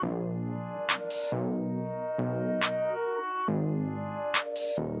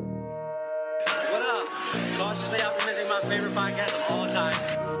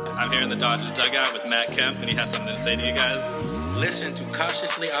here in the Dodgers dugout with Matt Kemp, and he has something to say to you guys. Listen to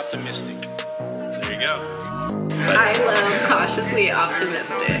Cautiously Optimistic. There you go. I love Cautiously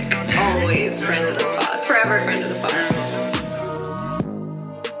Optimistic. Always friend of the pod. Forever friend of the pod.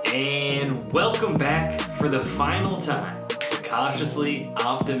 And welcome back for the final time to Cautiously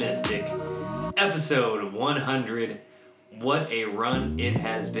Optimistic, episode 100. What a run it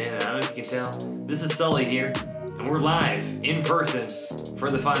has been. And I don't know if you can tell, this is Sully here, and we're live in person for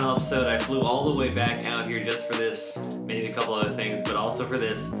the final episode. I flew all the way back out here just for this, maybe a couple other things, but also for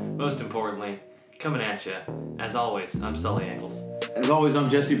this, most importantly, coming at you. As always, I'm Sully Angles. As always, I'm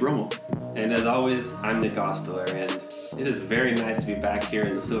Jesse Brummel. And as always, I'm Nick Ostler, and it is very nice to be back here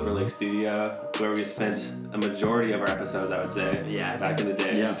in the Silver Lake studio, where we spent a majority of our episodes, I would say, back in the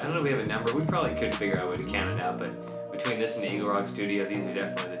day. Yeah. I don't know if we have a number. We probably could figure out a way to count it out, but between this and the Eagle Rock studio, these are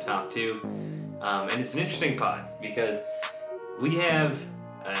definitely the top two. And it's an interesting pod because we have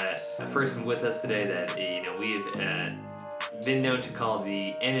a person with us today that we've been known to call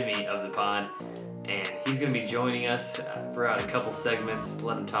the enemy of the pod, and he's going to be joining us throughout a couple segments.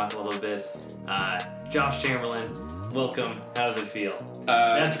 Let him talk a little bit. Josh Chamberlain, welcome. How does it feel?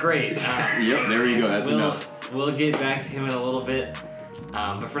 That's great. Yep, there you go. That's enough. We'll get back to him in a little bit.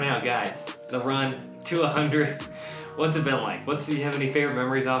 But for now, guys, the run to 100. What's it been like? Do you have any favorite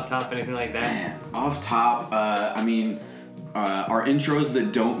memories off top, anything like that? Man, off top, our intros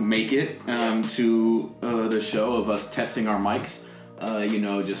that don't make it to the show of us testing our mics,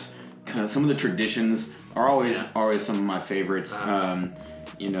 just kind of some of the traditions are always some of my favorites. The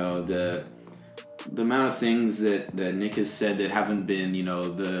amount of things that Nick has said that haven't been,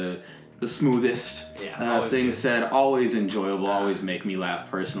 the smoothest things said, always enjoyable, always make me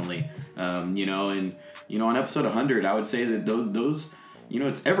laugh personally. On episode 100, I would say that those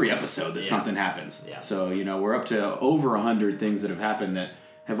it's every episode that something happens. Yeah. So, we're up to over 100 things that have happened that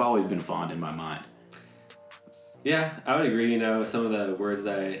have always been fond in my mind. Yeah, I would agree. Some of the words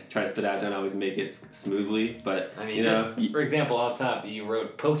that I try to spit out don't always make it smoothly, but, for example, off top, you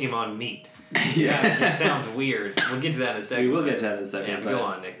wrote Pokemon Meat. Yeah, it sounds weird. We'll get to that in a second. We will get to that in a second. Yeah, but go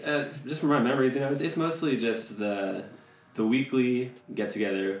on, Nick. Just from my memories, it's mostly just the weekly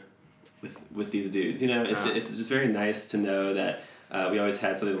get-together with these dudes. It's just very nice to know that we always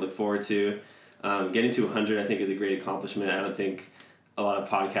had something to look forward to. Getting to 100, I think, is a great accomplishment. I don't think a lot of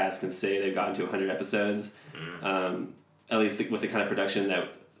podcasts can say they've gotten to 100 episodes. At least with the kind of production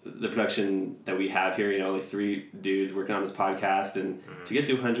that we have here. Only 3 dudes working on this podcast, and to get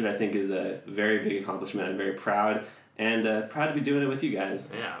to 100, I think, is a very big accomplishment. I'm very proud. And proud to be doing it with you guys.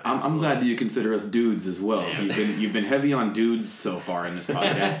 Yeah, I'm glad that you consider us dudes as well. Yeah. You've been heavy on dudes so far in this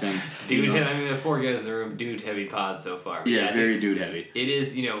podcast, and the 4 guys in the room, dude heavy pod so far. Yeah, very dude heavy. It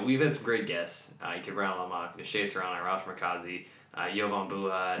is. We've had some great guests. You could rattle them off: Shea Serrano, Ralph Merkazi, Jovan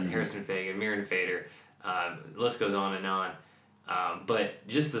Buha, Harrison Fagan, Miran Fader. The list goes on and on. But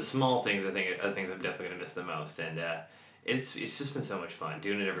just the small things, I think, are things I'm definitely gonna miss the most. And It's just been so much fun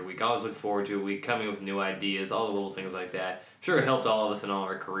doing it every week. I always look forward to a week, coming up with new ideas, all the little things like that. I'm sure it helped all of us in all of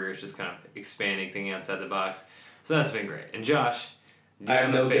our careers, just kind of expanding, thinking outside the box. So that's been great. And Josh, I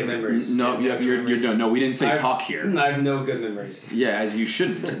have no good memories. No, you're done. No, we didn't say talk here. I have no good memories. Yeah, as you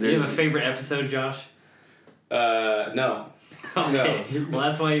shouldn't. Do you have a favorite episode, Josh? No. Okay. No. Well,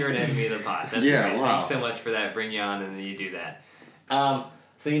 that's why you're an enemy of the pod. That's great. Wow. Thanks so much for that. Bring you on, and then you do that.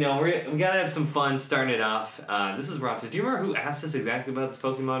 So, we gotta have some fun starting it off. This was brought to... Do you remember who asked us exactly about this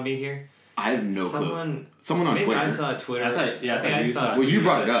Pokemon meet here? I have no clue. Someone on maybe Twitter. I saw Twitter. I saw. Well, you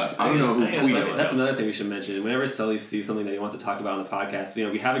brought it up. I don't know who tweeted it. That's another thing we should mention. Whenever Sully sees something that he wants to talk about on the podcast,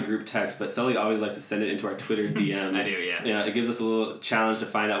 we have a group text, but Sully always likes to send it into our Twitter DMs. I do, yeah. It gives us a little challenge to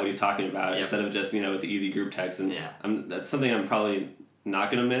find out what he's talking about instead of just with the easy group text. And that's something I'm probably not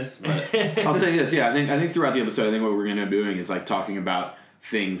gonna miss. But I'll say this. Yeah, I think throughout the episode, I think what we're gonna be doing is talking about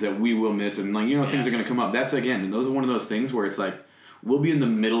things that we will miss, and things are going to come up. That's those are one of those things where it's we'll be in the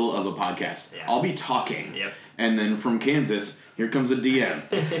middle of a podcast. Yeah. I'll be talking, and then from Kansas, here comes a DM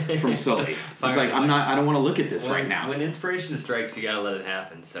from Sully. It's I don't want to look at this right now. When inspiration strikes, you got to let it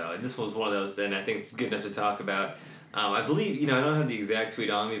happen. So this was one of those, and I think it's good enough to talk about. I believe, I don't have the exact tweet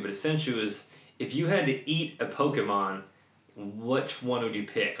on me, but essentially it was, if you had to eat a Pokemon, which one would you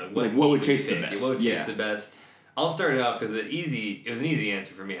pick? What would taste the best? What would taste the best? I'll start it off because it was an easy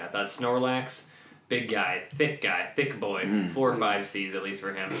answer for me. I thought Snorlax, big guy, thick boy, 4 or 5 C's at least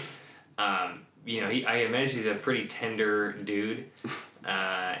for him. I imagine he's a pretty tender dude.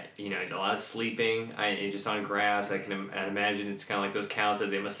 A lot of sleeping. Just on grass. I'd imagine it's kind of like those cows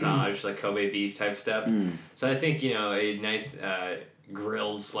that they massage, like Kobe beef type stuff. So I think a nice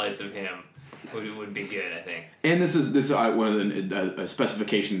grilled slice of him would be good, I think. And this is one of the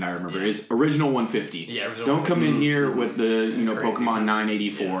specification that I remember is original 150. Yeah, original. Don't come in here with the Pokemon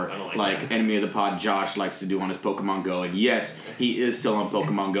 984 Yeah, like enemy of the pod Josh likes to do on his Pokemon Go. And yes, he is still on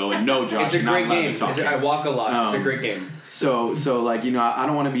Pokemon Go. And no, Josh, it's a great not game. I walk a lot. It's a great game. So like I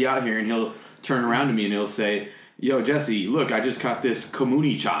don't want to be out here and he'll turn around to me and he'll say, "Yo, Jesse, look, I just caught this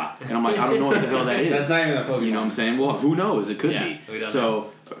Komunicha," and I'm like, I don't know what the hell that is. That's not even a Pokemon. You know what I'm saying? Well, who knows? It could be. We don't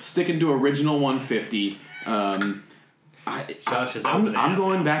So know. sticking to original 150. Josh is I'm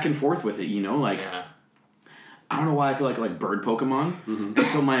going back and forth with it. Yeah. I don't know why I feel like bird Pokemon, and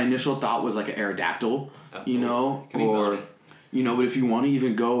so my initial thought was like an Aerodactyl, Can be or both. but if you want to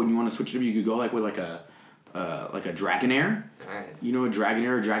even go and you want to switch it up, you could go like with like a Dragonair. All right. A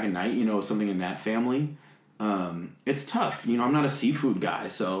Dragonair or Dragonite, something in that family. It's tough. I'm not a seafood guy,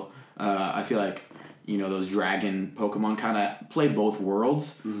 so I feel like, those dragon Pokemon kind of play both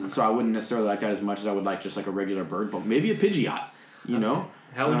worlds. Mm-hmm. So I wouldn't necessarily like that as much as I would like just like a regular bird, but maybe a Pidgeot, know?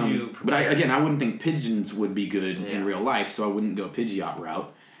 How would you prepare? But I wouldn't think pigeons would be good in real life, so I wouldn't go Pidgeot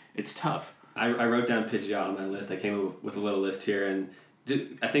route. It's tough. I wrote down Pidgeot on my list. I came up with a little list here, and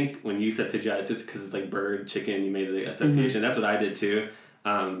I think when you said Pidgeot, it's just because it's like bird, chicken, you made the association. Mm-hmm. That's what I did too.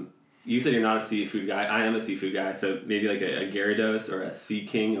 You said you're not a seafood guy. I am a seafood guy, so maybe like a Gyarados or a Sea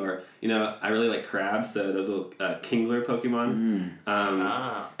King, or I really like crabs, so those little Kingler Pokemon.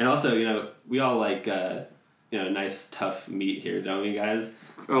 And also, we all like nice tough meat here, don't we, guys?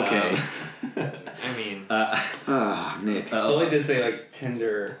 Okay. I mean, Nick. Sully did say like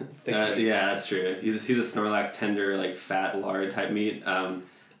tender, thick meat. Yeah, that's true. He's a Snorlax tender, like fat lard type meat. I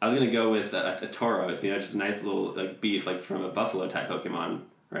was gonna go with a Tauros, just a nice little like beef, like from a buffalo type Pokemon.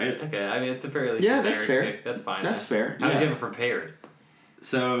 Right? Okay, I mean, it's a fairly that's fair. pick. That's fine. That's fair. How did you have it prepared?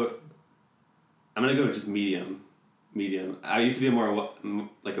 So, I'm going to go with just medium. I used to be a more,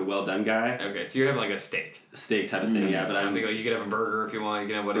 like a well-done guy. Okay, so you're having like a steak type of thing, yeah. But I'm thinking you could have a burger if you want. You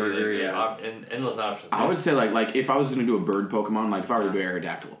can have whatever. Burger, yeah. And endless options. I would say like if I was going to do a bird Pokemon, like if I were to do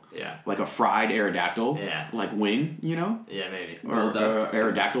Aerodactyl. Yeah. Like a fried Aerodactyl. Yeah. Like wing, Yeah, maybe. Or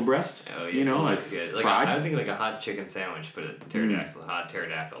Aerodactyl breast. Oh, yeah. That like looks good. Like fried. I would think like a hot chicken sandwich, but hot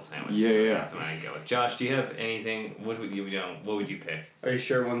pterodactyl sandwich. Yeah, so yeah. That's what I'd go with. Josh, do you have anything? What would you pick? Are you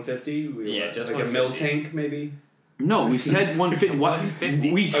sure 150? Yeah, just like 150. a milk tank maybe. No, we said 150. What?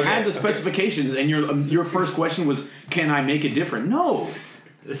 150. We had the specifications, and your first question was, "Can I make it different?" No.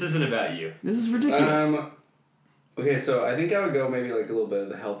 This isn't about you. This is ridiculous. Okay, so I think I would go maybe like a little bit of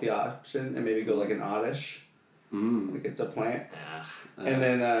the healthy option, and maybe go like an Oddish. Like it's a plant. And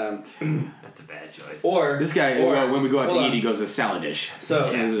then that's a bad choice. Or this guy, when we go out to eat, he goes a salad dish.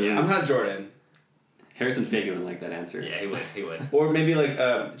 So I'm not Jordan. Harrison Fagan would like that answer. Yeah, he would. Or maybe like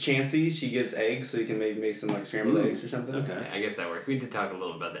Chansey, she gives eggs, so you can maybe make some like scrambled eggs or something. Okay. Yeah, I guess that works. We did talk a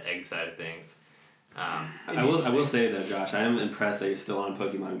little about the egg side of things. I will say though, Josh, I am impressed that you're still on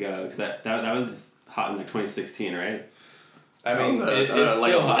Pokemon Go, because that was hot in like 2016, right? I mean, it's like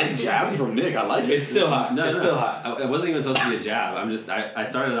still a hot. light jab from Nick. I like it. It's still hot. It's still hot. It wasn't even supposed to be a jab. I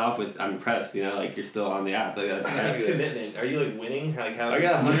started off with I'm impressed. Like you're still on the app. Like That's commitment. Are you like winning? Like how? I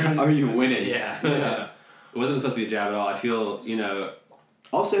got 100. Are you winning? Yeah. It wasn't supposed to be a jab at all. I feel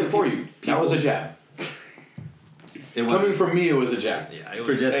I'll say it for you. That was a jab. Coming from me, it was a jab. Yeah, it was,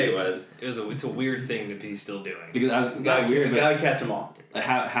 for Jesse, it was. It's a weird thing to be still doing. Because gotta catch them all.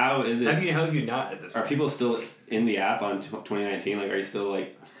 How is it? How have you not at this point? Are people still in the app on 2019? Like, are you still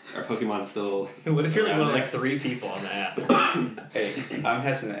like? Are Pokemon still? What if you're like one of like 3 people on the app? Hey, I'm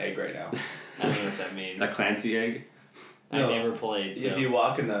hatching an egg right now. I don't know what that means. A Clancy egg? I never played. So. If you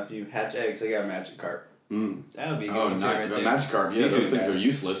walk enough, you hatch eggs. I got a Magikarp. That would be good. Oh, not Magikarp. Yeah, those things are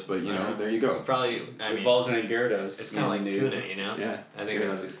useless, but there you go. Probably. I mean, Balls and Gyarados. It's kind of like tuna, Yeah. I think that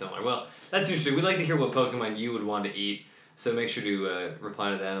would be similar. Well, that's interesting. We'd like to hear what Pokemon you would want to eat. So make sure to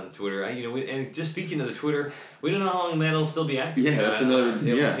reply to that on Twitter. And just speaking of the Twitter, we don't know how long that'll still be active. Yeah, that's another.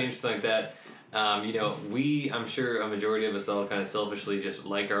 It seems something like that. I'm sure a majority of us all kind of selfishly just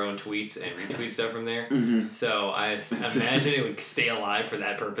like our own tweets and retweet stuff from there. Mm-hmm. So I imagine it would stay alive for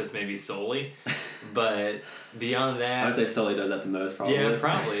that purpose, maybe solely. But beyond that, I would say Sully does that the most, probably. Yeah,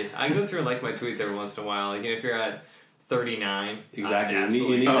 probably. I go through and like my tweets every once in a while. Like if you're at 39, exactly.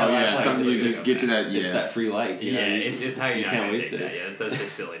 You need that like, something you just get to that. Yeah, it's that free like. It's how you can't waste it. That. Yeah, that's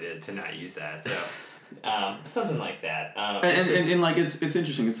just silly to not use that. So something like that. And like it's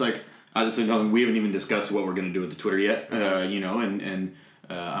interesting. It's like we haven't even discussed what we're gonna do with the Twitter yet.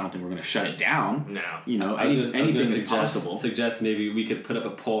 I don't think we're going to shut it down. No. You know, anything is possible. Suggest maybe we could put up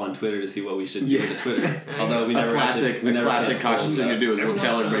a poll on Twitter to see what we should do with the Twitter. Although we never classic cautious thing to do is we'll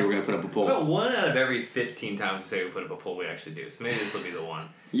tell everybody we're going to put up a poll. Well, 1 out of every 15 times we say we put up a poll, we actually do. So maybe this will be the one.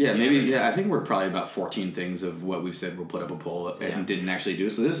 Yeah, maybe. Yeah, I think we're probably about 14 things of what we've said we'll put up a poll and didn't actually do.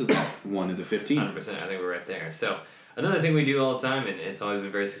 So this is not one of the 15. 100%. I think we're right there. So another thing we do all the time, and it's always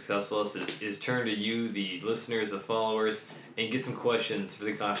been very successful, is turn to you, the listeners, the followers, and get some questions for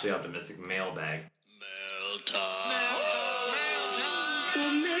the Cautiously Optimistic mailbag. Mail time. The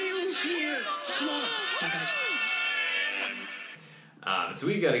mail's here. Come on. Bye, guys. So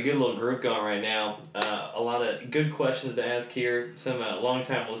we've got a good little group going right now. A lot of good questions to ask here. Some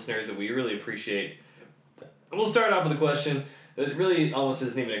long-time listeners that we really appreciate. We'll start off with a question that really almost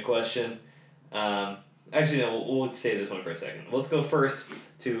isn't even a question. Actually, no, we'll say this one for a second. Let's go first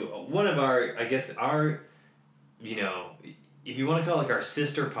to one of our, if you want to call it like our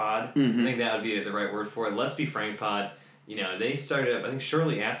sister pod, I think that would be the right word for it. Let's Be Frank pod. They started up, I think,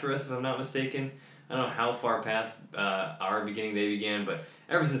 shortly after us, if I'm not mistaken. I don't know how far past our beginning they began, but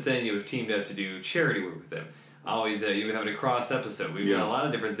ever since then, we've teamed up to do charity work with them. Always, you have a cross episode. We've done a lot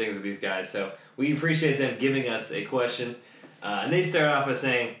of different things with these guys, so we appreciate them giving us a question. And they start off by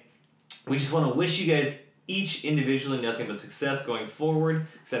saying, we just want to wish you guys each individually nothing but success going forward,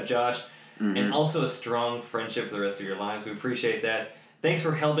 except Josh, and also a strong friendship for the rest of your lives. We appreciate that. Thanks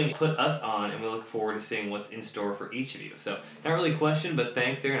for helping put us on, and we look forward to seeing what's in store for each of you. So, not really a question, but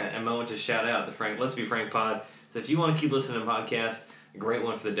thanks there, and a moment to shout out the Let's Be Frank pod. So if you want to keep listening to podcasts, a great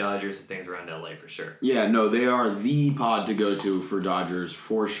one for the Dodgers and things around LA for sure. Yeah, no, they are the pod to go to for Dodgers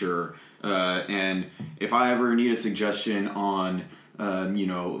for sure. And if I ever need a suggestion on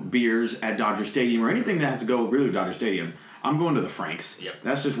beers at Dodger Stadium or anything that has to go really with Dodger Stadium, I'm going to the Franks. Yep.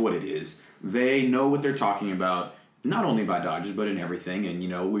 That's just what it is. They know what they're talking about, not only by Dodgers, but in everything. And,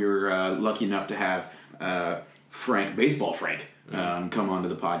 we were lucky enough to have Baseball Frank, come onto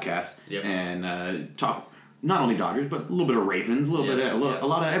the podcast and talk not only Dodgers, but a little bit of Ravens, a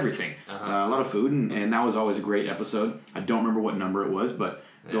lot of everything. A lot of food, and that was always a great episode. I don't remember what number it was, but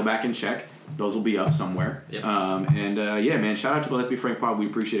go back and check. Those will be up somewhere. Yep. Man, shout out to the Let's Be Frank pod. We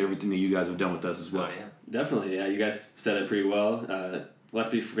appreciate everything that you guys have done with us as well. Oh, yeah. Definitely, yeah. You guys said it pretty well. Let's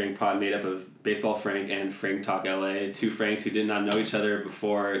Be Frank pod made up of Baseball Frank and Frank Talk LA, two Franks who did not know each other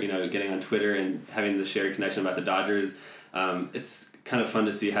before, getting on Twitter and having the shared connection about the Dodgers. It's kind of fun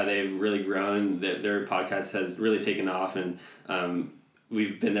to see how they've really grown. Their podcast has really taken off, and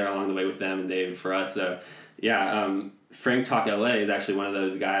we've been there along the way with them and Dave for us. So, Frank Talk LA is actually one of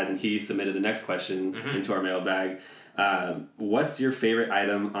those guys, and he submitted the next question into our mailbag. What's your favorite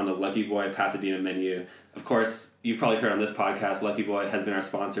item on the Lucky Boy Pasadena menu? Of course, you've probably heard on this podcast, Lucky Boy has been our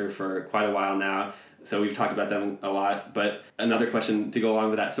sponsor for quite a while now, so we've talked about them a lot. But another question to go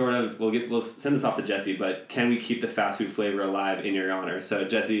along with that, sort of, we'll send this off to Jesse, but can we keep the fast food flavor alive in your honor? So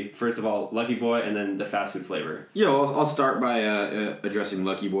Jesse, first of all, Lucky Boy, and then the fast food flavor. Yeah, well, I'll start by addressing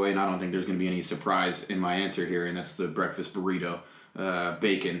Lucky Boy, and I don't think there's going to be any surprise in my answer here, and that's the breakfast burrito,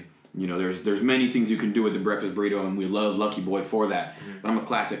 bacon. There's many things you can do with the breakfast burrito, and we love Lucky Boy for that. But I'm a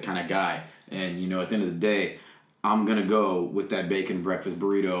classic kind of guy, and at the end of the day, I'm gonna go with that bacon breakfast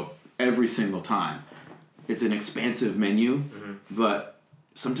burrito every single time. It's an expansive menu, but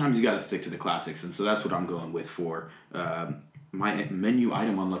sometimes you got to stick to the classics, and so that's what I'm going with for my menu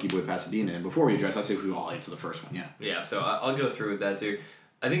item on Lucky Boy Pasadena. And before we address, I say we all answer the first one. Yeah. So I'll go through with that too.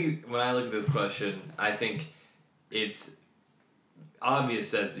 I think when I look at this question, I think it's obvious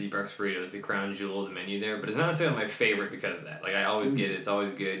that the breakfast burrito is the crown jewel of the menu there, but it's not necessarily my favorite because of that. Like, I always get it. It's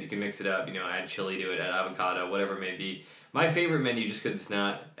always good. You can mix it up, add chili to it, add avocado, whatever it may be. My favorite menu, just because it's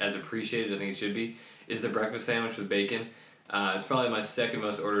not as appreciated, I think it should be, is the breakfast sandwich with bacon. It's probably my second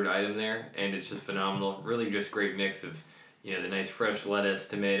most ordered item there, and it's just phenomenal. Really just great mix of, the nice fresh lettuce,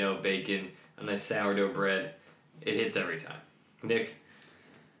 tomato, bacon, a nice sourdough bread. It hits every time. Nick?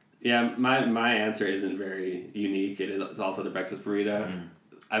 Yeah, my answer isn't very unique. It is also the breakfast burrito.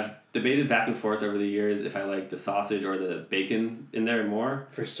 I've debated back and forth over the years if I like the sausage or the bacon in there more.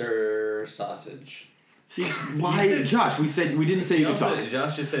 For sure, sausage. See, why, Josh? We didn't say you could talk.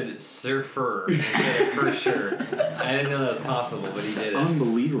 Josh just said surfer instead of for sure. I didn't know that was possible, but he did it.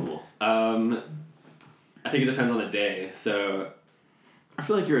 Unbelievable. I think it depends on the day. So I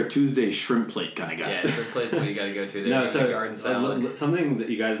feel like you're a Tuesday shrimp plate kind of guy. Yeah, shrimp plate's what you got to go to there. No, so garden salad. Something that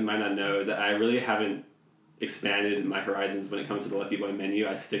you guys might not know is that I really haven't expanded my horizons when it comes to the Lucky Boy menu.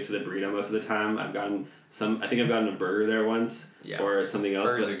 I stick to the burrito most of the time. I think I've gotten a burger there once, or something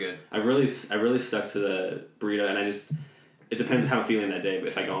else. Burgers are good. I really stuck to the burrito, and it depends on how I'm feeling that day. But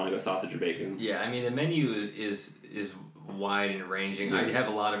if I go sausage or bacon. Yeah, I mean the menu is wide and ranging. I have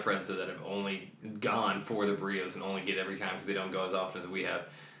a lot of friends that have only gone for the burritos and only get every time because they don't go as often as we have.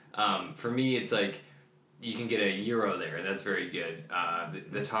 For me, it's like you can get a gyro there. That's very good.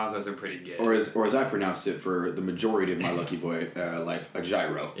 The tacos are pretty good. Or as I pronounced it for the majority of my Lucky Boy life, a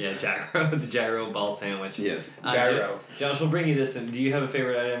gyro. Yeah, gyro. The gyro ball sandwich. Yes. Gyro. Josh, we'll bring you this. And do you have a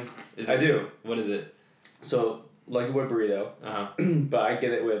favorite item? I do. What is it? So, Lucky Boy burrito. Uh-huh. But I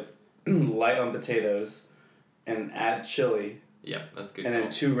get it with light on potatoes and add chili. Yep, that's good. And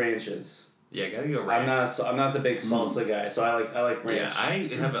then 2 ranches. Yeah, gotta go ranch. I'm not the big salsa guy, so I like ranch.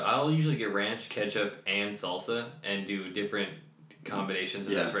 Yeah, I'll usually get ranch, ketchup, and salsa, and do different combinations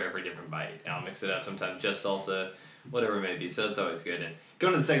of this for every different bite. I'll mix it up sometimes just salsa, whatever it may be. So that's always good. And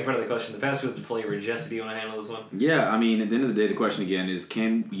going to the second part of the question, the fast food flavor. Jesse, do you want to handle this one? Yeah, I mean, at the end of the day, the question again is,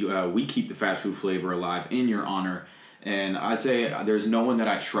 can we keep the fast food flavor alive in your honor? And I'd say there's no one that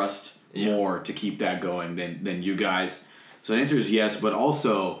I trust more to keep that going than you guys. So the answer is yes, but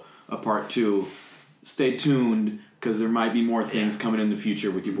also a part 2, stay tuned because there might be more things coming in the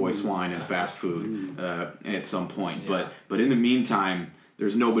future with your boy Swine and fast food at some point. Yeah. But in the meantime,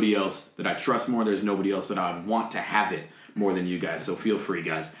 there's nobody else that I trust more. There's nobody else that I want to have it more than you guys. So feel free,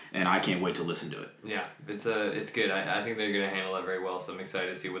 guys, and I can't wait to listen to it. Yeah, it's good. I think they're gonna handle it very well. So I'm excited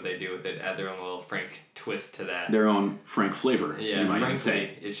to see what they do with it. Add their own little Frank twist to that. Their own Frank flavor. Yeah, you might even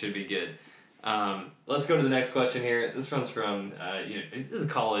say. It should be good. Let's go to the next question here. This one's from this is a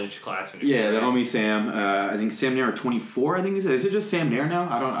college classmate. Yeah, the homie Sam. I think Sam Nair 24. I think is it just Sam Nair now?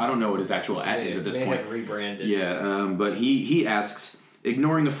 I don't know what his actual at is at this point. Have rebranded. Yeah, but he asks,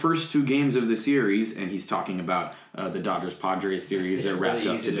 ignoring the first 2 games of the series, and he's talking about the Dodgers Padres series that wrapped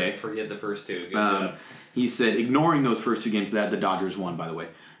up today. To forget the first 2. He said, ignoring those first 2 games, that the Dodgers won, by the way.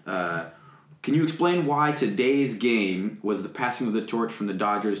 Can you explain why today's game was the passing of the torch from the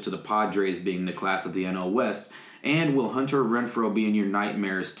Dodgers to the Padres being the class of the NL West? And will Hunter Renfroe be in your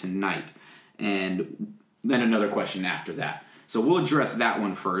nightmares tonight? And then another question after that. So we'll address that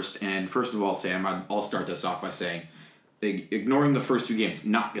one first. And first of all, Sam, I'll start this off by saying, ignoring the first 2 games,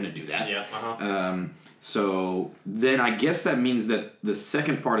 not going to do that. Yeah. Uh-huh. So then I guess that means that the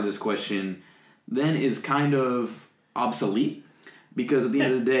second part of this question then is kind of obsolete. Because at the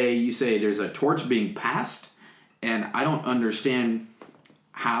end of the day, you say there's a torch being passed, and I don't understand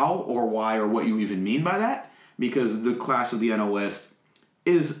how or why or what you even mean by that, because the class of the NL West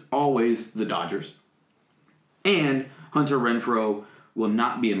is always the Dodgers. And Hunter Renfroe will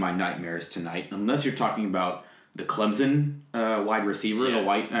not be in my nightmares tonight, unless you're talking about the Clemson wide receiver, the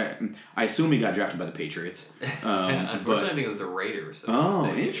white. I assume he got drafted by the Patriots. Unfortunately, I think it was the Raiders.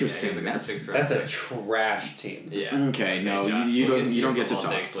 Interesting. Yeah, that's a trash team. Yeah. Okay, no, you don't get to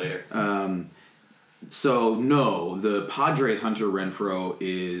talk. Later. So no, the Padres Hunter Renfroe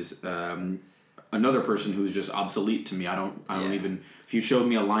is another person who's just obsolete to me. I don't even. If you showed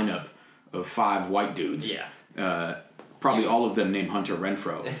me a lineup of 5 white dudes, probably all of them named Hunter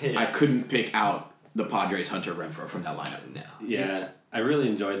Renfroe, I couldn't pick out the Padres Hunter Renfroe from that lineup. No. Yeah, I really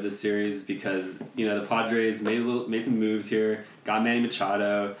enjoyed this series because the Padres made some moves here, got Manny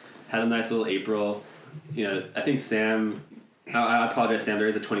Machado, had a nice little April. I think Sam. I apologize, Sam. There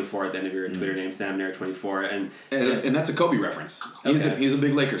is a 24 at the end of your Twitter name, Sam Nair 24, and that's a Kobe reference. He's a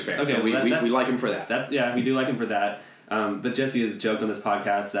big Lakers fan, so we like him for that. We do like him for that. But Jesse has joked on this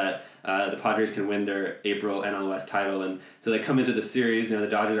podcast that the Padres can win their April NL West title, and so they come into the series. The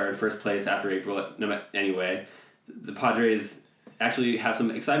Dodgers are in first place after April. Anyway, the Padres actually have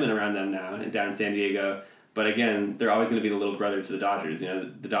some excitement around them now down in San Diego. But again, they're always going to be the little brother to the Dodgers.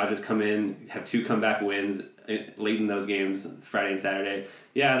 The Dodgers come in, have 2 comeback wins late in those games, Friday and Saturday.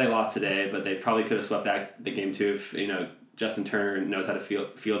 Yeah, they lost today, but they probably could have swept the game too if Justin Turner knows how to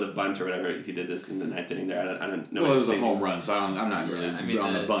field a bunt or whatever. He did this in the 9th inning there. I don't know. Well, it was a home run, so I'm not really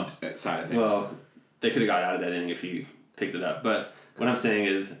on the bunt side of things. Well, they could have got out of that inning if he picked it up. But what I'm saying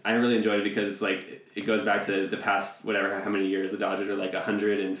is I really enjoyed it because it goes back to the past how many years. The Dodgers are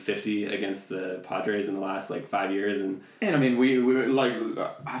 150 against the Padres in the last 5 years. And I mean, we were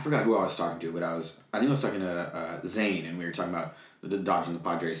I forgot who I was talking to, but I think I was talking to Zane, and we were talking about the Dodgers and the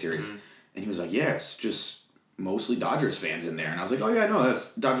Padres series. Mm-hmm. And he was like, yeah, it's just mostly Dodgers fans in there. And I was like, oh yeah, no,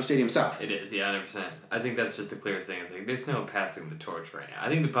 that's Dodger Stadium South. It is, yeah, 100%. I think that's just the clearest thing. It's there's no passing the torch right now. I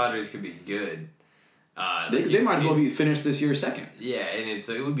think the Padres could be good. They might as well be finished this year second. Yeah, and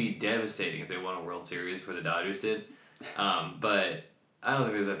it would be devastating if they won a World Series before the Dodgers did. But I don't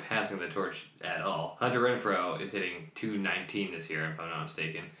think there's a passing the torch at all. Hunter Renfroe is hitting .219 this year, if I'm not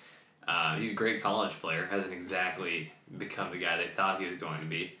mistaken. He's a great college player. Hasn't exactly become the guy they thought he was going to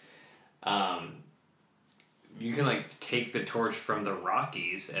be. you can like take the torch from the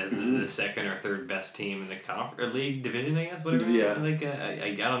Rockies as the second or third best team in the league division, I guess, whatever. Yeah. Like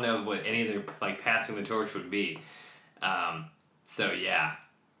I don't know what any of their like passing the torch would be. So yeah,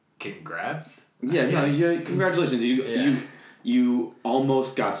 congrats. Yeah, no, yeah, congratulations. You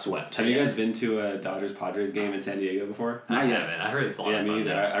almost got swept. Have you guys been to a Dodgers-Padres game in San Diego before? I haven't. I heard it's a lot of fun. Me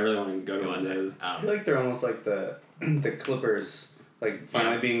neither. I really want to go to one of those. I feel like they're almost like the Clippers, like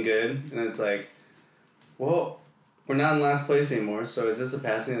finally being good, and it's like, well, we're not in last place anymore, so is this a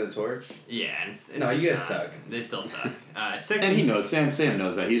passing of the torch? Yeah, it's no, you guys suck. They still suck. And he knows. Sam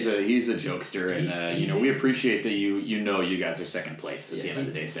knows that he's a jokester, and we appreciate that you guys are second place at the end of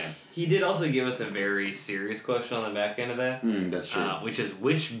the day, Sam. He did also give us a very serious question on the back end of that. That's true. Which is,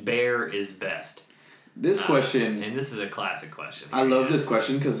 which bear is best? This question, and this is a classic question. I love this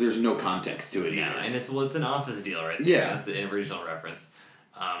question because there's no context to it either. And it's an Office deal right there. Yeah, that's the original reference.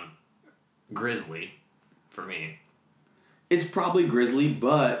 Grizzly, for me. It's probably Grizzly,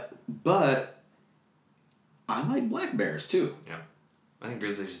 but I like black bears too. Yeah, I think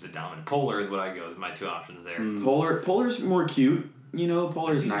Grizzly's just a dominant. Polar is what I go with. My two options there. Polar's more cute.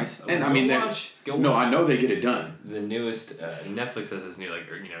 Polar's nice, and I mean No, I know they get it done. The newest Netflix has this new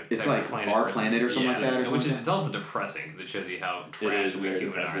it's like Our Planet or something like that, which is it's also depressing because it shows you how trash we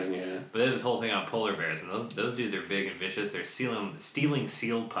humans are. Yeah. But there's this whole thing on polar bears, and those dudes are big and vicious. They're stealing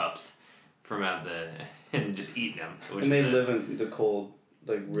seal pups from out and just eating them. And they live in the cold,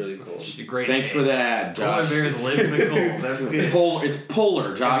 like really cold. Great. Thanks for the ad, Josh. Polar bears live in the cold. That's good. It's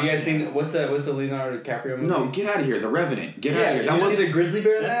polar, Josh. Have you guys seen what's the Leonardo DiCaprio movie? No, get out of here. The Revenant. Get out of here. You see the grizzly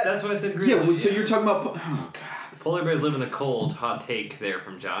bear in that? That's what I said. Grizzly. Yeah. So you're talking about? Oh God. Polar bears live in the cold. Hot take there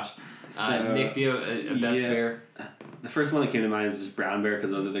from Josh. Nick, do you have a best bear? The first one that came to mind is just brown bear because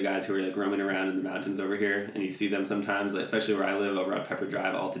those are the guys who are like roaming around in the mountains over here, and you see them sometimes, like, especially where I live over on Pepper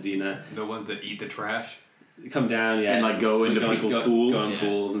Drive, Altadena. The ones that eat the trash. Come down, yeah, and like go into people's pools, go in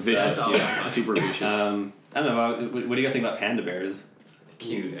pools and vicious, stuff. Super vicious. I don't know. What do you guys think about panda bears?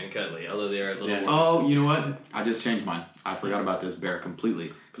 Cute and cuddly, although they are a little. Yeah. Oh, you know what? I just changed mine. I forgot about this bear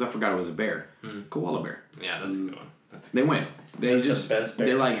completely because I forgot it was a bear. Koala bear. Yeah, that's a good one. They win. That's just the best bear.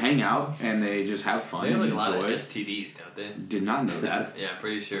 They like hang out and they just have fun. They have like and a lot enjoy of STDs, don't they? Did not know that. Yeah,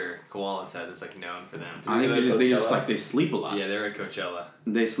 pretty sure koalas have this like known for them. I think they sleep a lot. Yeah, they're at Coachella.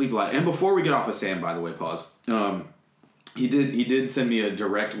 They sleep a lot. And before we get off of Sam, by the way, pause. He did send me a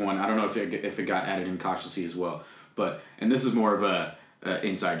direct one. I don't know if it got added in cautiously as well, and this is more of a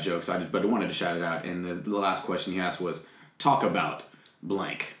inside joke. So but I wanted to shout it out. And the last question he asked was, talk about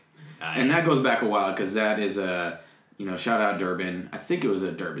blank, and that goes back a while because that is a shout out Durbin. I think it was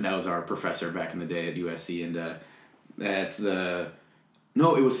a Durbin. That was our professor back in the day at USC, and it was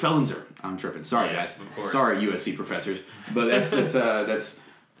Fellenzer. I'm tripping. Sorry guys. Of course. Sorry USC professors, but that's a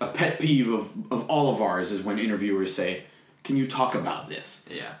pet peeve of all of ours is when interviewers say, can you talk about this?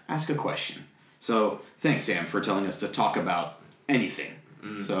 Yeah. Ask a question. So thanks, Sam, for telling us to talk about anything.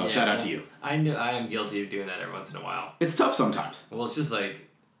 So shout out to you. I am guilty of doing that every once in a while. It's tough sometimes. Well, it's just like,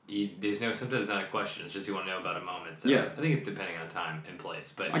 sometimes it's not a question, it's just you want to know about a moment. So yeah. I think it's depending on time and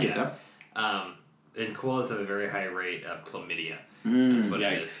place. But I get that. And koalas have a very high rate of chlamydia. That's what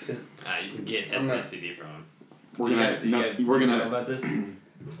it is. You can get STD from them. We're gonna know about this?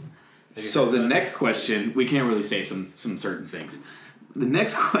 So the next question, we can't really say some certain things. The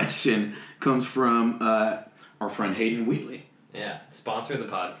next question comes from our friend Hayden Wheatley. Yeah, sponsor of the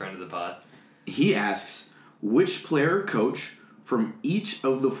pod, friend of the pod. He asks, which player coach from each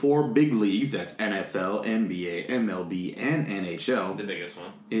of the 4 big leagues, that's NFL, NBA, MLB, and NHL, the biggest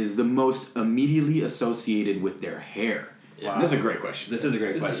one, is the most immediately associated with their hair? Wow. This is a great question. This is a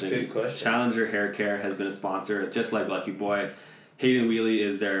great question. Is a good question. Challenger Hair Care has been a sponsor, just like Lucky Boy. Hayden Wheatley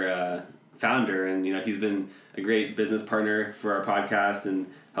is their founder, and he's been a great business partner for our podcast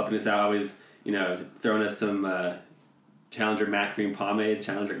and helping us out. Always, throwing us some Challenger Matte Cream Pomade,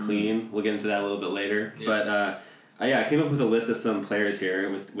 Challenger Clean. We'll get into that a little bit later. Yeah. But I came up with a list of some players here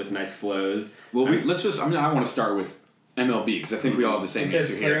with nice flows. Well, I want to start with MLB because I think we all have the same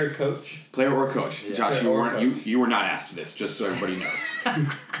answer here. Player, coach? Player or coach. Yeah. Josh, you were not asked this, just so everybody knows.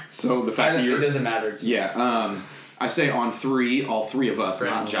 So the fact that it doesn't matter to me. Yeah. I say on 3, all 3 of us, for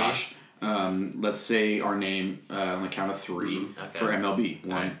not MLB. Josh. Let's say our name on the count of 3 for MLB.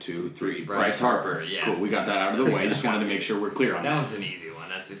 1, 2, 3. Bryce Harper. Yeah. Cool. We got that out of the way. Just wanted to make sure we're clear on that. That one's an easy one.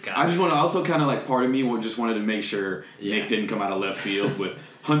 I just want to also kind of like part of me just wanted to make sure Nick didn't come out of left field with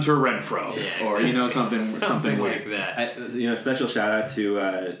Hunter Renfro, or something like that. Special shout out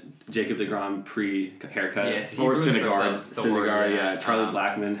to Jacob DeGrom pre-haircut. Yes, or Syndergaard, Charlie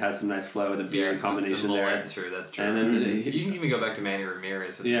Blackmon has some nice flow with a beard combination there. That's true. And then you can even go back to Manny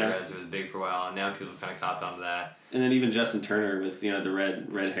Ramirez with the Reds, who was big for a while, and now people have kind of copped onto that. And then even Justin Turner with the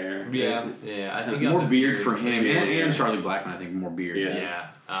red hair. Yeah. I think more beard for him and Charlie Blackmon. I think more beard. Yeah.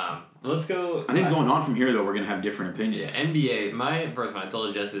 Let's go. I think going on from here though, we're gonna have different opinions. Yeah, NBA. My first one, I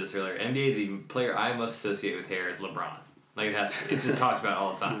told Jesse this earlier. NBA, the player I most associate with hair is LeBron. Like it has, it's just talked about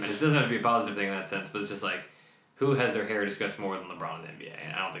all the time. And it doesn't have to be a positive thing in that sense, but it's just like, who has their hair discussed more than LeBron in the NBA?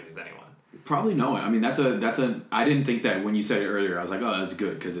 And I don't think there's anyone. Probably no one. I mean, that's a. I didn't think that when you said it earlier. I was like, oh, that's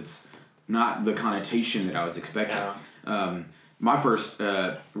good because it's not the connotation that I was expecting. Yeah. My first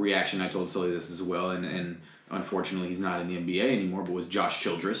reaction, I told Sully this as well, and unfortunately he's not in the NBA anymore, but was Josh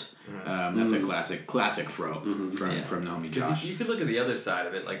Childress. That's a classic fro from Naomi Josh. You could look at the other side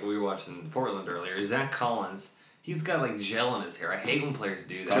of it, like we were watching Portland earlier. Zach Collins, he's got like gel in his hair. I hate when players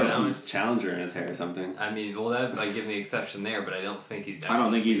do that. Some Challenger in his hair or something. I mean, well, that I give him the exception there, but I don't think he's. I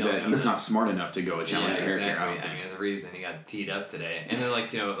don't think he's not smart enough to go with Challenger hair care. I mean, there's a reason he got teed up today, and then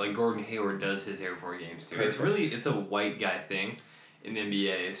like Gordon Hayward does his hair before games too. It's a white guy thing. In the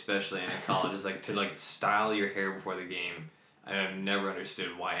NBA, especially and in college, is like to style your hair before the game. I've never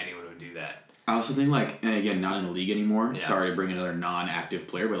understood why anyone would do that. I also think and again, not in the league anymore. Yeah. Sorry to bring another non-active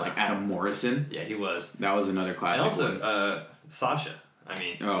player, but Adam Morrison. Yeah, he was. That was another classic. And also, Sasha. I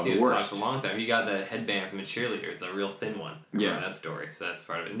mean, he was talked for a long time. He got the headband from the cheerleader, the real thin one. Yeah, that story. So that's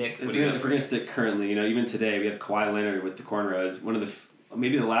part of it. Nick, if we're gonna stick currently, even today we have Kawhi Leonard with the cornrows. One of the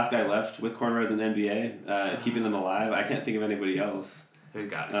maybe the last guy left with cornrows in the NBA, keeping them alive. I can't think of anybody else. There's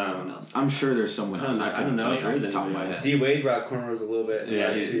got to be someone else. I'm sure there's someone else. I couldn't tell you off the top of my head. D Wade rocked cornrows a little bit.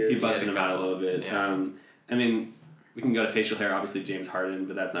 Yeah, he busted them out a little bit. Yeah. I mean, we can go to facial hair. Obviously, James Harden,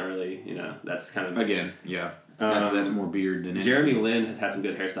 but that's not really. That's kind of again. Yeah, that's more beard than anything. Jeremy Lin has had some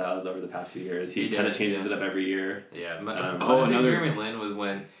good hairstyles over the past few years. He kind of changes it up every year. Yeah. Jeremy Lin was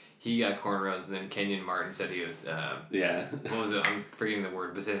when. He got cornrows, and then Kenyon Martin said he was. What was it? I'm forgetting the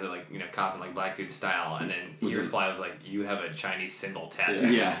word, but says it copying black dude style, and then he replied with you have a Chinese symbol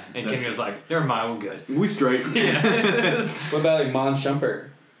tattoo. Yeah. And Kenyon was like, never mind, we're good. We straight. Yeah. What about Mon Shumpert?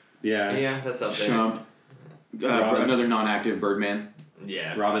 Yeah. Yeah, that's up there. Shump. Another non-active Birdman.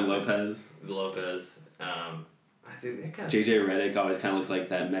 Yeah. Robin Lopez. I think JJ Redick always kind of looks like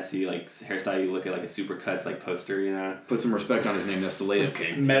that messy hairstyle you look at a Supercuts poster, Put some respect on his name. That's the layup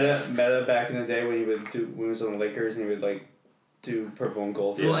king. Meta back in the day when he was on the Lakers and he would do purple and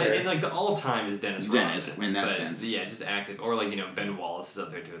gold. And the all time is Dennis Rodman. In that sense. Yeah, just active or Ben Wallace is up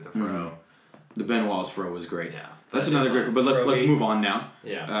there too with the fro. Mm-hmm. The Ben Wallace fro was great. Yeah, that's another great. But let's move on now.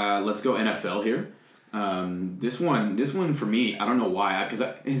 Yeah. Let's go NFL here. This one for me, I don't know why, because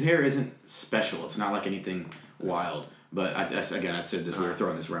his hair isn't special. It's not like anything wild. But I said this. We were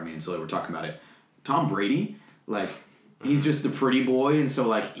throwing this around me, and so we're talking about it. Tom Brady, he's just the pretty boy, and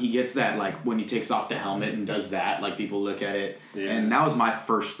so he gets that when he takes off the helmet and does that, people look at it, and that was my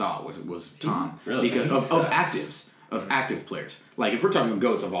first thought was Tom because of active players. If we're talking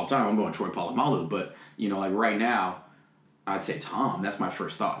GOATs of all time, I'm going Troy Polamalu, but right now. I'd say Tom. That's my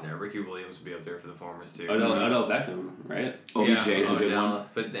first thought. Yeah, Ricky Williams would be up there for the formers too. Odell Beckham, right? OBJ is a good one.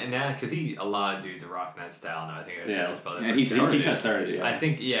 But because a lot of dudes are rocking that style now. I think and he kind of started. Yeah. I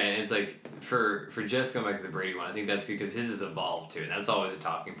think and it's for just going back to the Brady one. I think that's because his has evolved too, and that's always a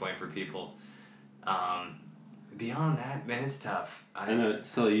talking point for people. Beyond that, man, it's tough. I know.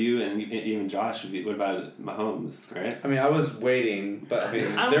 So you and even Josh would be. What about Mahomes, right? I mean, I was waiting, but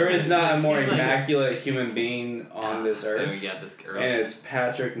there is not a more immaculate human being on this earth. We got this girl. And it's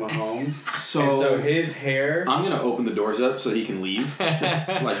Patrick Mahomes. So his hair. I'm gonna open the doors up so he can leave.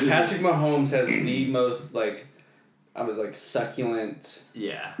 Patrick Mahomes has the most succulent.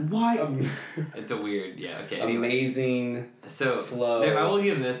 Yeah. Why? It's a weird. Yeah. Okay. Amazing. So flow. I will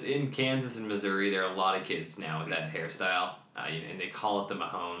give this in Kansas and Missouri. There are a lot of kids now with that hairstyle, and they call it the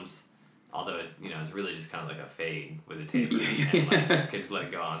Mahomes, although it's really just kind of like a fade with a taper, and kids let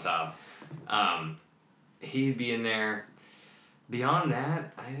it go on top. He'd be in there. Beyond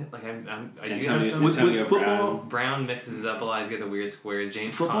that, I do have some with football. Brown mixes up a lot. He's got the weird squares.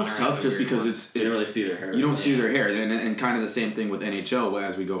 James football's Conner tough just because it's you don't really see their hair. You don't see their hair, and kind of the same thing with NHL.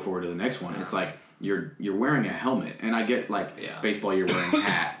 As we go forward to the next one, it's you're wearing a helmet, and I get baseball, you're wearing a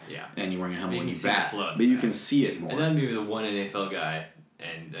hat, and you're wearing a helmet when you bat, but you can see it more. And then maybe the one NFL guy,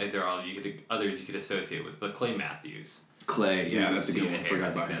 and they're all others you could associate with, but Clay Matthews. Clay, that's a good one.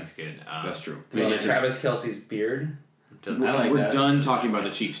 Forgot about him. That's good. That's true. Travis Kelce's beard. We're done talking about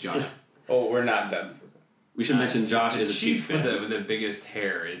the Chiefs, Josh. Oh, we're not done. We should mention Josh is a Chiefs fan. With the biggest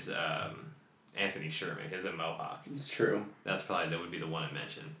hair is Anthony Sherman. He has a mohawk. It's true. That would be the one I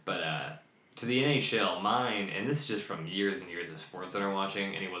mentioned. But to the NHL, mine, and this is just from years and years of sports that I'm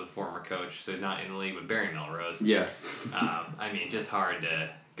watching, and he was a former coach, so not in the league, but Barry Melrose. Yeah. I mean, just hard to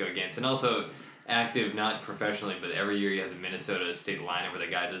go against. And also, active, not professionally, but every year you have the Minnesota State lineup where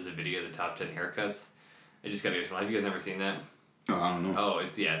the guy does the video of the top 10 haircuts. I just gotta go. Have you guys never seen that? Oh, I don't know. Oh,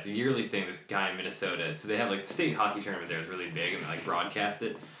 it's a yearly thing. This guy in Minnesota, so they have like the state hockey tournament there is really big, and they like broadcast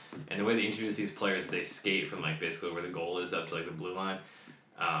it. And the way they introduce these players, they skate from like basically where the goal is up to like the blue line,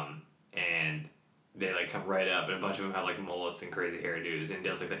 and they like come right up, and a bunch of them have like mullets and crazy hairdos, and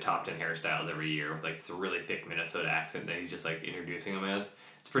does like the top 10 hairstyles every year with like this really thick Minnesota accent that he's just like introducing them as.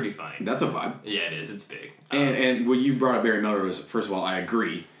 It's pretty funny. That's a vibe. Yeah, it is. It's big. And when you brought up Barry Melrose, first of all, I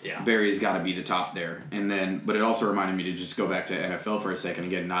agree. Yeah. Barry's got to be the top there. But it also reminded me to just go back to NFL for a second.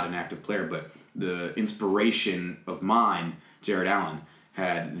 Again, not an active player, but the inspiration of mine, Jared Allen,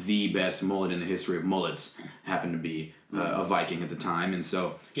 had the best mullet in the history of mullets. Happened to be a Viking at the time, and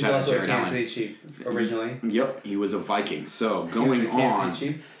so he's shout out also Jared a Kansas Allen. City Chief originally. Yep, he was a Viking. So going on to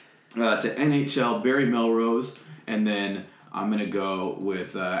Chief? NHL, Barry Melrose, and then I'm going to go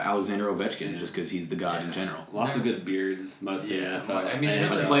with Alexander Ovechkin just because he's the god in general. Lots of good beards, mostly in NFL. I mean,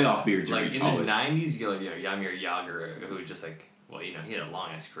 like playoff beards. Like in always. the 90s, you get like Jaromir Jagr, who just like, well, he had a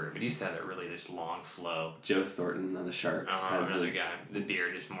long-ass career, but he used to have that really just long flow. Joe Thornton on the Sharks. has Another guy. The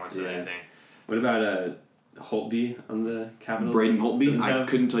beard is more so than anything. What about Holtby on the Capitals? Braden Holtby? I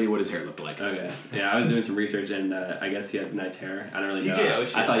couldn't tell you what his hair looked like. Okay. Yeah, I was doing some research, and I guess he has nice hair. I don't really know.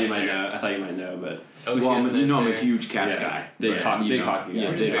 Oshie I thought you nice might hair. know. I thought you might know, but... Well, I'm a huge Caps guy. Big hockey guy.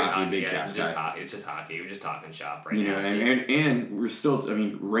 Yeah, big hockey, big Caps guy. It's just hockey. We're just talking shop right You now. know, and we're still,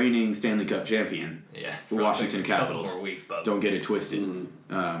 reigning Stanley Cup champion. Yeah. Washington Capitals. A couple more weeks, bub. Don't get it twisted.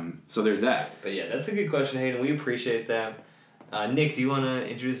 Mm-hmm. So there's that. But yeah, that's a good question, Hayden. We appreciate that. Nick, do you want to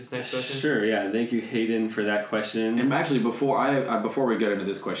introduce this next question? Sure, yeah. Thank you, Hayden, for that question. And actually, before we get into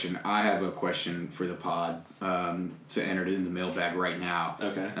this question, I have a question for the pod to enter it in the mailbag right now.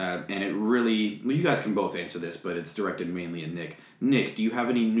 Okay. And it really, well, you guys can both answer this, but it's directed mainly at Nick. Nick, do you have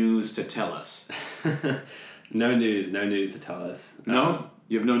any news to tell us? No news to tell us. No?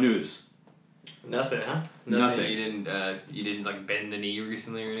 You have no news? Nothing, huh? Nothing. You didn't like bend the knee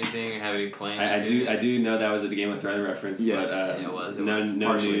recently or anything, or have any plans? I do know that was a Game of Thrones reference. Yes. But it was. No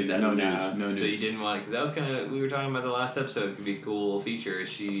news as of now. No news. So you didn't want it because that was kind of we were talking about the last episode. It could be a cool feature. Is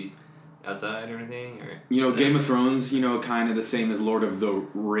she outside or anything? Or Game of Thrones. kind of the same as Lord of the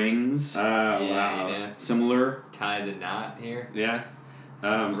Rings. Oh wow. Yeah. Similar. Tie the knot here. Yeah.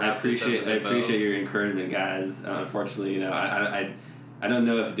 I appreciate your encouragement, guys. Unfortunately, I don't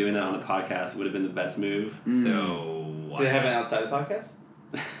know if doing that on the podcast would have been the best move. So did it happen outside the podcast?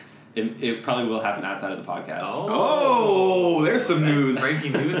 It probably will happen outside of the podcast. Oh, there's some news.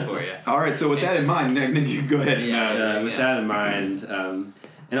 Breaking news for you. All right, so with that in mind, Nick, you can go ahead. With that in mind,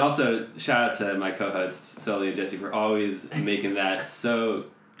 and also shout out to my co-hosts Sully and Jesse for always making that so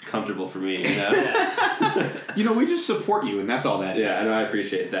comfortable for me. We just support you, and that's all that is. Yeah, I know. I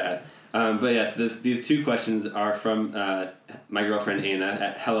appreciate that. But yes, these two questions are from my girlfriend Anna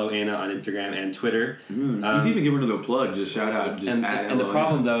at Hello Anna on Instagram and Twitter. He's even giving her the plug. Just shout out. And the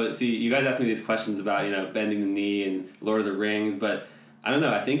problem though, you guys asked me these questions about bending the knee and Lord of the Rings, but I don't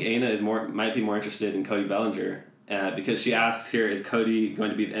know. I think Anna might be more interested in Cody Bellinger because she asks here: is Cody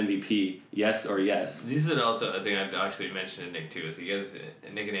going to be the MVP? Yes or yes? This is also a thing I've actually mentioned to Nick too. Is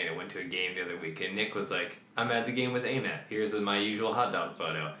Nick and Anna went to a game the other week, and Nick was like, "I'm at the game with Anna. Here's my usual hot dog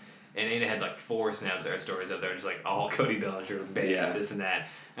photo." And Anna had like 4 Snapchat stories up there, just like all Cody Bellinger, this and that.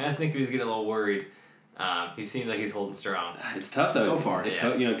 I asked Nick if he was getting a little worried. He seemed like he's holding strong. It's tough though. So far.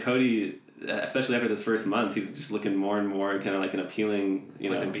 Yeah. Cody, especially after this first month, he's just looking more and more kind of like an appealing, the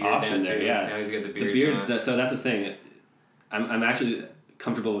beard option there. Too. Yeah. Now he's got the beard. The beard. So that's the thing. I'm actually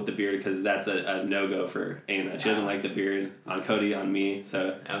comfortable with the beard because that's a no-go for Anna. She doesn't like the beard on Cody, on me.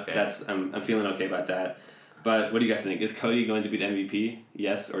 So I'm feeling okay about that. But what do you guys think? Is Cody going to be the MVP?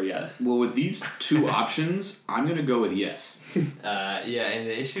 Yes or yes? Well, with these two options, I'm going to go with yes. And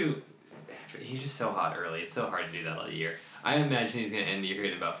the issue, he's just so hot early. It's so hard to do that all year. I imagine he's going to end the year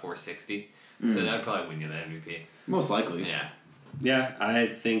hitting about 460. So that would probably win you the MVP. Most likely. Yeah. Yeah, I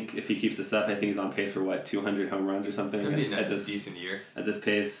think if he keeps this up, I think he's on pace for 200 home runs or something at this decent year at this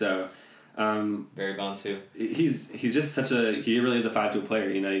pace. So Barry Bonds too. He's just he really is a 5-tool player.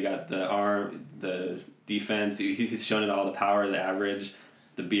 You got the arm, the defense. He's shown it all: the power, the average,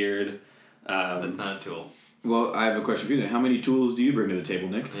 the beard. That's not a tool. Well, I have a question for you then. How many tools do you bring to the table,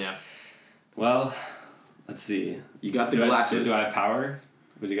 Nick? Yeah. Well, let's see. You got the glasses. Do I have power?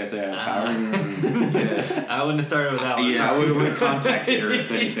 Would you guys say I have power? Yeah. I wouldn't have started with that one. Yeah, I would have went contact hitter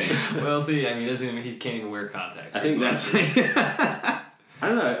if anything. Well, see, I mean, he can't even wear contacts. I think that's. I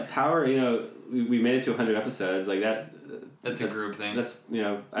don't know. Power. We made it to 100 episodes. Like that. That's a group thing. That's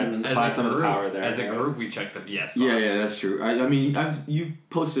I supply some of the power there. As a group, we checked the yes. Yeah, that's true. I mean, you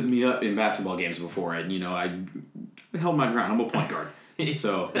posted me up in basketball games before, and I held my ground. I'm a point guard,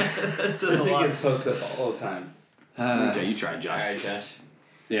 so that's a lot. Gets posted up all the time. Okay, you tried, Josh. All right, Josh.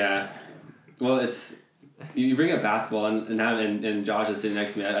 Yeah, well, it's you bring up basketball, and Josh is sitting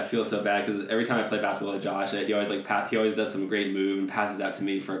next to me. I feel so bad because every time I play basketball with Josh, he always does some great move and passes out to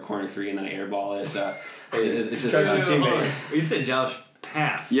me for a corner three, and then I airball it. So. It's just a teammate. You said Josh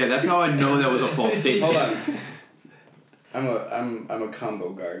passed. Yeah, that's how I know that was a false statement. Hold on. I'm a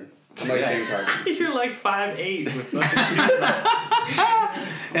combo guard. I'm like James Harden. You're like 5'8" with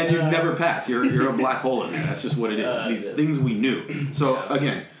and you never pass. You're a black hole in there. That's just what it is. These things we knew. So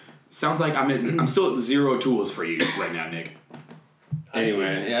again, sounds like I'm still at 0 tools for you right now, Nick.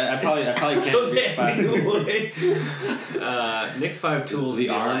 Anyway, yeah, I probably can't reach 5. Nick's 5 tools. The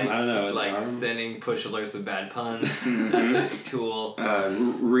arm, like, I don't know. Like arm? sending push alerts with bad puns. That's a tool.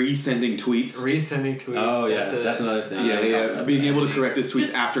 Resending tweets. Oh yes, that's another thing. Yeah. Being able to correct his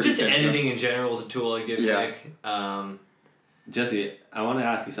tweets after he sends them. Just editing in general is a tool I give Nick. Jesse, I want to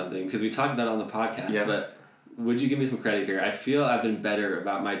ask you something because we talked about it on the podcast, but. Would you give me some credit here? I feel I've been better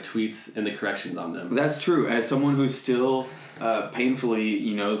about my tweets and the corrections on them. That's true. As someone who's still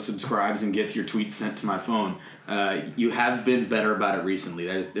painfully, subscribes and gets your tweets sent to my phone, you have been better about it recently.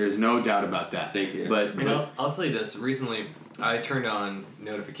 There's no doubt about that. Thank you. But I'll tell you this. Recently, I turned on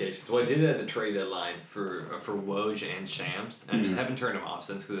notifications. Well, I did it at the trade deadline for Woj and Shams, and I just haven't turned them off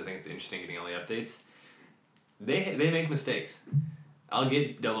since because I think it's interesting getting all the updates. They make mistakes. I'll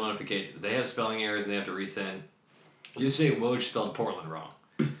get double notifications. They have spelling errors and they have to resend. Yesterday, Woj spelled Portland wrong.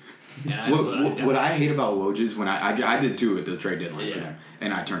 And what I hate about Woj is when I did too at the trade deadline for them,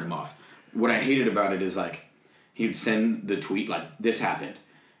 and I turned him off. What I hated about it is like he'd send the tweet like this happened,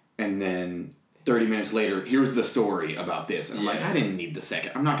 and then 30 minutes later, here's the story about this, and I'm like, I didn't need the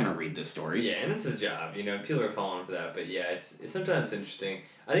second. I'm not gonna read this story. Yeah, and it's his job. People are falling for that, but yeah, it's sometimes interesting.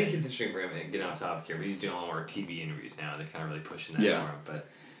 I think it's interesting for him to get on topic here. We're doing a lot more TV interviews now. They're kind of really pushing that for him. But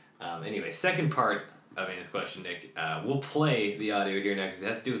anyway, second part of Anna's question, Nick. We'll play the audio here next. It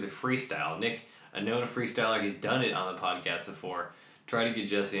has to do with the freestyle. Nick, a known freestyler, he's done it on the podcast before. Tried to get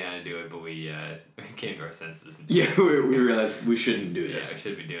Jesse on to do it, but we came to our senses. We realized we shouldn't do this. Yeah, we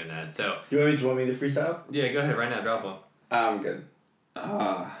should be doing that. So you want me to freestyle? Yeah, go ahead. Right now, drop one. I'm good.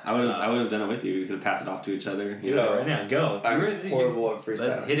 I would have done it with you. We could have passed it off to each other. Right now, go. I'm horrible at freestyle.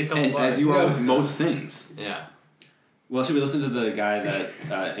 Let's hit a couple and bars. as you are with most things. Yeah. Well, should we listen to the guy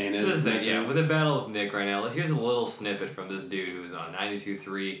that Anna is mentioning? With the battle with Nick right now, here's a little snippet from this dude who's on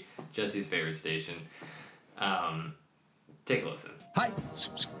 92.3, Jesse's favorite station. Take a listen. Hi.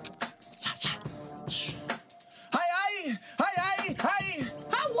 Hi.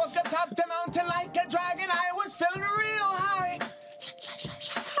 I woke up top the mountain like a dragon. I was feeling real high.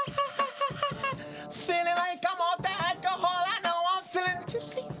 Feeling like I'm off the alcohol. I know I'm feeling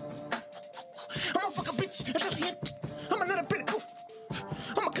tipsy. I'm a fucking bitch. It's just it. I'm another bit of cool.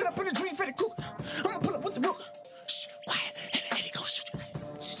 I'm gonna cut up in a dream for the cool. I'm gonna pull up with the rook. Shh, quiet. And he goes shoot.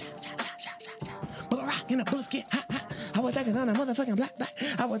 But a rock and a bullet get hot. I was thinking on a motherfucking black.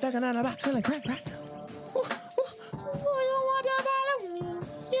 I was thinking on a box selling crack. You want to follow me?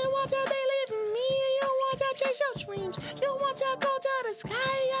 You want to believe in me? You want to chase your dreams? You want to go to the sky?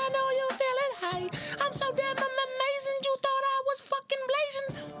 I know you're feeling high. I'm so damn amazing. You thought I was fucking blazing.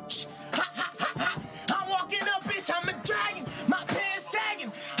 Shh. I'm walking up, bitch. I'm a dragon. My pants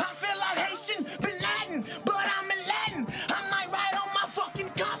tagging. I feel like Haitian Bin Laden, but I'm in Latin. I might ride on my fucking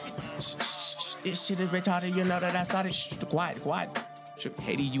carpet. This shit is retarded. You know that I started. Shh, quiet.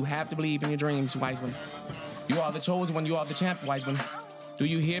 Haiti, you have to believe in your dreams, wise one. You are the chosen one. You are the champ, wise one. Do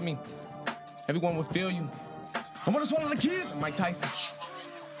you hear me? Everyone will feel you. I'm gonna swallow the kids. I'm Mike Tyson.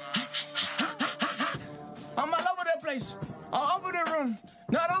 I'm all over the place. All over the room.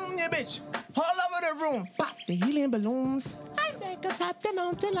 Not on your bitch. All over the room. Pop the helium balloons. I wake up top the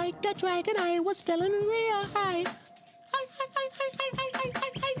mountain like a dragon. I was feeling real high.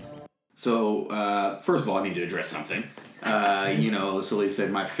 So, first of all, I need to address something. Sully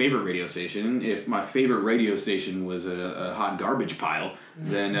said my favorite radio station. If my favorite radio station was a hot garbage pile,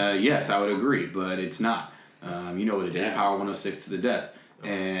 then yes, I would agree, but it's not. You know what it is, Power 106 to the death.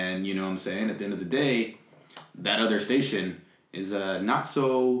 And you know what I'm saying? At the end of the day, that other station is not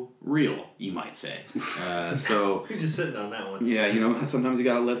so real, you might say. You're just sitting on that one. Yeah, sometimes you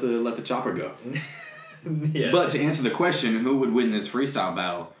gotta let the chopper go. Yeah. But to answer the question, who would win this freestyle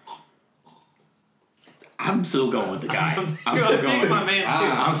battle? I'm still going with the guy. I'm still going with my man's too.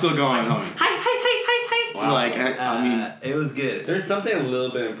 I'm still going with homie. Hi. Wow. Like I mean, it was good. There's something a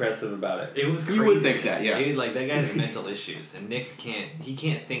little bit impressive about it. It was crazy. You would think that, yeah. Dude, like that guy's mental issues, and Nick can't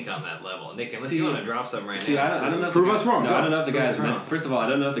think on that level. Nick, unless you want to drop something right now. I don't know. Prove us wrong. No, I don't know if the guy's first of all, I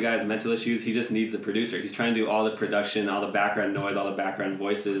don't know if the guy has mental issues. He just needs a producer. He's trying to do all the production, all the background noise, all the background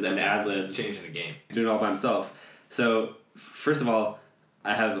voices, and ad libs. Changing the game. Doing it all by himself. So first of all,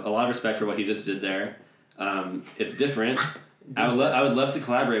 I have a lot of respect for what he just did there. It's different. I would love to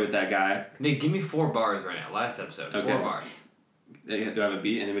collaborate with that guy. Nick, give me 4 bars right now. Last episode, okay. 4 bars. Do I have a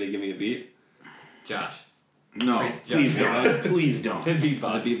beat? Anybody give me a beat? Josh. No, please don't. Please don't.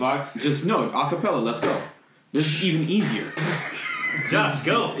 Beatbox. Beatbox? Just no, acapella, let's go. This is even easier. Josh,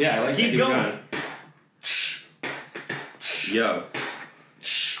 go. Yeah, I like Keep going. Yo.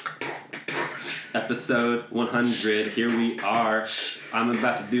 Episode 100, here we are. I'm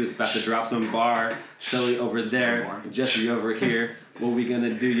about to do is about to drop some bar. Sully over there, Jesse over here. What we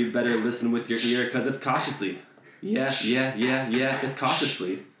gonna do? You better listen with your ear, cause it's cautiously. Yeah, it's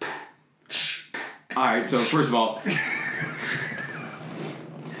cautiously. Alright, so first of all,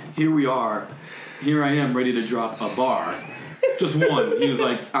 here we are. Here I am ready to drop a bar. Just one. He was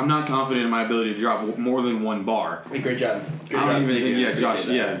like, I'm not confident in my ability to drop more than 1 bar. Hey, great job. I don't even think, yeah, Josh,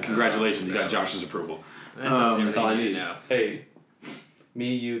 yeah, congratulations. You got Josh's approval. That's all I need now. Hey,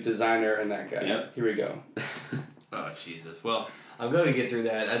 me, you, designer, and that guy. Yep. Here we go. Oh, Jesus. Well, I'm going to get through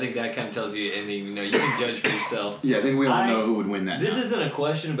that. I think that kind of tells you anything. You know, you can judge for yourself. Yeah, I think we all know who would win that. This now. isn't a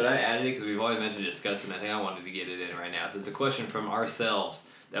question, but I added it because we've always mentioned discussing. I think I wanted to get it in right now. So it's a question from ourselves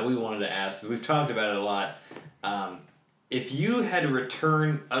that we wanted to ask. We've talked about it a lot. If you had to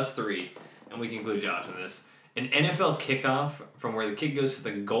return us 3, and we can include Josh in this, an NFL kickoff from where the kick goes to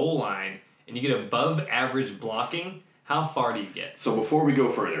the goal line and you get above average blocking, how far do you get? So before we go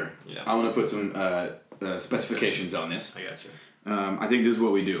further, Yeah. I want to put some specifications on this. I got you. I think this is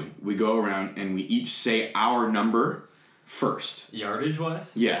what we do. We go around and we each say our number first. Yardage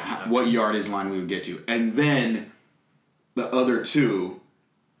wise? Yeah, Okay. what yardage line we would get to. And then the other 2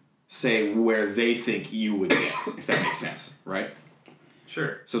 say where they think you would get, if that makes sense, right?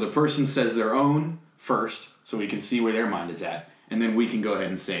 Sure. So the person says their own first, so we can see where their mind is at, and then we can go ahead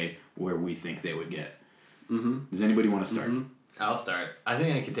and say where we think they would get. Mm-hmm. Does anybody want to start? Mm-hmm. I'll start. I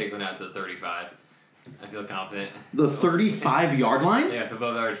think I can take one out to the 35. I feel confident. The 35-yard line? Yeah, with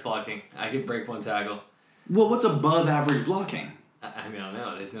above average blocking. I could break 1 tackle. Well, what's above average blocking? I mean, I don't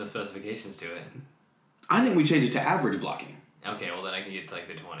know. There's no specifications to it. I think we change it to average blocking. Okay, well then I can get to like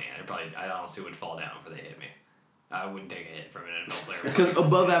the 20. I honestly would fall down if they hit me. I wouldn't take a hit from an NFL player. Because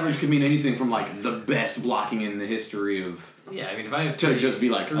above average could mean anything from like the best blocking in the history of. Yeah, I mean if I have to just be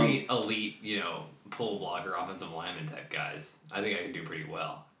like 3 elite, pull blocker offensive lineman type guys, I think I could do pretty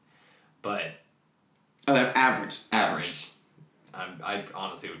well. But average. I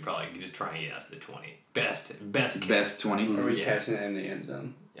honestly would probably just try and get out to the 20. Best. Best 20. Are we catching it in the end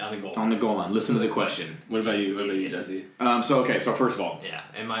zone? On the goal. On the goal line. Listen to the question. What about you, Jesse? So first of all. Yeah,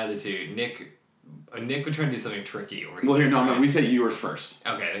 and my other 2, Nick would try to do something tricky. Well, here, no, we say yours first.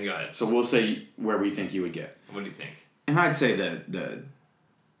 Okay, then go ahead. So we'll say where we think you would get. What do you think? And I'd say the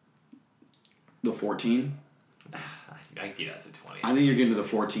 14. I can get out to 20. I think you're getting to the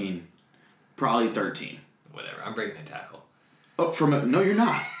 14. Probably 13. Whatever. I'm breaking a tackle. Oh, no, you're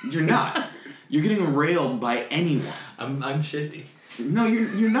not. You're not. You're getting railed by anyone. I'm shifty. No,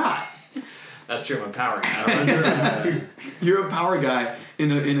 you're not. That's true. I'm a power guy. You're a power guy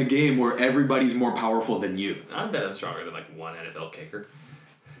in a game where everybody's more powerful than you. I bet I'm stronger than like 1 NFL kicker.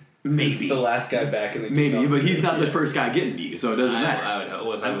 Maybe. He's the last guy back in the Maybe, game. but he's not the first guy getting to you, so it doesn't matter. I would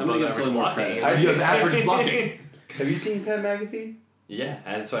hope if I'm I'm gonna above give average Sully more blocking. credit. You have average blocking. Have you seen Pat McAfee? Yeah,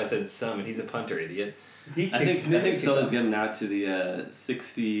 that's why I said some, and he's a punter, idiot. I I think Sully's getting out to the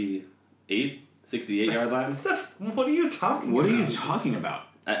 68 yard line. What are you talking about? What are you talking about?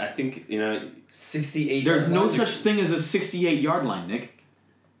 I think 68. There's no such thing as a 68-yard line, Nick.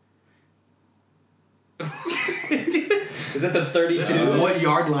 Is that the 32? What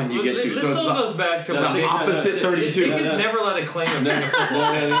yard line you get to? This So it's all the goes back to the opposite 32. Nick has never let a claim of being a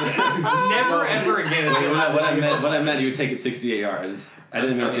football Never ever again. what I meant, you would take it 68 yards. I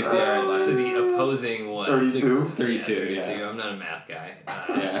didn't mean 60 yard line. So the opposing was 32? 32, yeah. I'm not a math guy.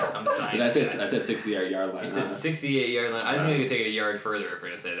 Yeah. I'm a science But guy. I said 60-yard line. You said 68-yard line. I think I could take it a yard further if we're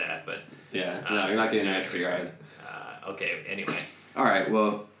going to say that, but... Yeah, no, you're not getting an extra yard. Okay, anyway. All right,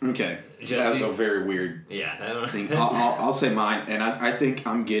 well, okay. Jesse? That's a very weird Yeah, I don't thing. I'll say mine, and I think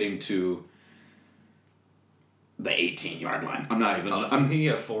I'm getting to the 18-yard line. I'm not even. I think you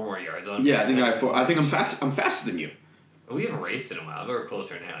have 4 more yards on. Yeah, I think I have 4. I think I'm fast. I'm faster than you. We haven't raced in a while. We're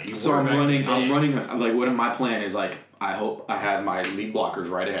closer now. So I'm running. Like, what my plan is, like, I hope I have my lead blockers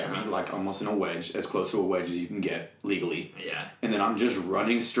right ahead of me, like almost in a wedge, as close to a wedge as you can get legally. Yeah. And then I'm just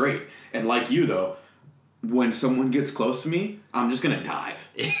running straight. And like you though, when someone gets close to me, I'm just gonna dive.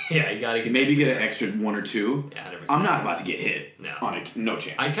 Yeah, you gotta get maybe get an extra 1 or 2. Yeah, 100%. I'm not about to get hit. No. No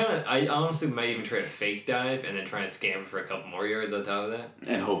chance. I honestly might even try to fake dive and then try and scamper for a couple more yards on top of that.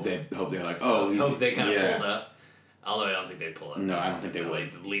 And hope they're like, hope they kind of pulled up. Although I don't think they'd pull up. No, I don't think they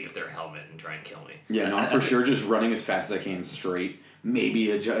would. Like, lead with their helmet and try and kill me. Yeah, no, I'm for sure just running as fast as I can straight. Maybe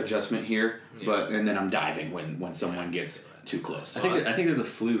adjustment here, and then I'm diving when someone gets too close. I think there's a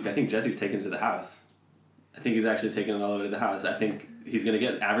fluke. I think Jesse's taken it to the house. I think he's actually taken it all over to the house. I think he's going to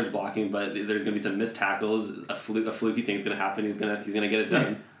get average blocking, but there's going to be some missed tackles. A fluky thing's going to happen. He's going to get it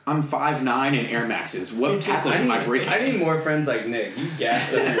done. I'm 5'9" in Air Maxes. What tackles am I breaking? I need more friends like Nick. You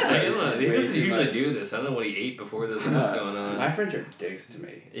gas up your friends. He doesn't usually do this. I don't know what he ate before this. What's going on? My friends are dicks to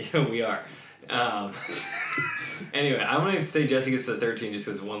me. Yeah, we are. Anyway, I'm going to say Jesse gets to 13 just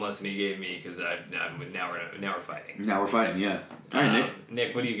because one lesson he gave me because now we're fighting. Now we're fighting, yeah. All right, Nick.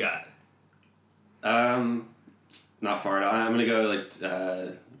 Nick, what do you got? Not far at all. I'm going to go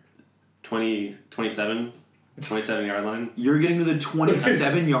like 27 yard line. You're getting to the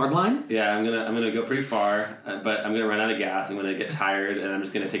 27-yard line? Yeah, I'm gonna go pretty far, but I'm gonna run out of gas. I'm gonna get tired, and I'm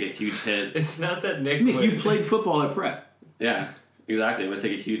just gonna take a huge hit. It's not that Nick. Nick, you played football at prep. Yeah, exactly. I'm gonna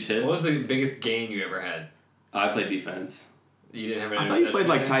take a huge hit. What was the biggest gain you ever had? I played defense. You didn't have any. I thought you played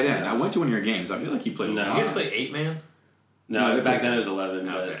like tight end. I went to one of your games. I feel like you played. No, you guys play 8-man? No, back then it was 11.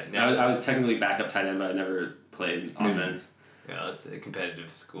 Okay, but I was technically backup tight end, but I never played offense. Yeah, it's a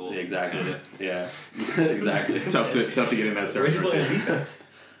competitive school. Exactly. Yeah. Exactly. Tough to get in that start. Where'd you play on defense?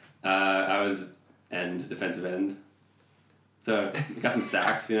 I was defensive end. So got some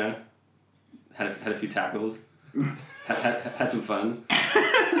sacks, Had a few tackles. had some fun.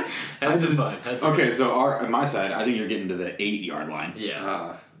 Okay, so on my side, I think you're getting to the 8-yard line.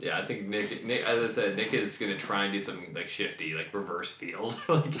 Yeah. Yeah, I think Nick, as I said, Nick is going to try and do something like shifty, like reverse field.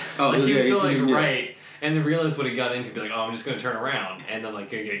 He would go right, and then realize what he got into, be like, I'm just going to turn around, and then going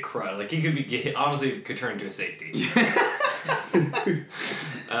to get crushed. Like, he could turn into a safety.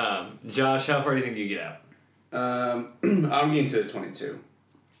 Josh, how far do you think you get out? I'm getting to the 22.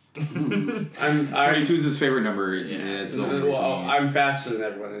 22 is his favorite number. Yeah, I'm faster than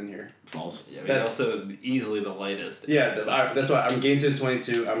everyone in here. False. Yeah, that's also easily the lightest. Yeah, that's why I'm getting to the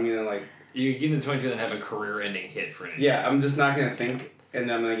 22. I'm gonna you get to the 22 and then have a career-ending hit for an injury. Yeah, I'm just not gonna think, and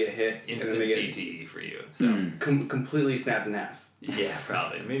then I'm gonna get hit. Instant CTE for you. So completely snapped in half. Yeah,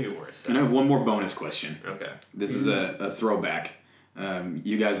 probably, maybe worse. So. And I have one more bonus question. Okay. This is a throwback.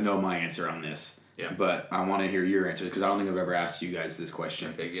 You guys know my answer on this. Yeah. But I want to hear your answers because I don't think I've ever asked you guys this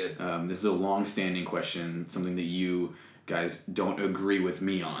question. Okay, good. This is a long-standing question, something that you guys don't agree with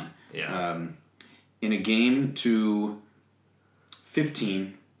me on. Yeah. In a game to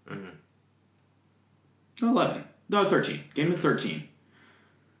 15, 11, no, 13, game to 13,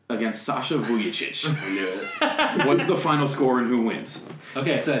 against Sasha Vujicic. I knew it. What's the final score and who wins?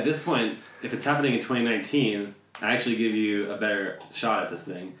 Okay, so at this point, if it's happening in 2019... I actually give you a better shot at this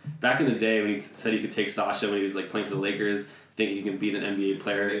thing. Back in the day when he said he could take Sasha when he was playing for the Lakers, thinking he can beat an NBA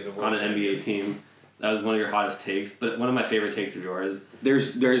player on an NBA team, that was one of your hottest takes. But one of my favorite takes of yours.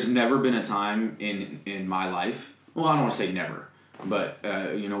 There's never been a time in my life. Well, I don't want to say never, but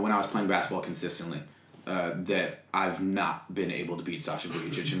when I was playing basketball consistently, that I've not been able to beat Sasha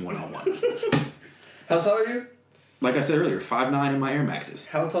Vujicic in 1-on-1. How tall are you? Like I said earlier, 5'9" in my Air Maxes.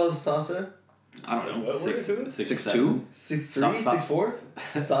 How tall is Sasha? I don't know. 6'2", 6'3",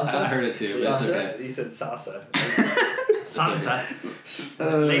 6'4". Sasha. I heard it too. Sasha. He said Sasa. Sansa.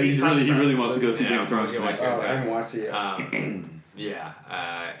 He really wants to go see Game of Thrones tonight. I haven't watched it yet.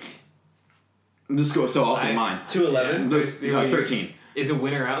 Yeah. Just go. So I'll say mine. 2-11. 13. Is it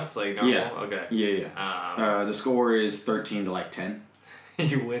winner outs like normal? Yeah. Okay. Yeah. The score is 13 to 10.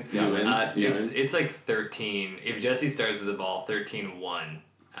 You win. Yeah, you win. It's like 13. If Jesse starts with the ball, 13-1.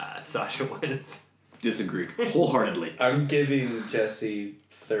 Sasha wins. Disagree wholeheartedly. I'm giving Jesse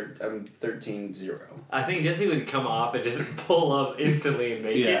 13-0. I think Jesse would come off and just pull up instantly and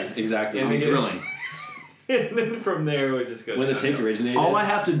make it. Yeah, exactly. I'm drilling. And then from there it would just go. When the take originated. All I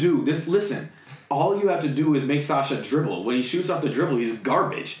have to do, all you have to do is make Sasha dribble. When he shoots off the dribble, he's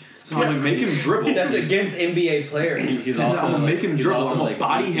garbage. So I'm gonna make him dribble. That's against NBA players. He's also I'm gonna make him dribble. I'm gonna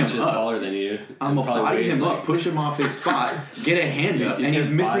body him up. Taller than you. I'm gonna body him up, push him off his spot, get a hand up, and he's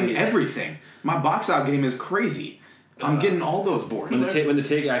missing everything. My box out game is crazy. I'm getting all those boards. When the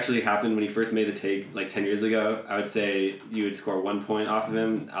take actually happened, when he first made the take like 10 years ago, I would say you would score 1 point off of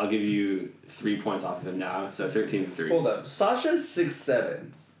him. I'll give you 3 points off of him now, so 13-3. Hold up, Sasha's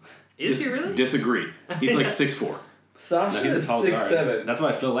 6'7". Is he really? Disagree. He's like 6'4". Sasha he's a is tall 6'7". guard. That's why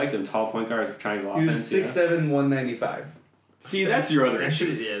I feel like them tall point guards triangle He offense. was 6'7", 195. See, that's your other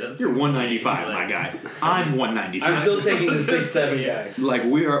issue. That's You're 195, my guy. I'm 195. I'm still taking the 6'7" guy. Like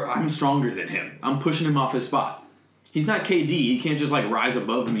I'm stronger than him. I'm pushing him off his spot. He's not KD. He can't just like rise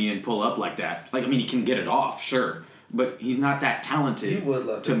above me and pull up like that. Like, I mean, he can get it off, sure, but he's not that talented You would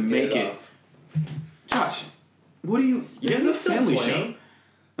love to make it. off. Josh, what do you? This is a still family playing?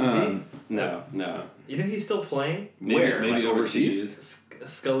 show. No. You know he's still playing? Where? Maybe Like overseas?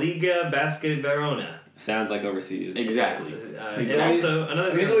 Scaliga Basket Verona. Sounds like overseas. Exactly. And also,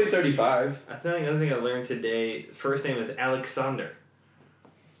 another He's thing, only 35. another thing I learned today, first name is Alexander.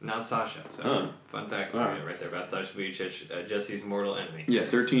 Not Sasha. So, fun facts for you right there about Sasha Vujacic, Jesse's mortal enemy. Yeah,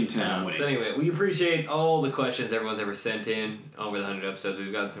 13-10. I'm winning. So anyway, we appreciate all the questions everyone's ever sent in over the 100 episodes.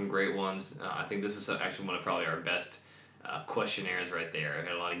 We've got some great ones. I think this was actually one of probably our best questionnaires right there. I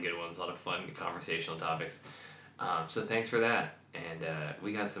had a lot of good ones, a lot of fun conversational topics. So thanks for that. And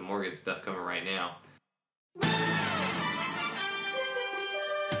we got some more good stuff coming right now.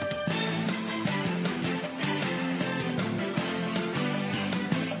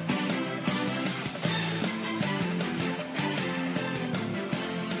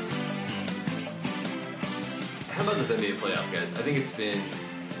 How about this NBA playoffs, guys? I think it's been,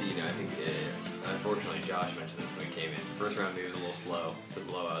 unfortunately Josh mentioned this when he came in. The first round maybe was a little slow, some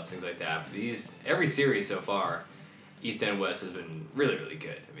blowouts, things like that. But every series so far, East and West has been really, really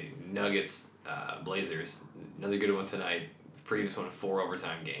good. I mean, Nuggets, Blazers, another good one tonight. Previous one, 4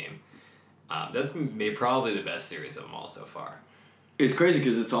 overtime game. That's probably the best series of them all so far. It's crazy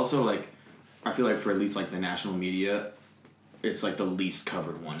because it's also like, I feel like for at least like the national media, it's like the least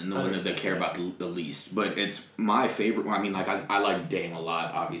covered one and the one that they care about the least. But it's my favorite one. I mean, like I like Dame a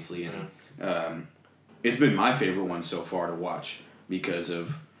lot, obviously, and it's been my favorite one so far to watch because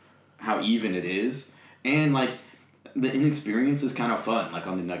of how even it is, and like the inexperience is kind of fun. Like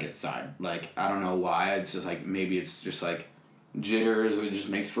on the Nuggets side, like I don't know why. It's just like maybe it's just like jitters. It just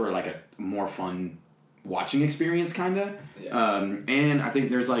makes for like a more fun watching experience, kind of. Yeah. And I think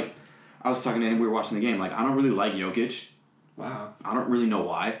there's like, I was talking to him. We were watching the game. Like I don't really like Jokic. Wow. I don't really know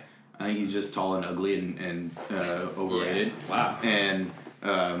why. I think he's just tall and ugly and overrated. Yeah. Wow. And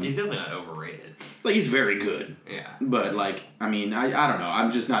he's definitely not overrated. Like he's very good. Yeah. But like, I mean, I don't know.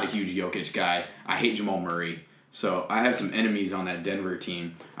 I'm just not a huge Jokic guy. I hate Jamal Murray. So I have some enemies on that Denver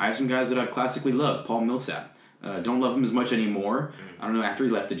team. I have some guys that I've classically loved. Paul Millsap. Don't love him as much anymore. I don't know. After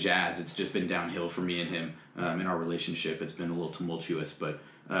he left the Jazz, it's just been downhill for me and him in our relationship. It's been a little tumultuous, but.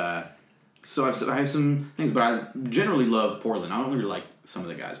 So I have some things, but I generally love Portland. I don't really like some of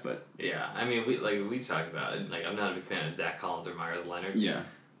the guys, but yeah, I mean we talked about it. Like I'm not a big fan of Zach Collins or Myers Leonard. Yeah.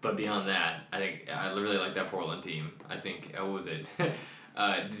 But beyond that, I think I really like that Portland team. I think what was it?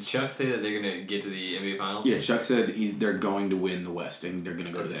 Did Chuck say that they're gonna get to the NBA Finals? Yeah, Chuck said they're going to win the West and they're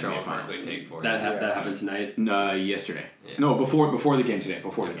gonna go to the NBA Finals. Take for that happened tonight. Yesterday. Yeah. No, before the game today.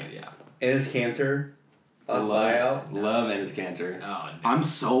 Before the game. Yeah. Is Cantor? Love Enes Kanter. Oh, no. I'm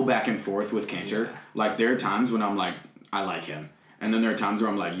so back and forth with Kanter. Yeah. Like there are times when I'm like, I like him, and then there are times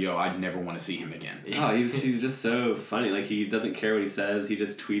where I'm like, yo, I'd never want to see him again. Oh, he's just so funny. Like he doesn't care what he says. He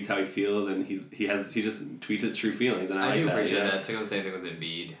just tweets how he feels, and he just tweets his true feelings. And I like do that, appreciate that. It's the same thing with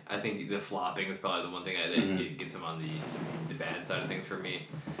Embiid. I think the flopping is probably the one thing that gets him on the bad side of things for me,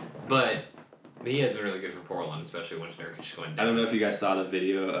 but. He has been really good for Portland, especially when Nurkic is going down. I don't know if you guys saw the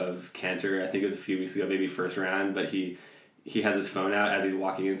video of Kanter. I think it was a few weeks ago, maybe first round, but he has his phone out as he's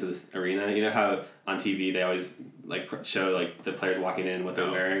walking into this arena. You know how on TV they always like show like the players walking in, what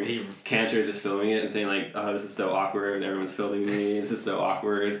they're wearing. Kanter is just filming it and saying like, "Oh, this is so awkward. Everyone's filming me. This is so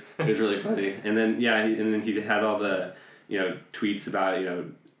awkward." It was really funny. And then he has all the tweets about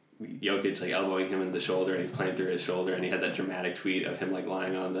Jokic like elbowing him in the shoulder and he's playing through his shoulder and he has that dramatic tweet of him like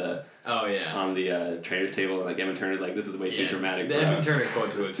lying on the trainer's table and like Evan Turner's like, this is way too dramatic. The Evan Turner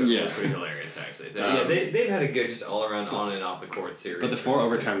quote to it was pretty hilarious actually. So they've had a good just all around on and off the court series. But the 4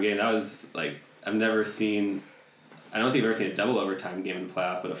 overtime game, that was like I don't think I've ever seen a double overtime game in the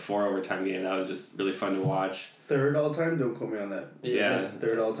playoffs, but a 4 overtime game, that was just really fun to watch. third all time. Don't quote me on that. Yeah.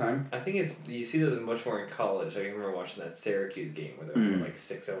 Third all time. I think you see those much more in college. Like, I remember watching that Syracuse game where they were like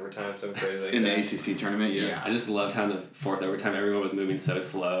 6 overtime, something crazy like in that. the ACC tournament. Yeah. I just loved how in the fourth overtime everyone was moving so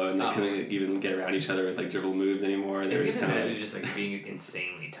slow and they couldn't even get around each other with like dribble moves anymore. They were just kind of just like being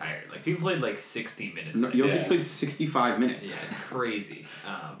insanely tired. Like, people played like 60 minutes. No, Jokic played 65 minutes. Yeah, it's crazy.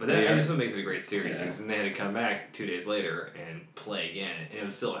 But that's what makes it a great series too. Because then they had to come back 2 days later and play again, and it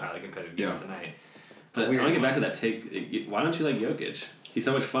was still a highly competitive game tonight. But I want to get back to that take. Why don't you like Jokic? He's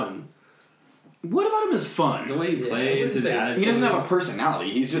so much fun. What about him is fun? The way he plays, his attitude. He doesn't have a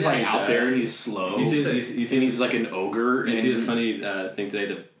personality. He's just like out there and he's slow. He's like an ogre. You see this funny thing today,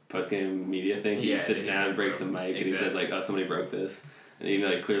 the post-game media thing? He sits down and breaks the mic and he says like, "Oh, somebody broke this." And he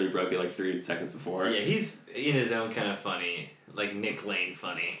like clearly broke it like 3 seconds before. Yeah, he's in his own kind of funny, like Nick Lane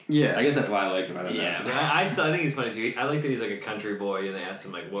funny. Yeah, I guess that's why I like him. I don't know. Yeah, but I think he's funny too. I like that he's like a country boy, and they asked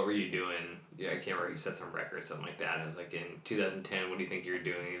him like, "What were you doing?" Yeah, I can't remember. He set some record, something like that. And I was like, in 2010, what do you think you were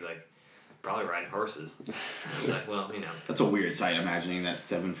doing? He's like, probably riding horses. And I was like, well, you know. That's a weird sight, imagining that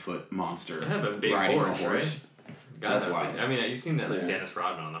 7-foot monster a big riding horse, a horse. Right? That's wild. I mean, you've seen that like Dennis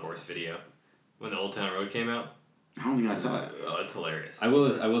Rodman on the horse video when the Old Town Road came out. I don't think I saw it. Oh, it's hilarious. I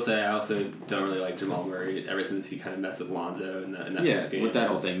will say I also don't really like Jamal Murray ever since he kind of messed with Lonzo in that first game. With that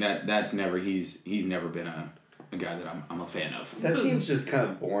whole thing, that's never he's never been a guy that I'm a fan of. That team's just kind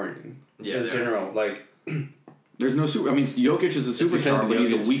of boring. Yeah, in general, like. There's no super. I mean, Jokic is a superstar, but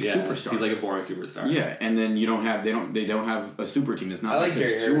he's a weak superstar. He's like a boring superstar. Yeah, and then they don't have a super team. It's not like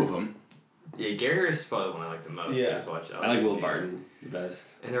there's two of them. Yeah, Gary Harris is probably the one I like the most. Yeah, I like Will Barton the best.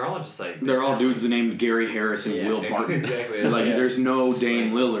 And they're all just like they're all dudes named Gary Harris and Will Barton. Exactly. Like there's no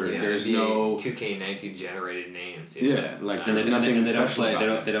Dame Lillard. There's no 2K19 generated names. Yeah, like there's nothing and they special about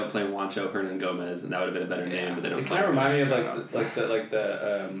that. They don't play Juancho Hernan Gomez, and that would have been a better name, but they don't. It kind of remind me of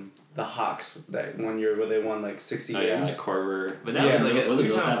the Hawks that 1 year where they won like 60 games. Yeah, Korver. But that was like wasn't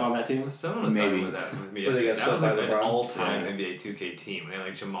Millsap on that team? Someone was talking about that with me yesterday. That was like an all-time NBA 2K team. They had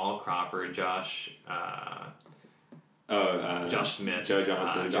like Jamal Crawford, Josh Smith, Joe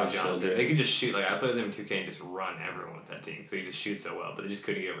Johnson, Josh Johnson. They could just shoot. Like, I played with them in 2K and just run everyone with that team because they could just shoot so well, but they just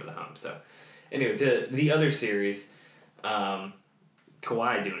couldn't get over the hump. So, anyway, the other series,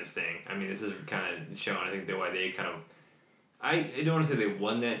 Kawhi doing his thing. I mean, this is kind of showing, I think, why they kind of. I don't want to say they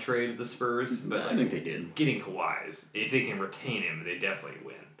won that trade with the Spurs, but I think they did. Getting Kawhi is, if they can retain him, they definitely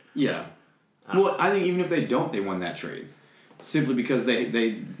win. Yeah. Well, I think even if they don't, they won that trade. Simply because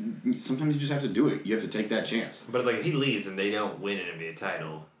they sometimes you just have to do it. You have to take that chance. But like if he leaves and they don't win an NBA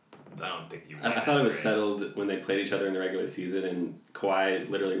title, I don't think you win. I thought it was settled when they played each other in the regular season, and Kawhi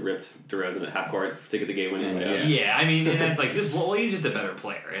literally ripped DeRozan at half court to get the game winning playoff. Yeah, I mean, and then, like just he's just a better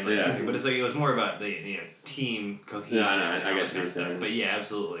player, and like, but it's like it was more about the team cohesion. No, I guess what you're saying. But yeah,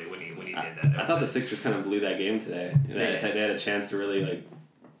 absolutely. When he did that, I thought the Sixers kind of blew that game today. They had a chance to really like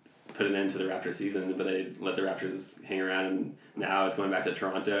put an end to the Raptors season, but they let the Raptors hang around, and now it's going back to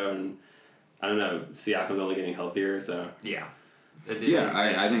Toronto, and I don't know, Siakam's only getting healthier, so yeah. Yeah,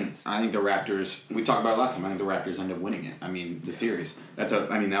 I think the Raptors. We talked about it last time. I think the Raptors end up winning it. I mean, the series.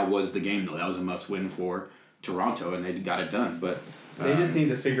 That was the game though. That was a must-win for Toronto, and they got it done. But they just need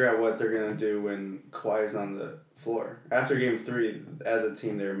to figure out what they're gonna do when Kawhi's on the floor. After Game 3, as a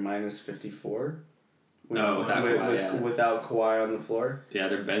team, they're minus 54. Without Kawhi on the floor. Yeah,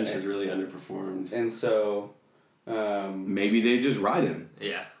 their bench is really underperformed. And so, maybe they just ride him.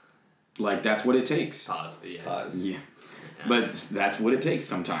 Yeah. Like that's what it takes. Pause. Yeah. But that's what it takes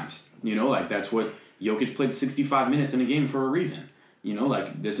sometimes. You know, like that's what Jokic played 65 minutes in a game for a reason. You know,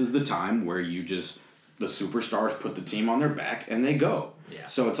 like this is the time where the superstars put the team on their back and they go. Yeah.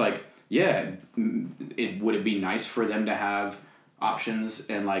 So it's like, yeah, would it be nice for them to have options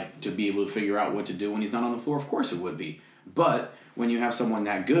and like to be able to figure out what to do when he's not on the floor? Of course it would be. But when you have someone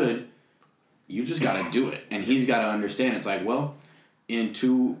that good, you just got to do it. And he's got to understand it's like, well, in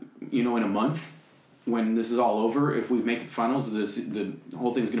a month, when this is all over, if we make it to finals, the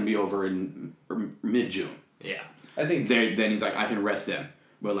whole thing's going to be over in mid-June. Yeah. I think then he's like, I can rest them.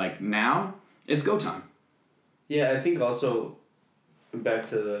 But like now, it's go time. Yeah, I think also back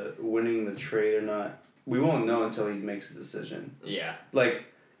to the winning the trade or not, we won't know until he makes a decision. Yeah. Like,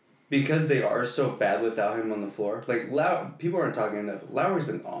 because they are so bad without him on the floor. Like, people aren't talking enough. Lowry's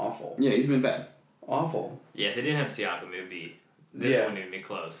been awful. Yeah, he's been bad. Awful. Yeah, if they didn't have Siakam, it would be... This one would be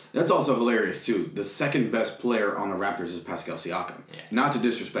close. That's also hilarious, too. The second best player on the Raptors is Pascal Siakam. Yeah. Not to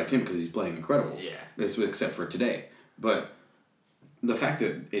disrespect him because he's playing incredible. Yeah. Except for today. But the fact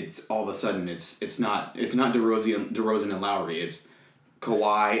that it's all of a sudden it's not DeRozan and Lowry. It's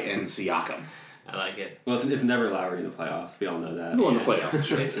Kawhi and Siakam. I like it. Well, it's never Lowry in the playoffs. We all know that. Well, in the playoffs,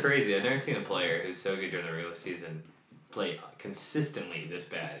 sure. It's crazy. I've never seen a player who's so good during the regular season play consistently this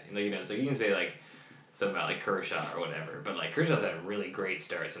bad. Like, it's like you can say like something about like Kershaw or whatever, but like Kershaw's had really great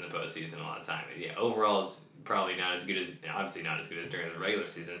starts in the postseason a lot of time. Yeah, overall is probably not as good as obviously not as good as during the regular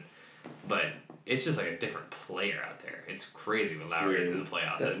season, but it's just like a different player out there. It's crazy when Lowry is in the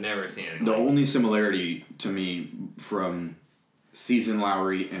playoffs. I've never seen anything. The only similarity to me from season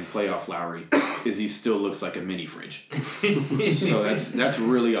Lowry and playoff Lowry is he still looks like a mini fridge. So that's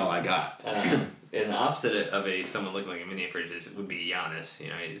really all I got. And the opposite of someone looking like a mini fridge would be Giannis.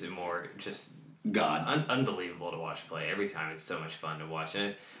 He's a more just God. Unbelievable to watch play. Every time it's so much fun to watch.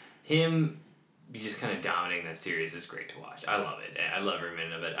 And him just kind of dominating that series is great to watch. I love it. I love every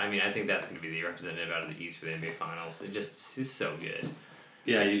minute of it. I mean, I think that's going to be the representative out of the East for the NBA Finals. It just is so good.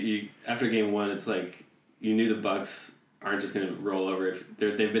 Yeah, you after game one, it's like you knew the Bucks aren't just going to roll over.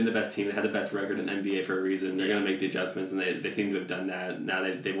 They've been the best team. They had the best record in NBA for a reason. They're going to make the adjustments, and they seem to have done that. Now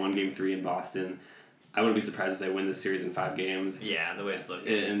they won Game 3 in Boston. I wouldn't be surprised if they win this series in 5 games. Yeah, the way it's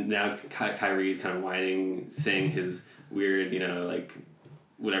looking. And now Kyrie's kind of whining, saying his weird, like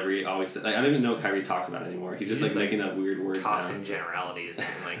whatever he always says. Like, I don't even know what Kyrie talks about anymore. He's just like making up weird words. Talks in generalities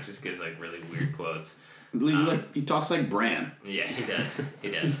and like just gives like really weird quotes. He talks like Bran. Yeah, he does.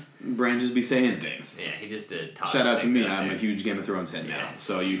 Bran just be saying things. Yeah, he just did. Shout out to me. I'm a huge Game of Thrones head now.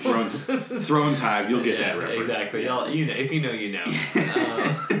 So you Thrones hive, you'll get that reference. Exactly. If you know.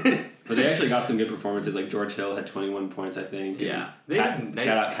 But they actually got some good performances. Like George Hill had 21 points, I think. Yeah. Shout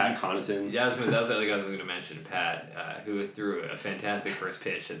out Pat Connaughton. Yeah, that was the other guy I was going to mention, Pat, who threw a fantastic first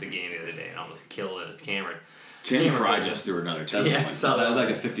pitch at the game the other day and almost killed it at the camera. Channing Frye just threw another terrible one. I saw that. That was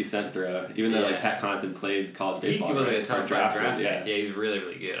like a 50-cent throw. Even though like Pat Connaughton played college baseball. He was like a top draft pick. Yeah, he's really,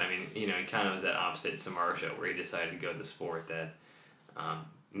 really good. I mean, he kind of was that opposite Samar show where he decided to go the sport that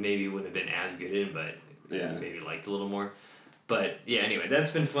maybe wouldn't have been as good in, but maybe liked a little more. But yeah, anyway,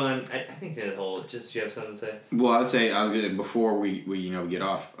 that's been fun. I think that whole. Just you have something to say? Well, I was gonna before we get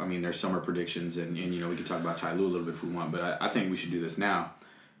off. I mean, there's summer predictions, and we can talk about Ty Lue a little bit if we want, but I think we should do this now.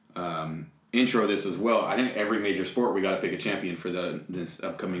 Intro this as well. I think every major sport we got to pick a champion for this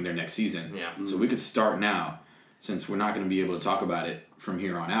upcoming their next season. Yeah. So we could start now, since we're not going to be able to talk about it from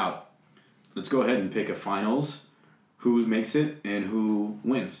here on out. Let's go ahead and pick a finals, who makes it and who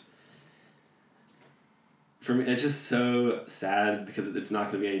wins. For me, it's just so sad because it's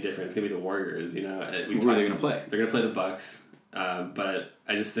not going to be any different. It's going to be the Warriors. Who are they going to play? They're going to play the Bucks, but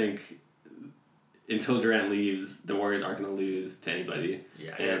I just think until Durant leaves, the Warriors aren't going to lose to anybody.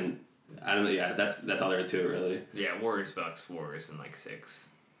 Yeah. And I don't know. Yeah, that's all there is to it, really. Yeah, Warriors in like 6,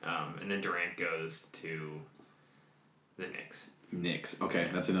 and then Durant goes to the Knicks. Knicks. Okay,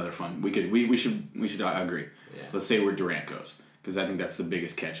 that's another fun. We should agree. Yeah. Let's say where Durant goes, because I think that's the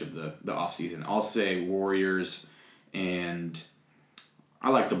biggest catch of the offseason. I'll say Warriors, and I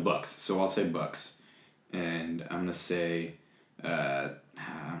like the Bucks, so I'll say Bucks, and I'm gonna say it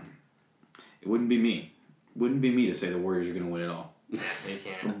wouldn't be me. Wouldn't be me to say the Warriors are gonna win it all. They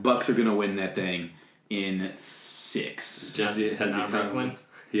can't. Bucks are gonna win that thing in 6. Jesse has become Brooklyn.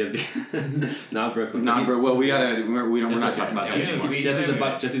 He has been not Brooklyn. Not Brooklyn. Well, we're not talking about that anymore.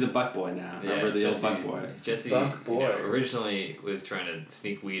 Jesse's a Buck boy now. Yeah, remember the old Buck boy. Jesse Buck boy. Originally was trying to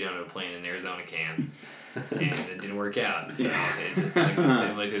sneak weed onto a plane in Arizona can, and it didn't work out. So it just like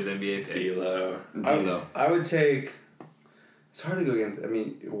similar to his NBA pick. D'Lo. I would take. It's hard to go against. I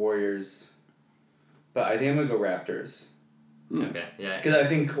mean, Warriors, but I think I'm gonna go Raptors. Okay. Yeah. Because I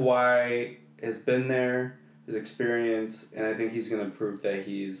think Kawhi has been there, his experience, and I think he's going to prove that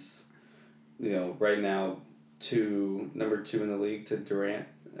he's, right now, number 2 in the league to Durant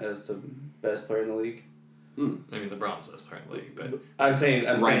as the best player in the league. I mean, LeBron's the best player in the league, but I'm saying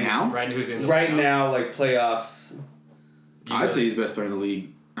now. Right, who's in the right playoffs? now, like playoffs. I'd say he's the best player in the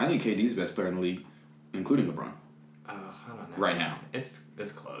league. I think KD's the best player in the league, including LeBron. I don't know. Right now, it's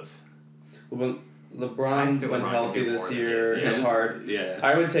close. When LeBron went healthy this year, it's hard. Yeah.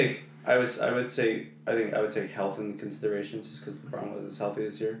 I would take health into consideration just because LeBron was healthy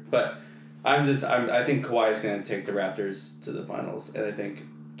this year. But I think Kawhi is going to take the Raptors to the finals, and I think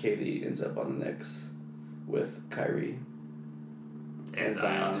KD ends up on the Knicks with Kyrie and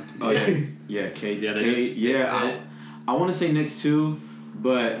Zion. Oh yeah, KD. Yeah, I want to say Knicks too,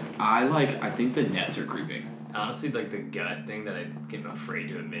 but I think the Nets are creeping. Honestly, like the gut thing that I'm afraid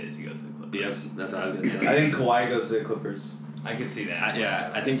to admit is he goes to the Clippers. Yep, that's what I was gonna say. I think Kawhi goes to the Clippers. I could see that.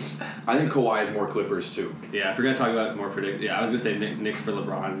 I think Kawhi is more Clippers too. Yeah, if we're gonna talk about more I was gonna say Knicks for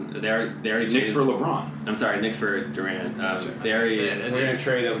LeBron. They already Knicks for LeBron. I'm sorry, Knicks for Durant. They already we're gonna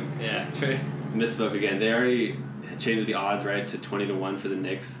trade him. Yeah, trade. Misspoke again. They already changed the odds right to 20-1 for the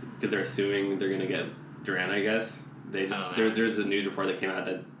Knicks because they're assuming they're gonna get Durant. I guess they just there's a news report that came out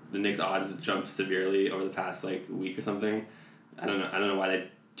that the Knicks odds jumped severely over the past like week or something. I don't know why they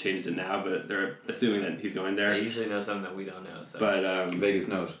changed it now, but they're assuming that he's going there. They usually know something that we don't know. So. But Vegas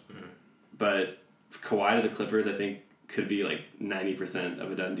knows. But Kawhi to the Clippers, I think, could be like 90%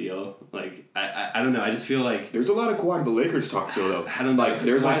 of a done deal. Like I don't know. I just feel like there's a lot of Kawhi to the Lakers talk show though. I don't know. Like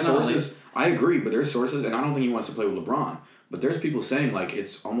there's like sources. I agree, but there's sources, and I don't think he wants to play with LeBron. But there's people saying like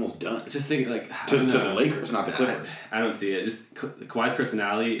it's almost done. Just think like to the Lakers, not the Clippers. I don't see it. Just Kawhi's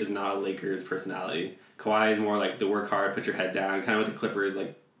personality is not a Lakers personality. Kawhi is more like the work hard, put your head down, kind of what the Clippers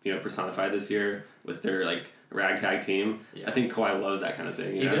like personified this year with their like ragtag team. Yeah. I think Kawhi loves that kind of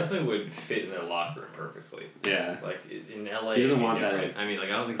thing. He definitely would fit in their locker room perfectly. Yeah. Like in LA, he doesn't want that. I mean, like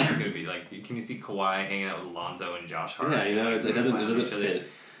I don't think he's gonna be like. Can you see Kawhi hanging out with Lonzo and Josh Hart? Yeah, it doesn't fit.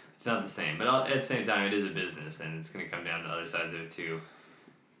 It's not the same, but at the same time, it is a business, and it's going to come down to other sides of it too.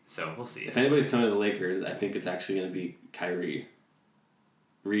 So we'll see. If anybody's coming to the Lakers, I think it's actually going to be Kyrie.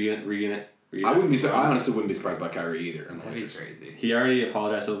 I honestly wouldn't be surprised by Kyrie either. That'd be crazy. He already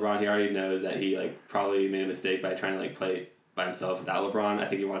apologized to LeBron. He already knows that he like probably made a mistake by trying to like play by himself without LeBron. I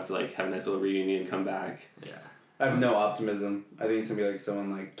think he wants to like have a nice little reunion, come back. Yeah. I have no optimism. I think it's gonna be like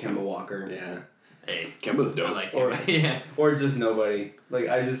someone like Kemba Walker. Yeah. Hey, Kemba's dope. I like Kemba. Or just nobody. Like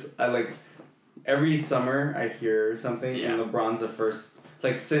I like every summer I hear something and LeBron's the first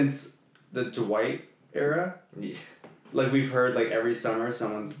like since the Dwight era. Yeah. Like we've heard like every summer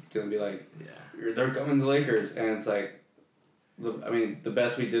someone's gonna be like, they're coming to the Lakers, and it's like, I mean the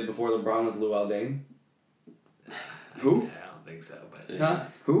best we did before LeBron was Luol Deng. Who? Yeah, I don't think so, but huh?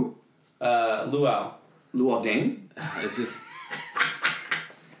 Who? Luol Deng. It's just.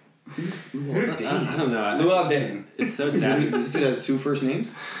 Luol Deng? I don't know. Luol Deng. It's so sad. This kid has two first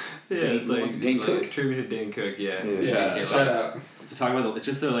names. Yeah, it's like Dane Cook. Tribute to Dane Cook. Yeah. Shout out. Talking about it's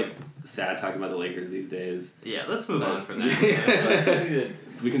just so like sad talking about the Lakers these days. Yeah, let's move on from that.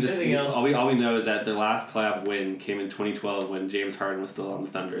 We can just see, all we know is that their last playoff win came in 2012 when James Harden was still on the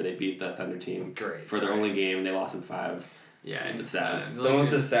Thunder. They beat the Thunder team for their only game. They lost in 5. Yeah, and it's sad. It's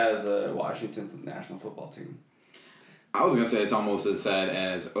almost as sad as a Washington national football team. I was gonna say it's almost as sad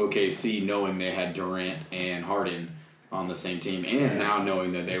as OKC knowing they had Durant and Harden on the same team, and now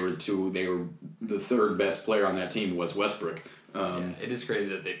knowing that they were the third best player on that team was Westbrook. It is crazy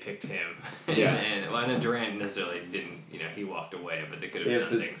that they picked him. Yeah. And I know Durant necessarily didn't, he walked away, but they could have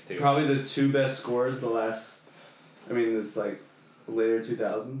done things too. Probably the two best scorers this like later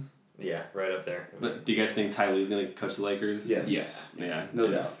 2000s. Yeah, right up there. But do you guys think Ty Lue's going to coach the Lakers? Yes. Yeah.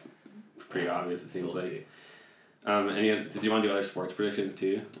 No doubt. Pretty obvious, it seems like. Did you want to do other sports predictions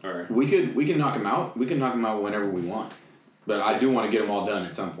too, or we can knock him out. We can knock him out whenever we want, but I do want to get them all done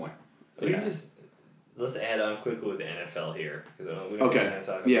at some point. Let's add on quickly with the NFL here. We don't okay. have time to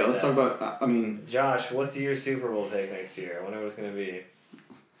talk yeah, about let's that. talk about. Josh, what's your Super Bowl pick next year? I wonder what it's going to be.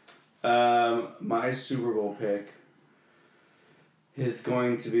 My Super Bowl pick is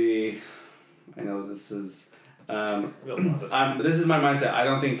going to be. I know this is. This is my mindset. I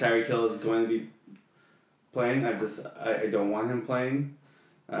don't think Tyreek Hill is going to be playing. I don't want him playing,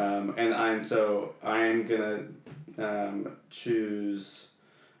 and I'm gonna choose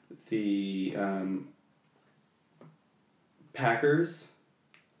the Packers.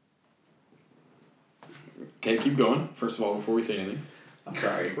 Okay, keep going. First of all, before we say anything, I'm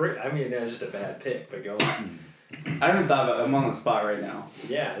sorry. I mean, that's just a bad pick, but go on. I haven't thought about it. I'm on the spot right now.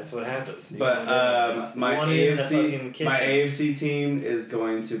 Yeah, that's what happens. But my AFC team is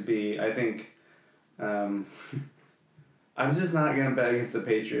going to be, I think, I'm just not gonna bet against the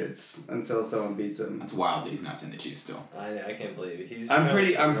Patriots until someone beats them. That's wild that he's not saying the Chiefs still. I can't believe it. I'm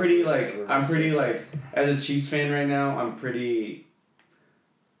pretty as a Chiefs fan right now.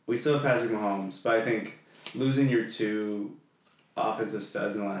 We still have Patrick Mahomes, but I think losing your two offensive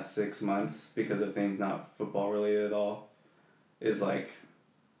studs in the last 6 months because of things not football related at all is like,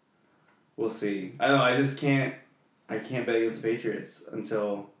 we'll see. I don't know. I can't bet against the Patriots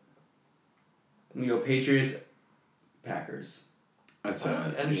until we go Patriots, Packers. That's I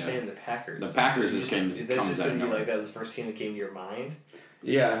understand the Packers. The Packers just comes out of nowhere. Like that was the first team that came to your mind.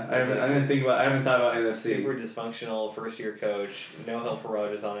 Yeah, I haven't thought about NFC. Super dysfunctional first year coach. No help for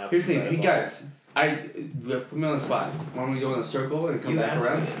Rodgers on that. Here's the thing, guys. Put me on the spot. Why don't we go in a circle and come back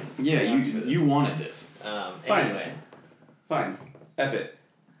around? Yeah, you wanted this. Fine. Anyway. Fine. F it.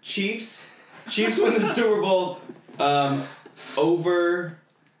 Chiefs win the Super Bowl over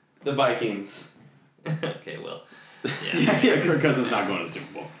the Vikings. Okay, well. Yeah, Kirk Cousins not going to the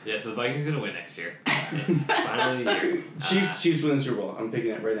Super Bowl. Yeah, so the Vikings are going to win next year. It's finally the year. Chiefs win the Super Bowl. I'm picking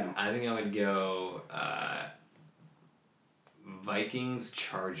it right now. I think I would go Vikings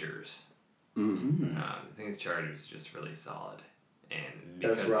Chargers. Mm-hmm. I think the Chargers are just really solid, and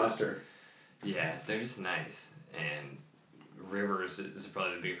Best roster. Yeah, they're just nice. And Rivers is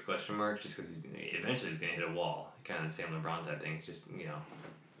probably the biggest question mark, just because eventually he's going to hit a wall. Kind of the same LeBron type thing. It's just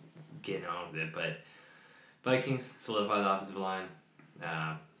getting on with it. But Vikings solidify the offensive line.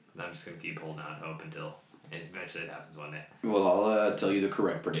 I'm just going to keep holding out hope until eventually it happens one day. Well, I'll tell you the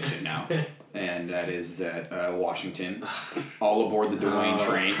correct prediction now, and that is that Washington, all aboard the Dwayne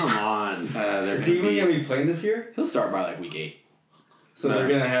train. Come on. Is he even going to be playing this year? He'll start by week 8. So they're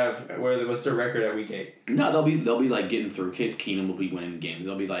gonna have what's their record at week 8? No, they'll be like getting through. Case Keenum will be winning games.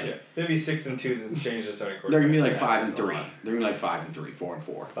 They'll be like they'll be 6-2 and change the starting quarterback. They're gonna be like 5-3. They're gonna be like 5-3,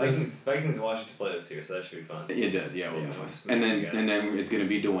 4-4. Vikings Washington play this year, so that should be fun. It does, yeah. It will be fun. And then it's gonna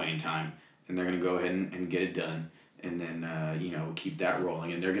be Dwayne time, and they're gonna go ahead and get it done, and then keep that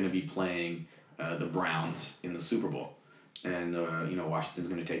rolling. And they're gonna be playing the Browns in the Super Bowl. And, Washington's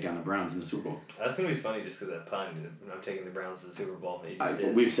going to take down the Browns in the Super Bowl. That's going to be funny just because of that pun. I'm taking the Browns to the Super Bowl.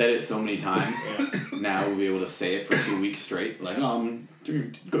 We've said it so many times. Now we'll be able to say it for 2 weeks straight. Like, go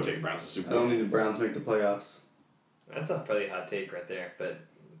take the Browns to the Super Bowl. I don't think the Browns make the playoffs. That's probably a hot take right there, but...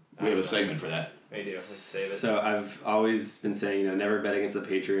 We have a segment for that. We do. Let's save it. So I've always been saying, never bet against the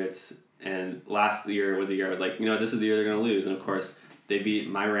Patriots. And last year was the year I was like, this is the year they're going to lose. And, of course, they beat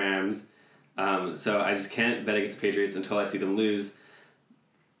my Rams. So I just can't bet against the Patriots until I see them lose.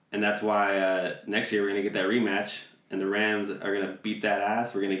 And that's why next year we're going to get that rematch. And the Rams are going to beat that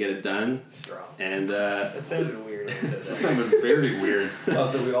ass. We're going to get it done. Strong. And that sounded weird when you said that. That sounded very weird.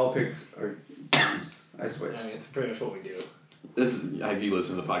 Also, we all picked our teams. I switched. It's pretty much what we do. Have you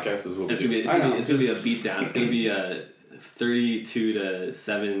listened to the podcast? This is what we it's do. going to be a beatdown. It's going to be a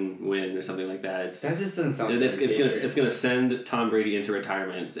 32-7 win or something like that. That just doesn't sound. It's gonna send Tom Brady into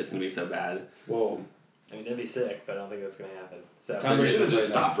retirement. It's gonna be so bad. Whoa. I mean, that'd be sick, but I don't think that's gonna happen. So Tom Brady should have just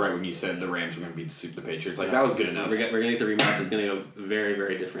stopped right when you said the Rams were gonna beat the Patriots. Like that was good enough. We're gonna get the rematch. It's gonna go very,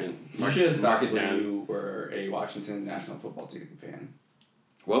 very different. You should have stopped when you were a Washington National Football Team fan.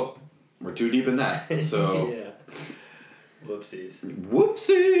 Well, we're too deep in that. So. Yeah. Whoopsies.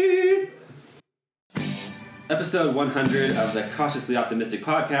 Whoopsie. Episode 100 of the Cautiously Optimistic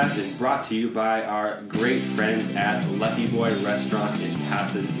podcast is brought to you by our great friends at Lucky Boy Restaurant in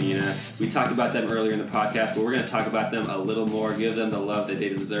Pasadena. We talked about them earlier in the podcast, but we're going to talk about them a little more, give them the love that they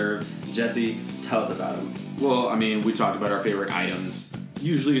deserve. Jesse, tell us about them. Well, I mean, we talked about our favorite items.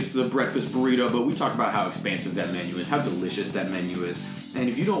 Usually it's the breakfast burrito, but we talked about how expansive that menu is, how delicious that menu is. And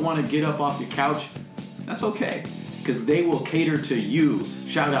if you don't want to get up off your couch, that's okay, because they will cater to you.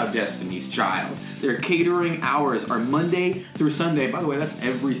 Shout out Destiny's Child. Their catering hours are Monday through Sunday. By the way, that's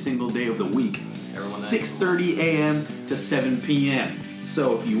every single day of the week. 6:30 a.m. to 7 p.m.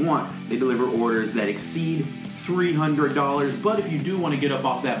 So if you want, they deliver orders that exceed $300. But if you do want to get up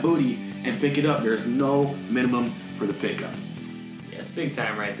off that booty and pick it up, there's no minimum for the pickup. Yeah, it's big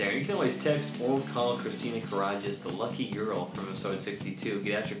time right there. You can always text or call Christina Karagias, the lucky girl from episode 62.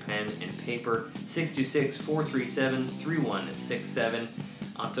 Get out your pen and paper, 626-437-3167.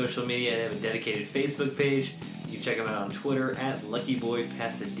 On social media, they have a dedicated Facebook page. You can check them out on Twitter at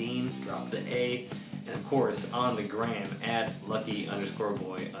LuckyBoyPasadena, drop the A, and of course on the gram at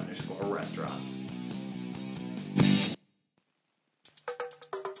Lucky_Boy_restaurants.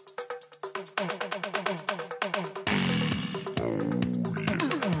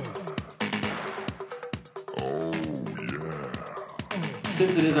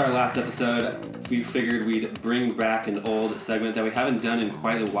 Since it is our last episode, we figured we'd bring back an old segment that we haven't done in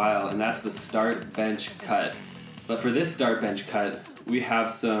quite a while, and that's the Start Bench Cut. But for this Start Bench Cut, we have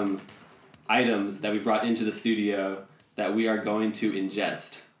some items that we brought into the studio that we are going to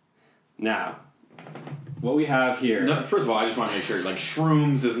ingest. Now, what we have here... No, first of all, I just want to make sure,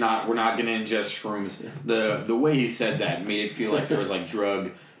 shrooms is not... We're not going to ingest shrooms. The way he said that made it feel like there was,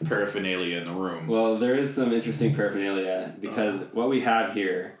 drug paraphernalia in the room. Well, there is some interesting paraphernalia, because what we have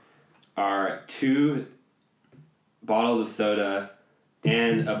here are 2 bottles of soda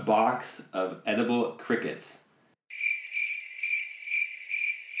and a box of edible crickets.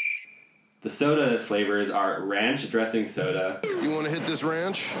 The soda flavors are ranch dressing soda. You want to hit this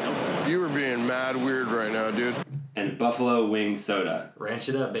ranch? You are being mad weird right now, dude. And buffalo wing soda. Ranch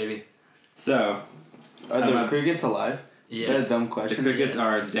it up, baby. So, are the crickets alive? Yes. Is that a dumb question? The crickets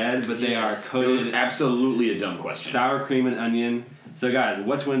are dead, but they are coated. It was absolutely a dumb question. Sour cream and onion. So, guys,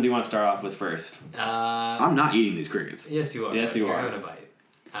 which one do you want to start off with first? I'm not eating these crickets. Yes, you are. Yes, you You're are. having a bite.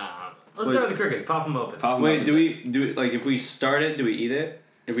 Let's start with the crickets. Pop them open. Wait, do we if we start it, do we eat it?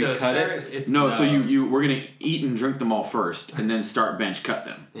 If we cut it? So we're gonna eat and drink them all first, and then start bench cut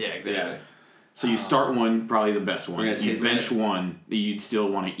them. Yeah, exactly. So you start one, probably the best one. We're gonna You take bench that. one that you'd still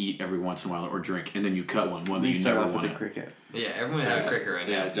want to eat every once in a while or drink, and then you cut one that you start never off with want a cricket. Yeah, everyone have a cricket right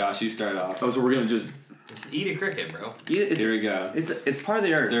now. Yeah, Josh, you start off. Oh, so we're gonna just. Just eat a cricket, bro. Here we go. It's part of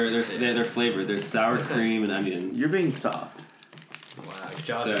the art. They're flavored. There's sour cream and onion. You're being soft. Wow,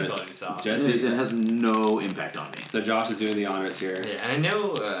 Josh So, is calling you soft. Jesse, It has no impact on me. so Josh is doing the honors here. Yeah, and I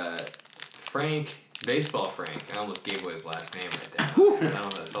know Frank, Baseball Frank, I almost gave away his last name right there. I don't know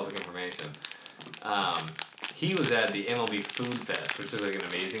if that's public information. He was at the MLB Food Fest, which was like an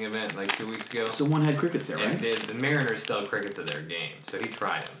amazing event like 2 weeks ago. So one had crickets there, And right? the Mariners sell crickets at their game, so he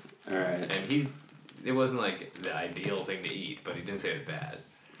tried them. Alright. And it wasn't like the ideal thing to eat, but he didn't say it was bad.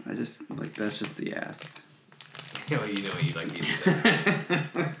 I just that's just the ass. You know you like eating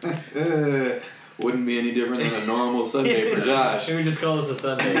things. Wouldn't be any different than a normal Sunday for Josh. Should we just call this a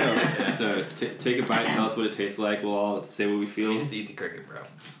Sunday? Yeah. So take a bite, tell us what it tastes like. We'll all say what we feel. You just eat the cricket, bro.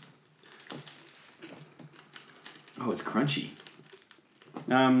 Oh, it's crunchy.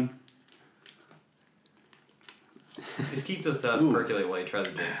 Just keep those thoughts percolate while you try the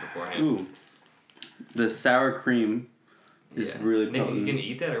drinks beforehand. Ooh, the sour cream is really Nick, potent. you gonna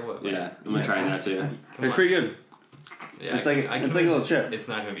eat that or what? Yeah, I'm gonna try that too. It's pretty good. Yeah, It's like a little chip. It's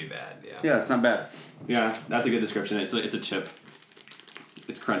not gonna be bad. Yeah. Yeah, it's not bad. Yeah, that's a good description. It's a chip.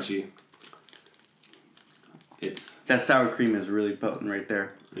 It's crunchy. That sour cream is really potent right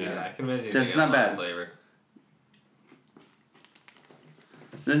there. Yeah, I can imagine. That's it not got a lot bad. of flavor.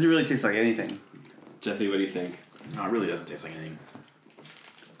 It doesn't really taste like anything. Jesse, what do you think? No, it really doesn't taste like anything.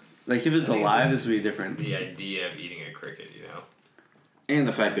 Like if it's I think alive, it's this would be different. The idea of eating a cricket, you know. And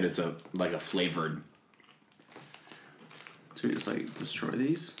the fact that it's a flavored. So we just like destroy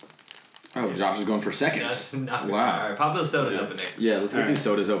these. Oh, Josh is going for seconds. That's not Wow. All right, pop those sodas open, Nick. Yeah, let's get All these right.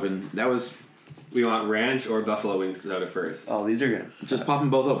 sodas open. That was We want ranch or buffalo wing soda first. Oh, these are gonna. just pop them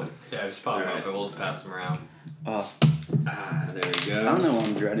both open. Yeah, just pop them All right. up and we'll just pass them around. Oh, There we go. I don't know what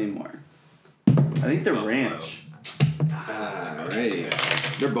I'm dreading more. I think the Buffalo. ranch.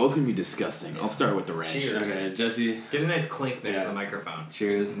 Alrighty. They're both gonna be disgusting. I'll start with the ranch. Cheers. Okay, Jesse. Get a nice clink next Yeah. to the microphone.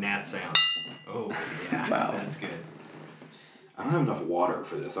 Cheers. Nat sound. Oh, yeah. Wow. That's good. I don't have enough water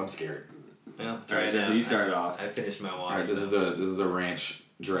for this. I'm scared. Well, Alright, Jesse, you started off. I finished my water. All right, this so- is the ranch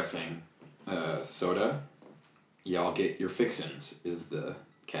dressing, soda. Y'all get your fixins is the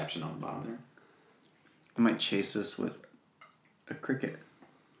caption on the bottom there. I might chase this with a cricket.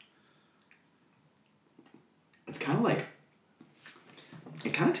 It's kind of like.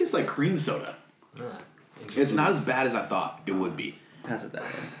 It kind of tastes like cream soda. Ah, It's not as bad as I thought it would be. Pass it that way.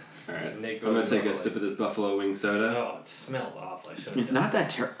 Alright, Nick I'm gonna goes take a buffalo. sip of this buffalo wing soda. Oh, it smells awful. I should've It's done not that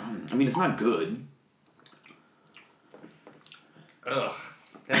terrible. I mean, it's not good. that. Ugh,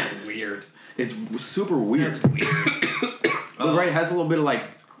 that's weird. It's super weird. That's weird. But right, it has a little bit of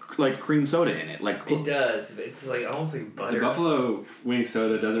like cream soda in it. Like It does. It's like almost like The butter. buffalo wing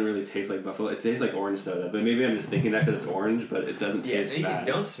soda doesn't really taste like buffalo. It tastes like orange soda, but maybe I'm just thinking that because it's orange, but it doesn't Yeah, taste you bad.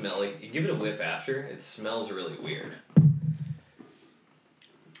 don't smell like you give it a whiff after. It smells really weird.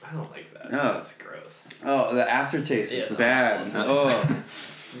 I don't like that. Oh. That's gross. Oh, the aftertaste Yeah, is it's bad. awful. Oh.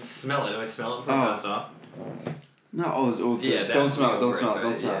 Smell it. Do I smell it before Oh. I pass it off? No, Yeah, don't that's smell it, don't gross, smell it, right?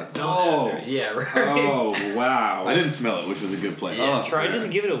 don't smell Yeah, it. smell Oh. it after. Yeah, right. Oh wow! I didn't smell it, which was a good play. Yeah, Oh, try yeah. just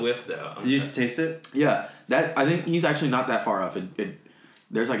give it a whiff though. Did you taste it? Yeah, that I think he's actually not that far off.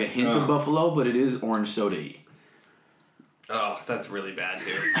 There's like a hint Oh. of buffalo, but it is orange soda-y. Oh, that's really bad,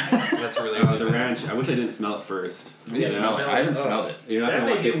 dude. That's really, really The bad. ranch. I wish I didn't smell it first. Yeah, You know? smell it. I haven't Oh. smelled it. You're not That gonna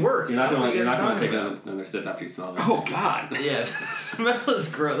made want to it taste- worse. You're not I don't know gonna. what You're you not guys are gonna take talking another sip after you smell it. Oh God, Yeah, the smell is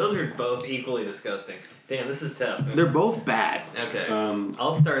gross. Those are both equally disgusting. Damn, this is tough. they're both bad. Okay, Um,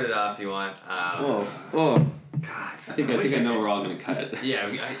 I'll start it off if you want. Oh. God, I think I know we're all gonna cut it. Yeah,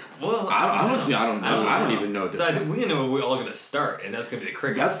 well, Honestly, I don't know. I don't even know at this So I point. think we know where we're all gonna start, and that's gonna be the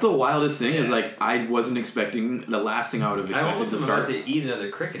cricket. That's the wildest thing. Is Yeah. like I wasn't expecting the last thing I would have I expected almost to am start. about to eat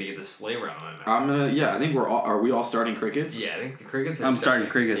another cricket to get this flavor out of my mouth. I'm gonna. Yeah, I think we're all. Are we all starting crickets? Yeah, I think the crickets. Are I'm starting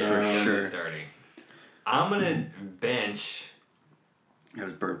crickets for I'm sure. Starting. I'm gonna bench I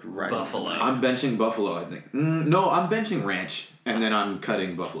was burped right. buffalo. I'm benching buffalo. I think. No, I'm benching ranch, and then I'm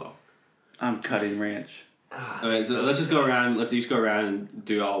cutting buffalo. I'm cutting ranch. Alright, so let's just go around. Let's each go around and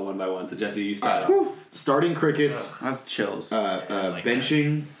do it all one by one. So Jesse, you start. off. Starting crickets. I have chills. like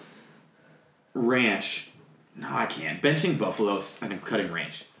Benching ranch. No, I can't. Benching buffalo, and I'm cutting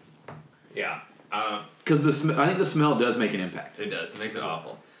ranch. Yeah. Because I think the smell does make an impact. It does. It makes it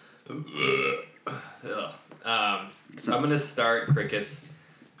awful. Ugh. So I'm gonna start crickets,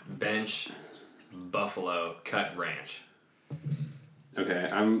 bench, buffalo, cut ranch. Okay,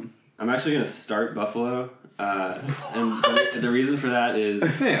 I'm actually gonna start buffalo, and the reason for that is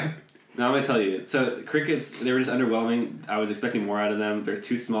Fan. No, I'm going to tell you. So, Crickets, they were just underwhelming. I was expecting more out of them. They're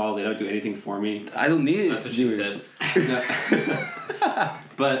too small. They don't do anything for me. I don't need it. That's what she said.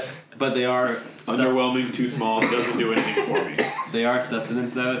 But they are... Underwhelming, too small, doesn't do anything for me. They are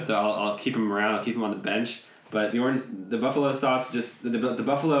sustenance, though, so I'll keep them around. I'll keep them on the bench. But the buffalo sauce, just the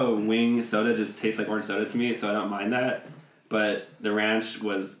buffalo wing soda just tastes like orange soda to me, so I don't mind that. But the ranch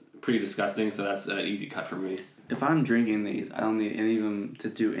was pretty disgusting, so that's an easy cut for me. If I'm drinking these, I don't need any of them to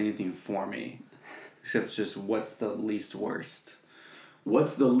do anything for me. Except just what's the least worst.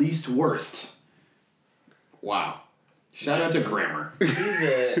 What's the least worst? Wow. Shout out to grammar. We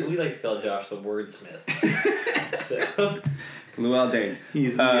like to call Josh the wordsmith. So. Luau Dane.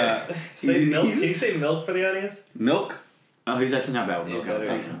 Say milk. Can you say milk for the audience? Milk? Oh, he's actually not bad with milk, I don't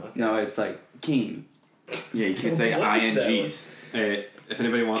think. Okay. No, it's like keen. Yeah, you can't say INGs. Hey, if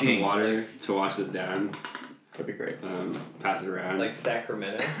anybody wants some water to wash this down, that'd be great. Pass it around. Like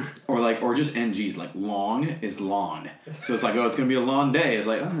Sacramento. or just NGs, like long is lawn. So it's like, oh, it's gonna be a long day. It's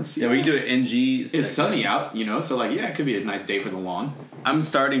like, oh, let's see. Yeah, we can do it NGs. It's sunny out, so like, yeah, it could be a nice day for the lawn. I'm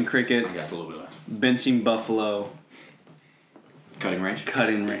starting Crickets. I got a little bit left. Benching Buffalo. Cutting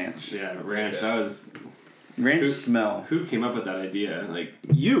ranch. Yeah, ranch. That was ranch smell. Who came up with that idea? Like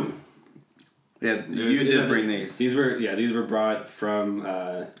you. Yeah, you did bring these. These were brought from.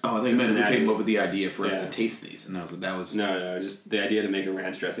 I think who came up with the idea for us to taste these, and that was no, just the idea to make a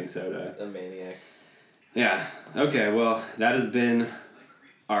ranch dressing soda. A maniac. Yeah. Okay. Well, that has been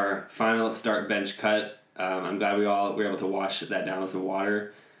our final start bench cut. I'm glad we were able to wash that down with some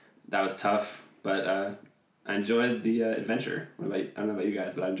water. That was tough, but I enjoyed the adventure. I don't know about you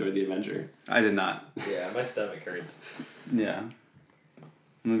guys, but I enjoyed the adventure. I did not. Yeah, my stomach hurts. Yeah. I'm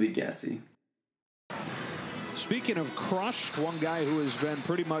gonna be gassy. Speaking of crushed, one guy who has been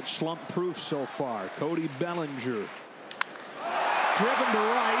pretty much slump-proof so far, Cody Bellinger. Driven to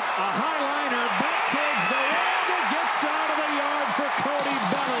right, a high liner back towards the wall that gets out of the yard for Cody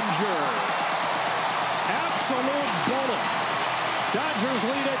Bellinger. Absolute bullet. Dodgers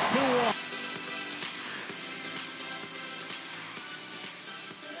lead at 2-1.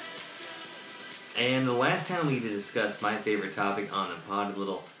 And the last time we discussed my favorite topic on the pod, a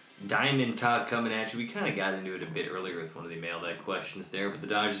little diamond talk coming at you. We kind of got into it a bit earlier with one of the mailbag questions there, but the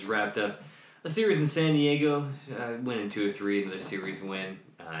Dodgers wrapped up a series in San Diego. Went in 2-3, another series win.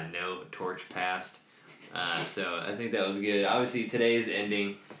 No torch passed. So I think that was good. Obviously, today's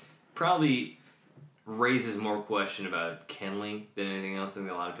ending probably raises more question about Kenley than anything else. I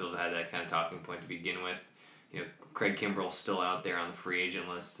think a lot of people have had that kind of talking point to begin with. Craig Kimbrell's still out there on the free agent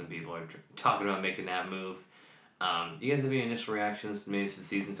list, and people are talking about making that move. You guys have any initial reactions maybe to the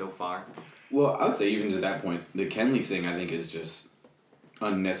season so far? Well, I would say even to that point, the Kenley thing I think is just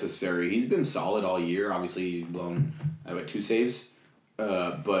unnecessary. He's been solid all year. Obviously, he's blown 2 saves,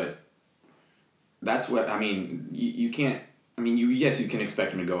 but that's what I mean. You can't. I mean, yes, you can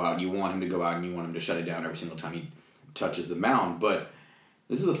expect him to go out. You want him to go out, and you want him to shut it down every single time he touches the mound. But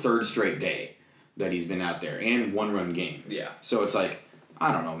this is the 3rd straight day that he's been out there, and 1-run game. Yeah. So it's like,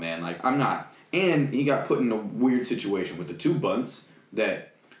 I don't know, man. Like, I'm not. And he got put in a weird situation with the 2 bunts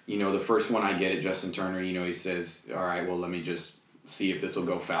that, the first one I get it, Justin Turner, he says, all right, well, let me just see if this will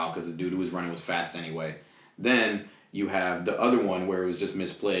go foul because the dude who was running was fast anyway. Then you have the other one where it was just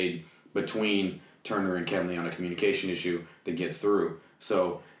misplayed between Turner and Kenley on a communication issue that gets through.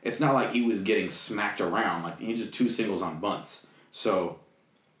 So it's not like he was getting smacked around. Like, he just 2 singles on bunts. So,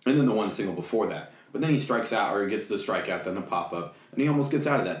 and then the 1 single before that. But then he strikes out, or he gets the strikeout, then the pop-up, and he almost gets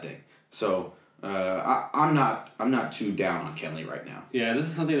out of that thing. So I'm not too down on Kenley right now. Yeah, this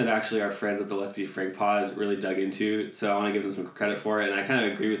is something that actually our friends at the Let's Be Frank pod really dug into, so I want to give them some credit for it, and I kind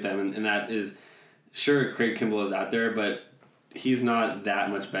of agree with them, and that is, sure, Craig Kimbrell is out there, but he's not that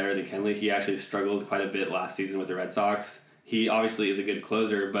much better than Kenley. He actually struggled quite a bit last season with the Red Sox. He obviously is a good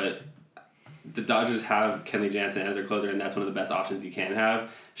closer, but the Dodgers have Kenley Jansen as their closer, and that's one of the best options you can have.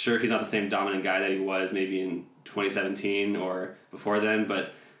 Sure, he's not the same dominant guy that he was maybe in 2017 or before then,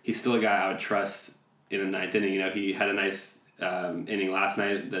 but he's still a guy I would trust in the 9th inning. He had a nice inning last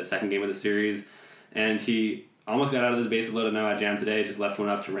night, the second game of the series, and he almost got out of his bases loaded Noah Jam today, just left one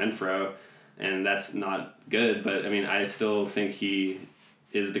up to Renfroe, and that's not good, but I still think he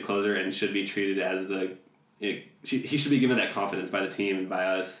is the closer and should be treated as he should be given that confidence by the team and by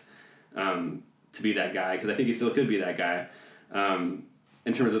us to be that guy, because I think he still could be that guy.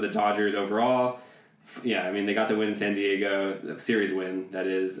 In terms of the Dodgers overall, yeah, they got the win in San Diego, the series win, that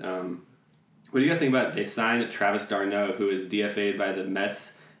is. What do you guys think about it? They signed Travis d'Arnaud, who is DFA'd by the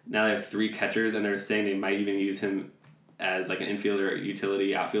Mets. Now they have 3 catchers, and they're saying they might even use him as like an infielder,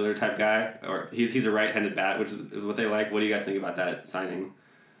 utility outfielder type guy. Or he's a right-handed bat, which is what they like. What do you guys think about that signing?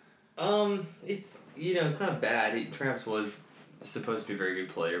 It's it's not bad. Travis was supposed to be a very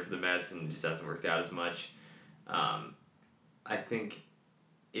good player for the Mets, and it just hasn't worked out as much. I think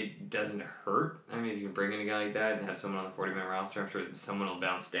it doesn't hurt. I mean, if you can bring in a guy like that and have someone on the 40-man roster, I'm sure someone will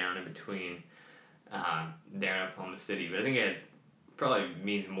bounce down in between there in Oklahoma City. But I think it probably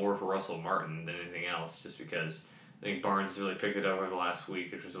means more for Russell Martin than anything else, just because I think Barnes really picked it up over the last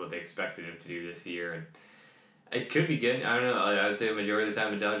week, which was what they expected him to do this year. And it could be good. I don't know. I would say a majority of the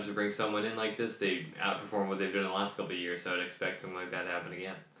time the Dodgers to bring someone in like this, they outperform what they've done in the last couple of years, so I'd expect something like that to happen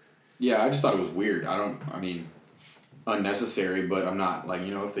again. Yeah, I just thought it was weird. Unnecessary, but I'm not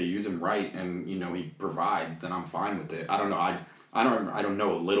if they use him right and he provides, then I'm fine with it. I don't know. I don't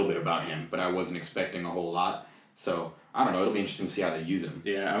know a little bit about him, but I wasn't expecting a whole lot. So I don't know. It'll be interesting to see how they use him.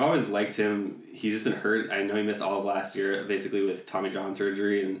 Yeah, I've always liked him. He's just been hurt. I know he missed all of last year, basically with Tommy John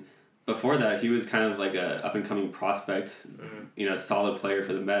surgery, and before that, he was kind of like a up and coming prospect. Solid player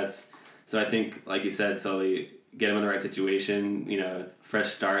for the Mets. So I think, like you said, Sully, get him in the right situation.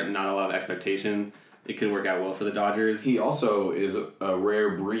 Fresh start and not a lot of expectation. It could work out well for the Dodgers. He also is a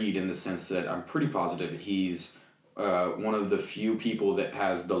rare breed in the sense that I'm pretty positive he's one of the few people that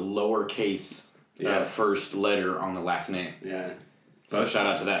has the lowercase first letter on the last name. Yeah. So shout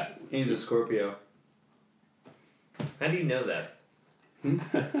out to that. He's a Scorpio. How do you know that?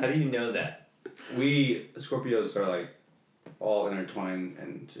 How do you know that? We Scorpios are all intertwined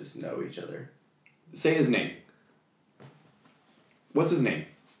and just know each other. Say his name. What's his name?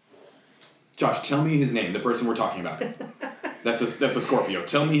 Josh, tell me his name, the person we're talking about. That's a Scorpio.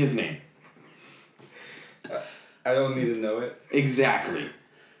 Tell me his name. I don't need to know it. Exactly.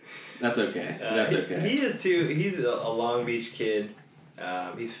 That's okay. That's okay. He is too. He's a Long Beach kid.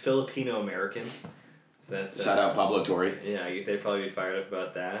 He's Filipino-American. So that's, shout out Pablo Torre. Yeah, they'd probably be fired up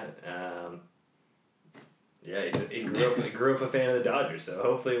about that. He grew up a fan of the Dodgers, so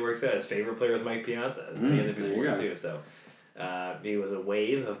hopefully it works out. His favorite player was Mike Piazza, as many other people were too. So he was a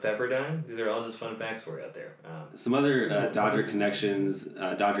wave of Pepperdine. These are all just fun facts for you out there. Some other Dodger connections,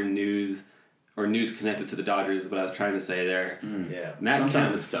 Dodger news, or news connected to the Dodgers is what I was trying to say there. Yeah.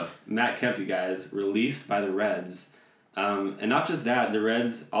 Sometimes it's tough. Matt Kemp, you guys, released by the Reds. And not just that, the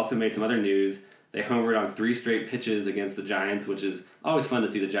Reds also made some other news. They homered on 3 straight pitches against the Giants, which is always fun to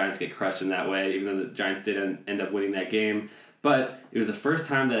see the Giants get crushed in that way, even though the Giants didn't end up winning that game. But it was the first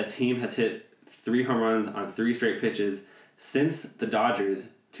time that a team has hit 3 home runs on 3 straight pitches since the Dodgers,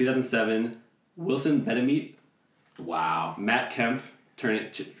 2007, Wilson Betemit. Wow. Matt Kemp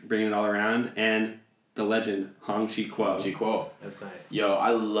bringing it all around, and the legend Hong-Chi Kuo. Hong-Chi Kuo. That's nice. Yo,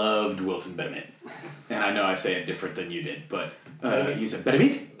 I loved Wilson Betemit. And I know I say it different than you did, but you said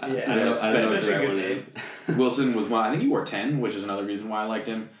Betemit? I know that's a good name. Wilson was one. I think he wore 10, which is another reason why I liked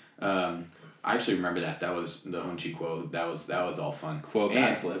him. I actually remember that. That was the Hong-Chi Kuo. That was all fun. Kuo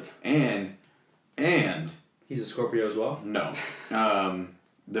bat flip. And he's a Scorpio as well? No.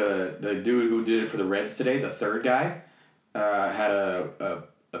 The dude who did it for the Reds today, the third guy, had a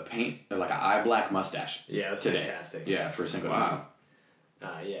paint, like an eye black mustache. Yeah, that's today. Fantastic. Yeah, for Cinco de Mayo.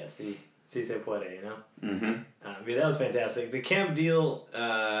 Yeah, si se puede, you know? Mm-hmm. That was fantastic. The Kemp deal,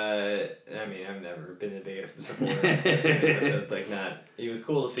 I've never been the biggest supporter of it, so it's like not... It was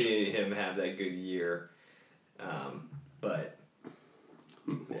cool to see him have that good year, but...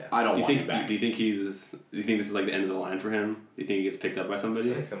 Yeah. I don't want him back. Do you think this is like the end of the line for him? Do you think he gets picked up by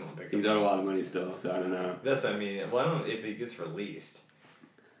somebody? I think someone will pick He's owed a lot of money still, so I don't know. That's what I mean. Well, I don't know if he gets released.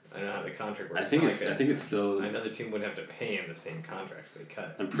 I don't know how the contract works. I think it's still... Another team wouldn't have to pay him the same contract if they cut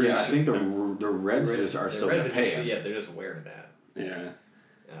it. I'm pretty sure. I think the Reds just are still going to pay him. Yeah, they're just aware of that. Yeah.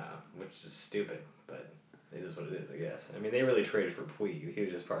 Which is stupid, but it is what it is, I guess. I mean, they really traded for Puig. He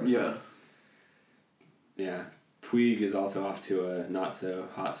was just part of it. Yeah. Puig is also off to a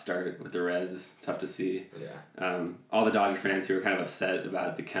not-so-hot start with the Reds. Tough to see. Yeah. All the Dodger fans who are kind of upset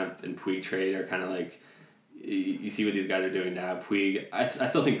about the Kemp and Puig trade are kind of like, you see what these guys are doing now. Puig, I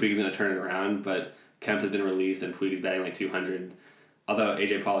still think Puig's going to turn it around, but Kemp has been released and Puig's batting like 200. Although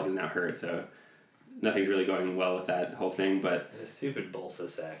A.J. Pollock is now hurt, so nothing's really going well with that whole thing. But a stupid Bolsa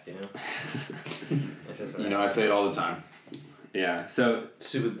sack, you know? I say it all the time. Yeah, so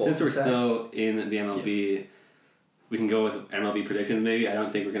since we're still in the MLB, we can go with MLB predictions maybe. I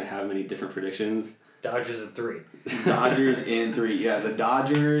don't think we're going to have many different predictions. Dodgers in 3. Dodgers in 3. Yeah, the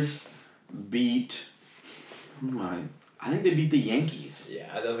Dodgers beat... I think they beat the Yankees. Yeah,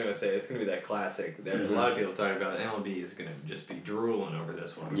 I was going to say, it's going to be that classic. That a lot of people talking about MLB is going to just be drooling over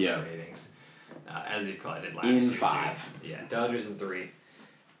this one with the ratings. As they probably did last year. In 5. Too. Yeah, Dodgers in 3.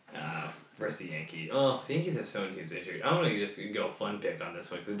 Versus the Yankees. Oh, the Yankees have so many teams injured. I want to just go fun pick on this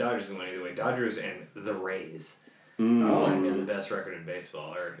one because the Dodgers can win either way. Dodgers and the Rays. They have the best record in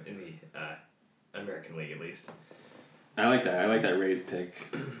baseball, or in the American League at least. I like that. I like that Rays pick.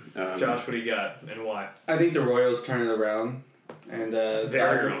 Josh, what do you got and why? I think the Royals turn it around. And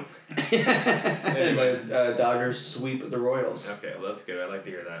Dodgers and the Dodgers sweep the Royals. Okay, well that's good. I'd like to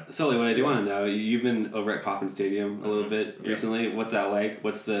hear that. Sully, what I do want to know, you've been over at Kauffman Stadium a little bit recently. What's that like?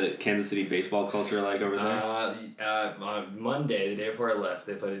 What's the Kansas City baseball culture like over there? On Monday, the day before I left,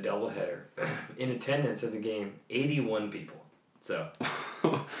 they played a doubleheader. In attendance at the game, 81 people. So.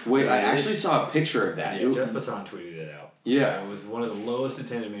 Wait, I actually saw a picture of that. Yeah, Jeff Passan tweeted it out. Yeah. It was one of the lowest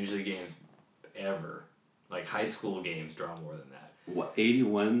attended Major League games ever. Like high school games draw more than that. What,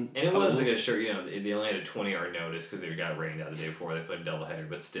 81? And it total? was like a short, they only had a 20-hour notice because they got rained out the day before. They played a doubleheader,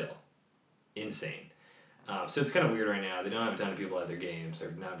 but still, insane. So it's kind of weird right now. They don't have a ton of people at their games.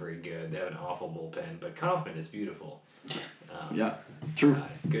 They're not very good. They have an awful bullpen, but Kauffman is beautiful. Yeah, true.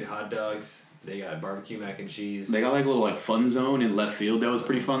 Good hot dogs. They got barbecue mac and cheese. They got like a little like fun zone in left field that was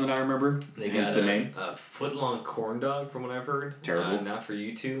pretty fun that I remember. They got a foot-long corn dog from what I've heard. Terrible. Not for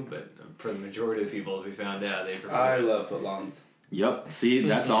you two, but for the majority of the people, as we found out, they prefer I love footlongs. Yep. See,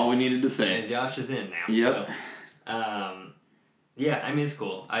 that's all we needed to say. And Josh is in now. Yep. So, yeah, I mean, it's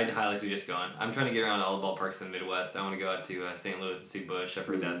cool. I'd highly suggest going. I'm trying to get around to all the ballparks in the Midwest. I want to go out to St. Louis and see Busch. I've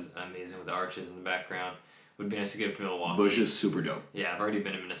heard that's amazing with the arches in the background. Would be nice to get up to Milwaukee. Busch is super dope. Yeah, I've already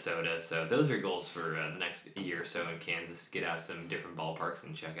been in Minnesota, so those are goals for the next year or so in Kansas to get out some different ballparks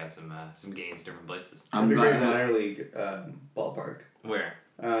and check out some games, different places. I'm a great minor league ballpark. Where?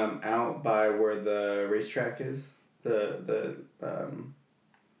 Out by where the racetrack is.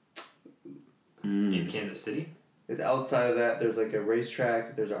 In Kansas City? It's outside of that. There's like a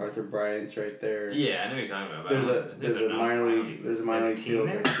racetrack. There's Arthur Bryant's right there. Yeah, I know what you're talking about. There's a minor league. There's a minor league field.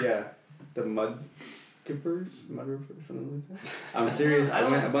 there? Yeah, the Mud River, something like that. I'm serious. I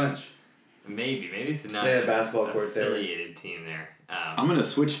went a bunch. Maybe it's not. They had a basketball court there. Affiliated team there. I'm gonna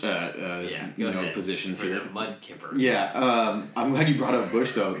switch positions for here. The Mud Kippers. Yeah, I'm glad you brought up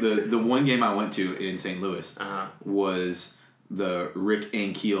Busch though. The one game I went to in St. Louis was the Rick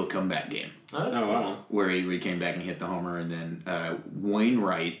Ankiel comeback game. Oh, that's cool. Wow. Where he came back and hit the homer, and then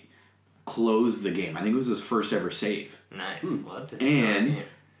Wainwright closed the game. I think it was his first ever save. Nice. Well, that's a game.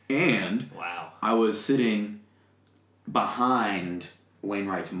 And wow, I was sitting behind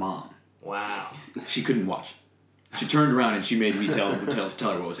Wainwright's mom. Wow. She couldn't watch. She turned around and she made me tell her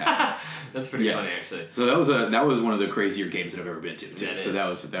what was happening. That's pretty funny, actually. So that was one of the crazier games that I've ever been to. Too. So that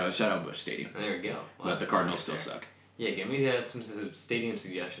was shout out Busch Stadium. There we go. Well, but the Cardinals still suck. Yeah, give me some stadium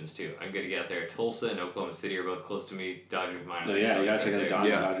suggestions too. I'm good to get out there. Tulsa and Oklahoma City are both close to me. Dodgers minor. Oh yeah, you gotta check out the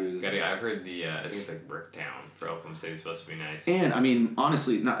Dodgers. I've heard I think it's like Bricktown for Oklahoma City is supposed to be nice. And I mean,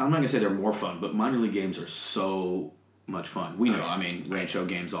 honestly, I'm not gonna say they're more fun, but minor league games are so much fun. We know, I mean, Rancho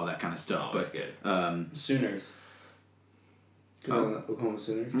games, all that kind of stuff. But good. Sooners. Oklahoma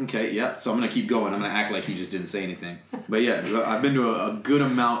Sooners. Okay, yeah. So I'm gonna keep going. I'm gonna act like you just didn't say anything. But yeah, I've been to a good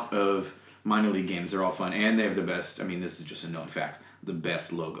amount of minor league games. They're all fun, and they have the best. I mean, this is just a known fact. The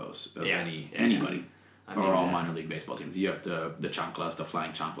best logos of anybody are all minor league baseball teams. You have the Chanclas, the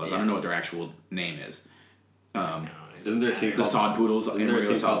Flying Chanclas. I don't know what their actual name is. Isn't there a team the Sod Poodles? Isn't there a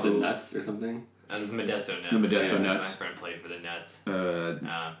team called the Nuts or something? The Modesto Nuts. The Modesto Nuts. My friend played for the Nuts.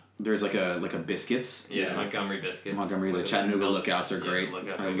 There's like a Biscuits. Yeah, Montgomery Biscuits. The Chattanooga Lookouts are great.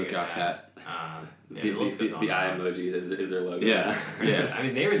 Lookouts hat. The eye emoji is their logo. Yeah. Yes. I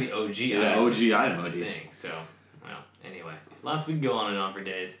mean, they were the OG eye emojis. So, well, anyway. Lots we can go on and on for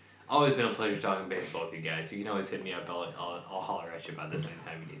days. Always been a pleasure talking baseball with you guys. You can always hit me up. I'll holler at you about this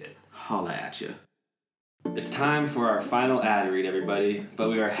anytime you need it. Holla at you. It's time for our final ad read, everybody, but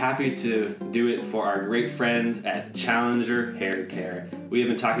we are happy to do it for our great friends at Challenger Hair Care. We have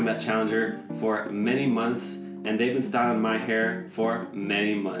been talking about Challenger for many months, and they've been styling my hair for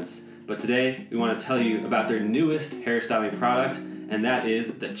many months. But today, we want to tell you about their newest hairstyling product, and that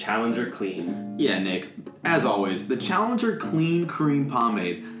is the Challenger Clean. Yeah, Nick. As always, the Challenger Clean Cream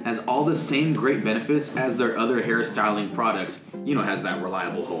Pomade has all the same great benefits as their other hairstyling products. You know, has that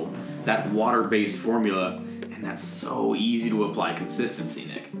reliable hold, that water-based formula, and that's so easy to apply consistency,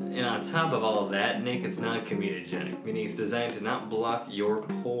 Nick. And on top of all of that, Nick, it's non-comedogenic, meaning it's designed to not block your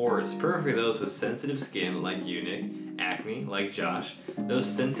pores. Perfect for those with sensitive skin like you, Nick, acne like Josh, those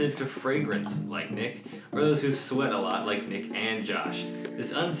sensitive to fragrance like Nick, or those who sweat a lot like Nick and Josh.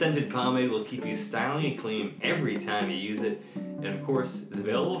 This unscented pomade will keep you styling and clean every time you use it. And of course, it's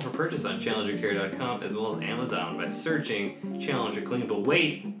available for purchase on ChallengerCare.com as well as Amazon by searching Challenger Clean. But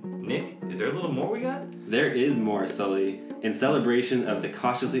wait, Nick, is there a little more we got? There is more, Sully. In celebration of the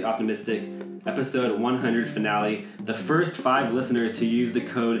cautiously optimistic episode 100 finale. The first 5 listeners to use the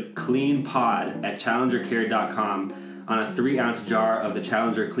code CLEANPOD at challengercare.com on a 3-ounce jar of the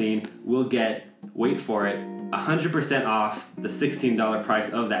Challenger Clean will get, wait for it, 100% off the $16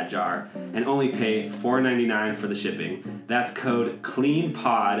 price of that jar and only pay $4.99 for the shipping. That's code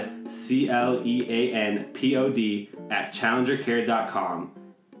CLEANPOD, CLEANPOD at challengercare.com.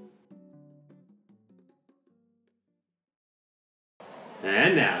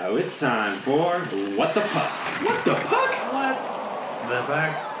 And now it's time for What the Puck. What the puck? What the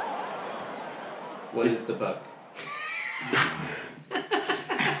puck? What is the puck?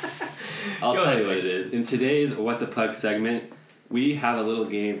 I'll tell you what it is. In today's What the Puck segment, we have a little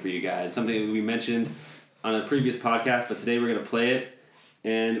game for you guys. Something that we mentioned on a previous podcast, but today we're going to play it.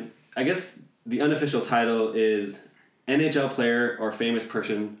 And I guess the unofficial title is NHL player or famous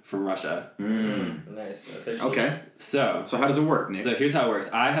person from Russia. Nice. Officially. Okay. So how does it work, Nick? So here's how it works.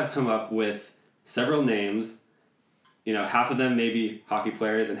 I have come up with several names. You know, half of them may be hockey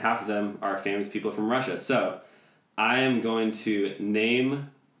players and half of them are famous people from Russia. So I am going to name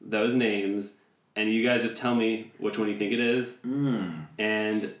those names and you guys just tell me which one you think it is.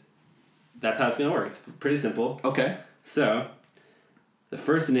 And that's how it's going to work. It's pretty simple. Okay. So the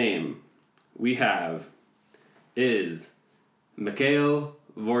first name we have is Mikhail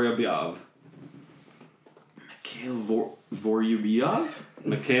Vorobyev. Mikhail Vorobyev?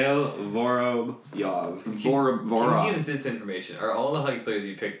 Mikhail Vorobyev. Can you give us this information? Are all the hockey players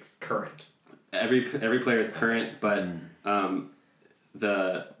you picked current? Every player is current, but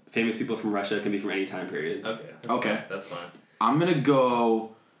the famous people from Russia can be from any time period. Okay. That's fine. I'm going to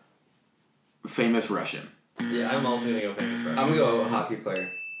go famous Russian. Yeah, I'm also going to go famous Russian. I'm going to go hockey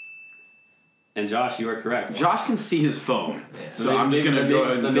player. And Josh, you are correct. Josh can see his phone. Yeah. So I'm just going to go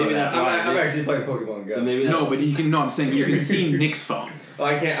ahead and maybe that's why. I'm actually playing Pokemon Go. No, but you can. No, I'm saying you can see Nick's phone. Oh,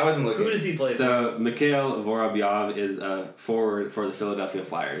 I can't. I wasn't looking. Who does he play? So Mikhail Vorobyev is a forward for the Philadelphia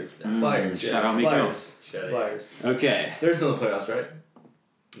Flyers. Flyers. Shout out Mikhail. Flyers. Okay. They're still in the playoffs, right?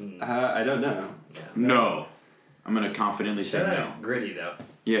 I don't know. No. I'm going to confidently say Shout no. out Gritty, though.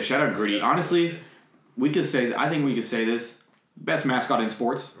 Yeah, shout out Gritty. Honestly, I think we could say this. Best mascot in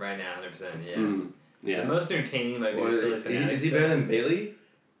sports. Right now, 100%, yeah. Yeah. The most entertaining might be the Philly Fanatics. Is he better than Bailey?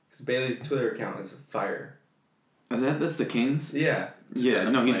 Because Bailey's Twitter account is fire. That's the Kings? Yeah. Yeah,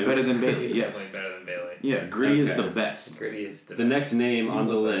 no, he's better than Bailey, yes. Definitely better than Bailey. Yeah, Gritty is the best. Gritty is the The next name on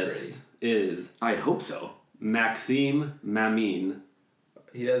the list is I'd hope so. Maxim Mamin.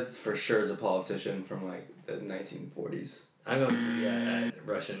 He does for sure as a politician from like the 1940s. I'm going to see a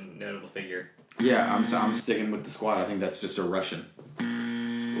Russian notable figure. Yeah, I'm sticking with the squad. I think that's just a Russian.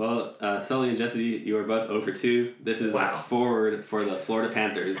 Well, Sully and Jesse, you are both 0 for 2. This is a forward for the Florida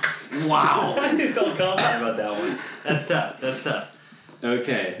Panthers. Wow. I felt confident about that one. That's tough.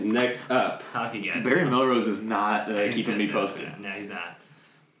 Okay, next up. Hockey guys. Barry Melrose is not keeping me posted. No, he's not.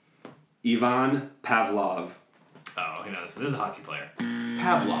 Ivan Pavlov. Oh, he knows. This is a hockey player.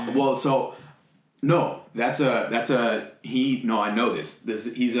 Pavlov. Well, so no, I know this.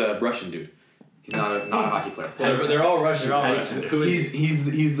 He's a Russian dude. He's not a hockey player. They're all Russian.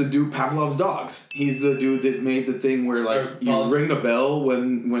 He's the dude. Pavlov's dogs. He's the dude that made the thing where like you ring the bell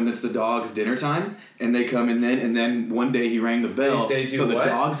when it's the dogs' dinner time, and they come in then. And then one day he rang the bell, so the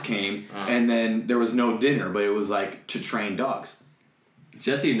dogs came, and then there was no dinner, but it was like to train dogs.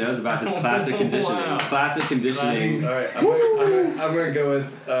 Jesse knows about this classic conditioning. Wow. Classic conditioning. All right, I'm gonna go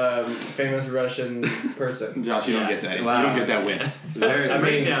with famous Russian person. Josh, you don't get that. Wow. You don't get that win.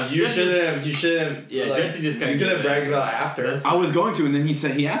 You shouldn't. Yeah, like, Jesse just got. You could have bragged about after. I was going to, and then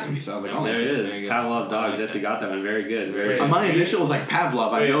he asked me, so I was like, oh, There it is. Pavlov's dog. Jesse got that one. Very good. Very good. My initial was like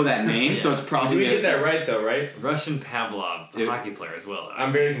Pavlov. I know that name, so it's probably. We get that right though, right? Russian Pavlov, the hockey player as well.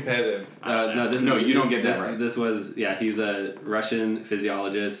 I'm very competitive. You don't get that right. This was he's a Russian physiologist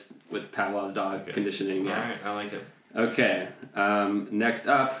with Pavlov's dog conditioning. Yeah. All right, I like it. Okay. Next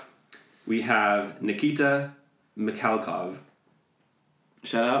up, we have Nikita Mikhalkov.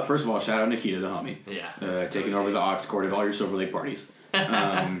 First of all, shout out Nikita, the homie. Yeah. Taking over the aux court at all your Silver Lake parties.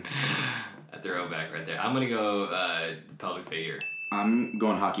 A throwback right there. I'm going to go public figure. I'm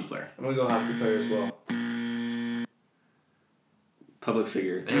going hockey player. I'm going to go hockey player as well. Public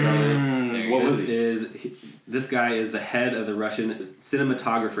figure. What was he? This guy is the head of the Russian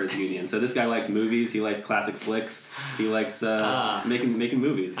Cinematographers Union. So this guy likes movies. He likes classic flicks. He likes making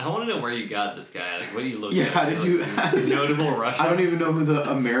movies. I want to know where you got this guy. Like, what do you look at? Yeah, how did you? Notable Russian. I don't even know who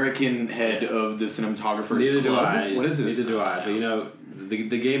the American head of the Cinematographers Neither Club. do I. What is this? Neither do I. But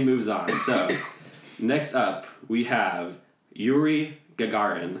the game moves on. So next up we have Yuri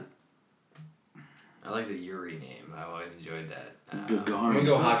Gagarin. I like the Yuri name. I always enjoyed that. Gagarin. I'm gonna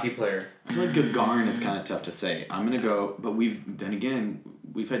go hockey player. I feel like Gagarin is kind of tough to say. I'm gonna go, but we've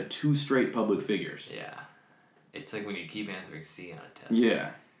had 2 straight public figures. Yeah. It's like when you keep answering C on a test.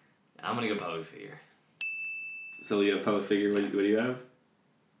 Yeah. I'm gonna go public figure. So you have public figure. What do you have?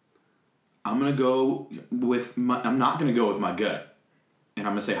 I'm gonna go with my. I'm not gonna go with my gut, and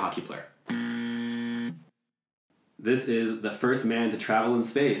I'm gonna say hockey player. This is the first man to travel in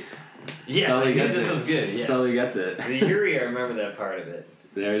space. Yes, Sully gets this it. was good. Yes. Sully gets it. The Yuri, I remember that part of it.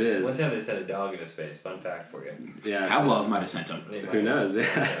 There it is. One time they sent a dog into space. Fun fact for you. Yeah. Pavlov might have sent him. Who knows?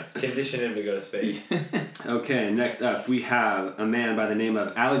 Yeah. Condition him to go to space. Okay, next up we have a man by the name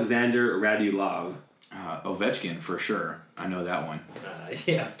of Alexander Radulov. Ovechkin for sure. I know that one.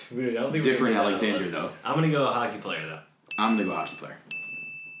 Yeah, dude, I don't think different Alexander though. I'm gonna go hockey player though. I'm gonna go hockey player.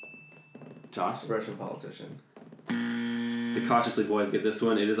 Josh? Russian politician. The Cautiously boys get this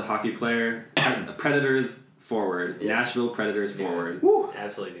one. It is a hockey player. Predators forward. Yeah. Nashville Predators forward. Woo!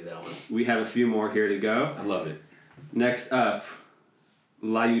 Absolutely do that one. We have a few more here to go. I love it. Next up,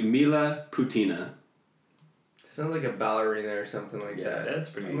 Lyudmila Putina. Sounds like a ballerina or something like that. That's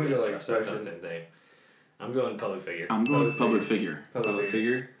pretty I'm good. gonna go like Russian. Same thing. I'm going public figure. I'm going public figure. Public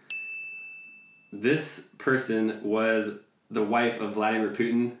figure. This person was the wife of Vladimir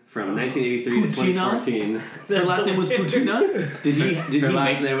Putin from 1983 to 2014. Her last name was Putina? Did Her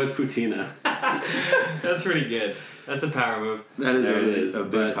last name was Putina. That's pretty good. That's a power move. That is a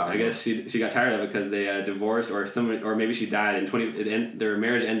big big power I guess she got tired of it because they divorced or maybe she died in their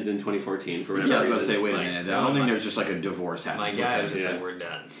marriage ended in 2014 for whatever reason. Yeah, I was reason. about to say, wait a minute. I don't think there's just like a divorce happening. My guy was just like, we're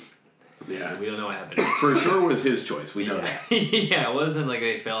done. Yeah. We don't know what happened. For sure was his choice. We know that. Yeah, it wasn't like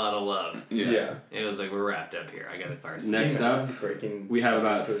they fell out of love. Yeah. It was like, we're wrapped up here. I got to fire Next up, we have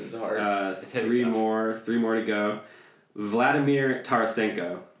about three more to go. Vladimir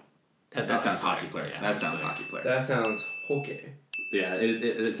Tarasenko. That sounds hockey player. Yeah, that sounds hockey player. That sounds hockey. Yeah,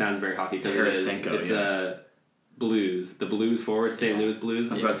 it sounds very hockey because Tarasenko, it's Blues. The Blues forward, St. Louis Blues.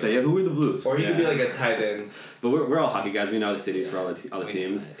 I was about to say, who are the Blues? Or you could be like a tight end. But we're all hockey guys. We know the cities for all the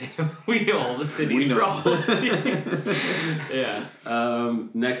teams. We know all the cities for all the teams. Yeah.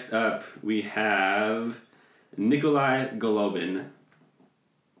 Next up, we have Nikolai Golubin.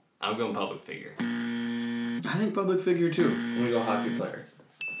 I'm going public figure. I think public figure too. I'm going to go hockey player.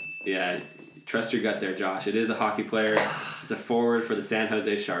 Yeah. Trust your gut there, Josh. It is a hockey player. It's a forward for the San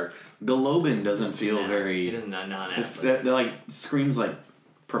Jose Sharks. Golubin doesn't feel very... He doesn't non-athlete. That like screams like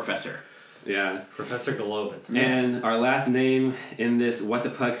professor. Yeah. Professor Golubin. Yeah. And our last name in this What the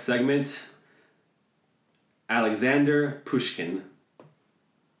Puck segment, Alexander Pushkin.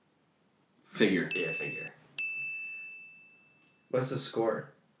 Figure. Yeah, figure. What's the score?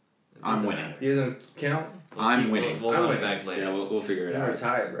 I'm winning. You doesn't count? I'm winning. We'll run it back later. Yeah, we'll figure it out. We're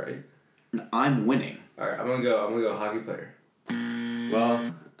tied, right? I'm winning. Alright, I'm gonna go hockey player.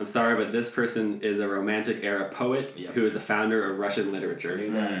 Well, I'm sorry, but this person is a Romantic era poet who is the founder of Russian literature.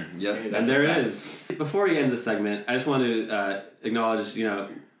 Yep. And there it is. Before we end this segment, I just want to acknowledge,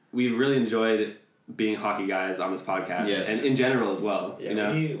 we've really enjoyed being hockey guys on this podcast, and in general as well.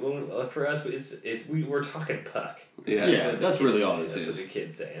 Yeah, for us, we're talking puck. Yeah, that's really all this is. That's what the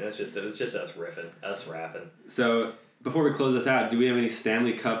kids say, and it's just us riffing, us rapping. So before we close this out, do we have any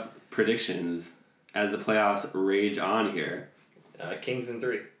Stanley Cup predictions as the playoffs rage on here? Kings in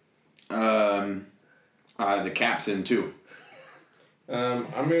 3. The Caps in 2. I'm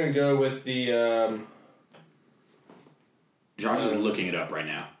gonna go with the. Josh is looking it up right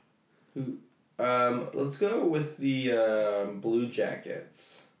now. Let's go with the Blue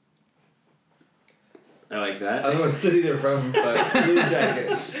Jackets. I like that. I don't know what city they're from, but Blue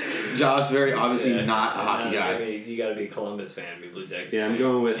Jackets. Josh, very obviously not a hockey guy. I mean, you got to be a Columbus fan to be Blue Jackets. Yeah, I'm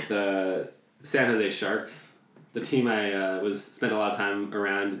going with San Jose Sharks, the team I spent a lot of time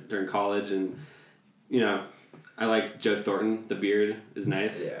around during college, and I like Joe Thornton. The beard is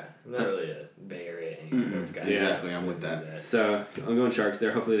nice. Yeah, I'm not really a Bay Area sports guy. Exactly, I'm with that. So I'm going Sharks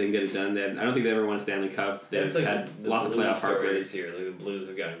there. Hopefully they can get it done. I don't think they ever won a Stanley Cup. They've had lots of playoff heartbreaks here. Like, the Blues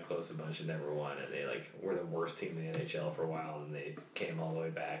have gotten close a bunch and never won, and they were the worst team in the NHL for a while, and they came all the way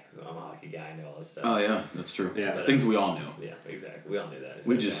back. So I'm a hockey guy. I know all this stuff. Oh yeah, that's true. Yeah, but things we all knew. Yeah, exactly. We all knew that.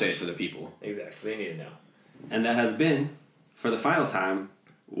 We just say it for the people. Exactly. They need to know. And that has been, for the final time,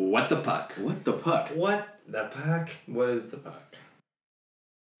 What the Puck. What the puck? What the puck? What is the puck?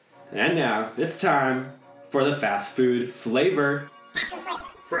 And now it's time for the fast food flavor.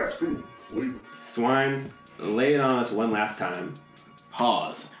 Fast food flavor. Swine, lay it on us one last time.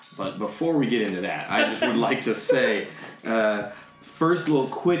 Pause. But before we get into that, I just would like to say, first little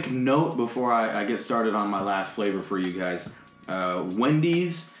quick note before I get started on my last flavor for you guys.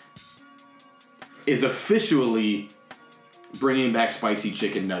 Wendy's is officially bringing back spicy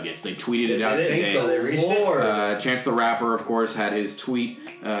chicken nuggets. They tweeted it out today. Chance the Rapper, of course, had his tweet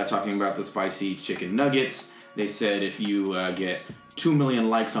talking about the spicy chicken nuggets. They said if you get 2 million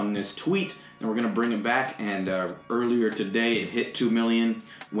likes on this tweet, then we're going to bring it back. And earlier today, it hit 2 million.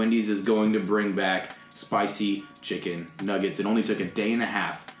 Wendy's is going to bring back spicy chicken nuggets. It only took a day and a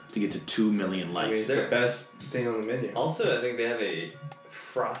half to get to 2 million likes. I mean, it's the best thing on the menu. Also, I think they have a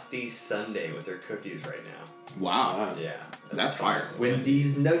frosty sundae with their cookies right now. Wow. Yeah. That's fire.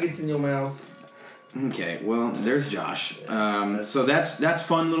 Wendy's nuggets in your mouth. Okay, well, there's Josh. So that's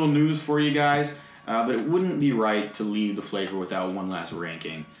fun little news for you guys. But it wouldn't be right to leave the flavor without one last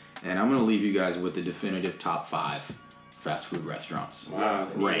ranking. And I'm going to leave you guys with the definitive top 5 fast food restaurants. Wow.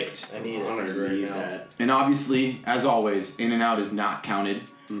 Ranked. I need honored right now. And obviously, as always, In-N-Out is not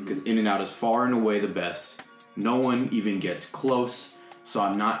counted because In-N-Out is far and away the best. No one even gets close. So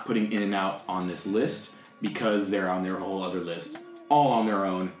I'm not putting In-N-Out on this list because they're on their whole other list. All on their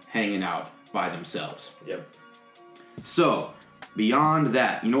own, hanging out by themselves. Yep. So, beyond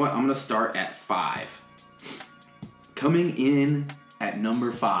that, you know what? I'm going to start at 5. Coming in at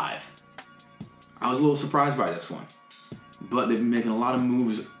number 5. I was a little surprised by this one. But they've been making a lot of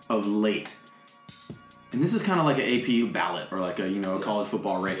moves of late. And this is kind of like an AP ballot or like a college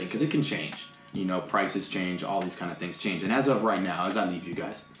football ranking because it can change. Prices change, all these kind of things change. And as of right now, as I leave you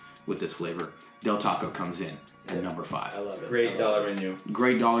guys with this flavor, Del Taco comes in at number 5. I love it. Great dollar menu.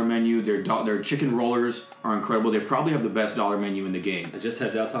 Great dollar menu. Their chicken rollers are incredible. They probably have the best dollar menu in the game. I just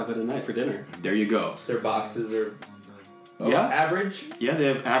had Del Taco tonight for dinner. There you go. Their boxes are average. Yeah, they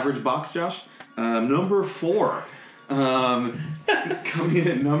have average box, Josh. Number 4. Coming in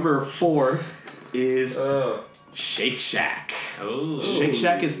at number 4 is Shake Shack. Oh. Shake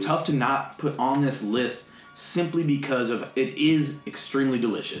Shack is tough to not put on this list simply because of it is extremely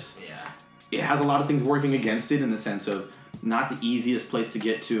delicious. Yeah. It has a lot of things working against it in the sense of not the easiest place to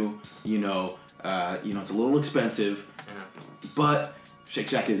get to. It's a little expensive, but Shake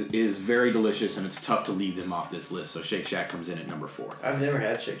Shack is very delicious and it's tough to leave them off this list. So Shake Shack comes in at number 4. I've never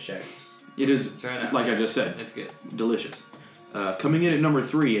had Shake Shack. It is, like I just said, it's good. Delicious. Coming in at number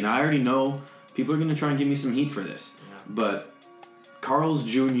 3, and I already know people are going to try and give me some heat for this, but Carl's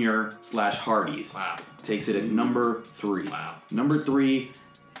Jr. / Hardee's takes it at number 3. Wow. Number 3,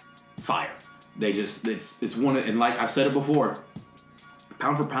 fire. They just, it's one, and like I've said it before,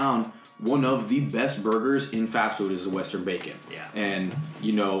 pound for pound, one of the best burgers in fast food is the Western Bacon. Yeah. And,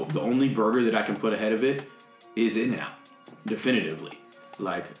 the only burger that I can put ahead of it is In-N-Out, definitively.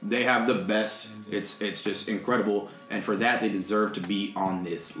 Like, they have the best. It's just incredible. And for that, they deserve to be on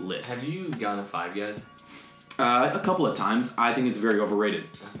this list. Have you gone to Five Guys? A couple of times. I think it's very overrated.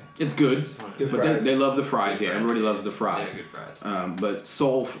 Okay. It's good. But they love the fries. Yeah, everybody loves the fries. They're good fries. But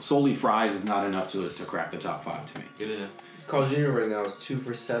solely fries is not enough to crack the top 5 to me. Good enough. Carl's Jr. right now is 2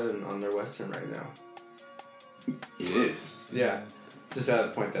 for 7 on their Western right now. It is. Yeah. Just had to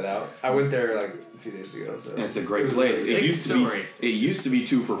point that out. I went there like a few days ago. So it's a great place. It used to be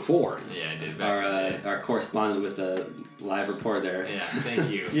 2 for 4. Yeah, it did. Our correspondent with the live report there. Yeah,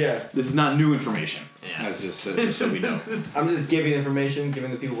 thank you. Yeah. This is not new information. Yeah. That's just so we know. I'm just giving information,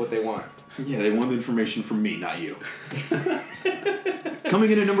 giving the people what they want. Yeah, they want the information from me, not you.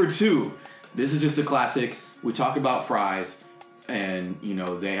 Coming in at number 2, this is just a classic. We talk about fries, and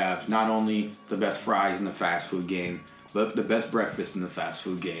they have not only the best fries in the fast food game, but the best breakfast in the fast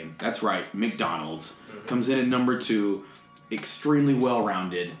food game. That's right, McDonald's comes in at number 2, extremely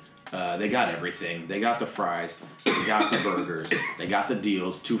well-rounded. They got everything. They got the fries, they got the burgers, they got the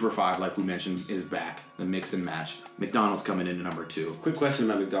deals. 2 for 5, like we mentioned, is back. The mix and match. McDonald's coming in at number 2. Quick question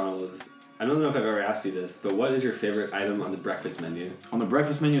about McDonald's. I don't know if I've ever asked you this, but what is your favorite item on the breakfast menu? On the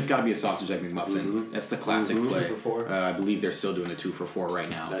breakfast menu, it's got to be a sausage egg McMuffin. Mm-hmm. That's the classic play. 2 for 4. I believe they're still doing a 2 for 4 right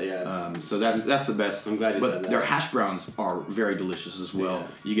now. So that's the best. I'm glad you said that. But their hash browns are very delicious as well. Yeah.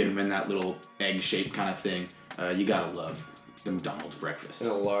 You get them in that little egg-shaped kind of thing. You gotta love the McDonald's breakfast. And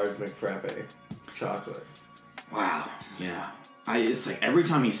a large McFrappe chocolate. Wow. Yeah. It's like every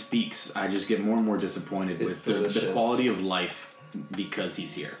time he speaks, I just get more and more disappointed with the quality of life because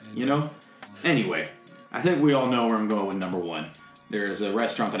he's here. Anyway, I think we all know where I'm going with number 1. There is a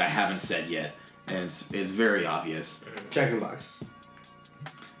restaurant that I haven't said yet, and it's very obvious. Jack in the Box.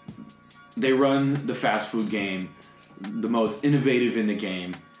 They run the fast food game, the most innovative in the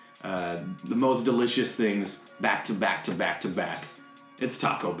game, the most delicious things back to back to back to back. It's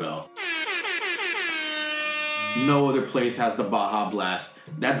Taco Bell. No other place has the Baja Blast.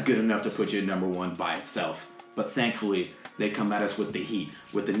 That's good enough to put you at number 1 by itself. But thankfully, They come at us with the heat,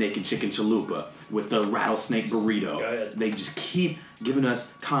 with the naked chicken chalupa, with the rattlesnake burrito. They just keep giving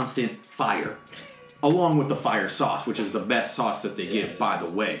us constant fire, along with the fire sauce, which is the best sauce that they give, by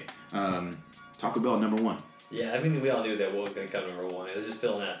the way. Taco Bell #1. Yeah, I think we all knew that what was going to come #1. It was just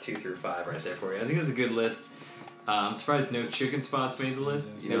filling out 2 through 5 right there for you. I think it was a good list. I'm surprised no chicken spots made the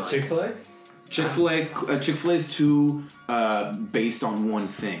list. You know, Chick-fil-A? Chick-fil-A's too based on one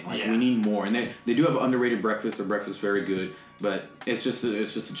thing. Like we need more, and they do have underrated breakfast. Their breakfast is very good, but it's just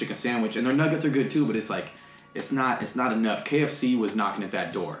a chicken sandwich, and their nuggets are good too. But it's like it's not enough. KFC was knocking at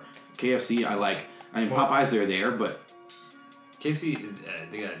that door. KFC, Popeyes, they're there, but KFC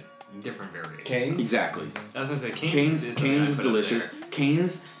they got different variations. Cane's? Exactly. I was gonna say Cane's is delicious.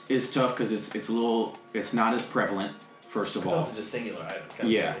 Cane's is tough because it's not as prevalent. First of all, also just singular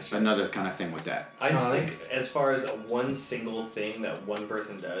item. Another kind of thing with that. I just think, as far as one single thing that one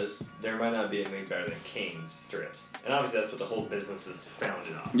person does, there might not be anything better than Cane's strips, and obviously that's what the whole business is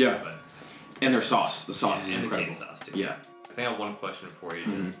founded on. Yeah, and their sauce. The sauce is and incredible. The Cane's sauce too. Yeah. I have one question for you.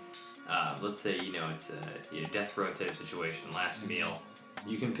 Just let's say it's a death row type situation, last meal.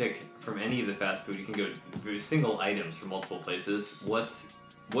 You can pick from any of the fast food. You can go single items from multiple places.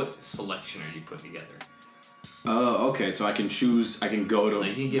 What selection are you putting together? Okay, so I can choose. I can go to. Like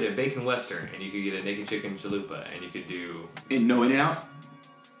you can get a bacon western, and you could get a naked chicken chalupa, and you could do. No In-N-Out?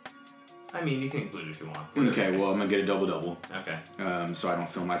 I mean, you can include it if you want. Okay, well I'm gonna get a double. Okay. So I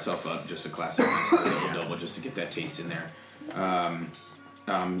don't fill myself up. Just a classic double, just to get that taste in there.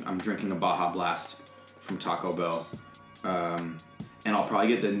 I'm drinking a Baja Blast from Taco Bell, and I'll probably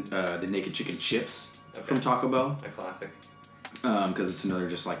get the naked chicken chips from Taco Bell. A classic. Because it's another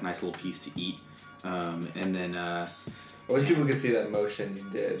just like nice little piece to eat. And then I wish people could see that motion you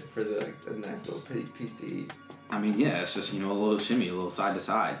did for the nice little piece to eat. I mean, yeah, it's just a little shimmy, a little side to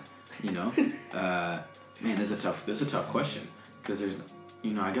side. Man, this is a tough question because there's,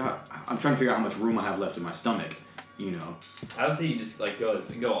 I'm trying to figure out how much room I have left in my stomach. I would say you just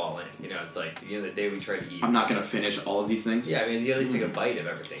go all in. It's like at the end of the day we try to eat. I'm not gonna finish all of these things. Yeah, I mean you at least take a bite of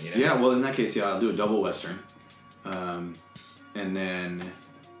everything. Yeah, well in that case, I'll do a double western, and then.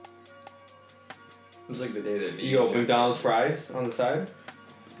 It was like the day that you go McDonald's fries on the side.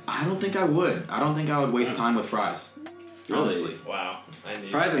 I don't think I would. I don't think I would waste time with fries. Honestly. Really? Wow.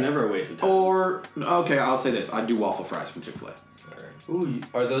 Fries are never a waste of time. Or okay, I'll say this: I'd do waffle fries from Chick-fil-A. Ooh,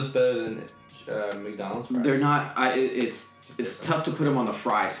 are those better than McDonald's fries? They're not. It's tough to put them on the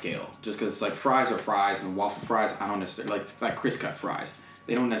fry scale, just because it's like fries are fries and waffle fries. I don't necessarily like crisp cut fries.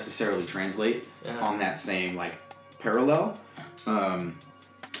 They don't necessarily translate on that same parallel.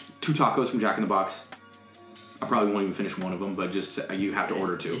 2 tacos from Jack in the Box. I probably won't even finish one of them, but just you have to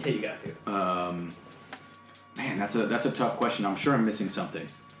order 2. Yeah, you got to. Man, that's a tough question. I'm sure I'm missing something,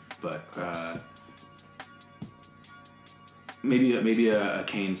 but maybe a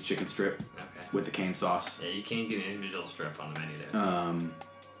Cane's chicken strip with the cane sauce. Yeah, you can't get an individual strip on the menu there.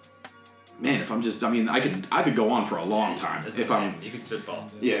 Man, if I'm just, I could go on for a long time if I'm. You could spitball.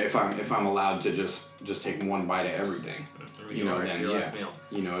 Yeah, if I'm allowed to just take one bite of everything, then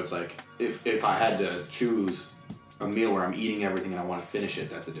it's like if I had to choose a meal where I'm eating everything and I want to finish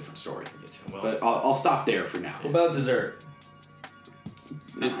it, that's a different story. But I'll stop there for now. What about dessert?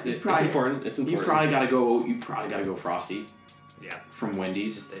 It's important. It's important. You probably gotta go Frosty. Yeah. From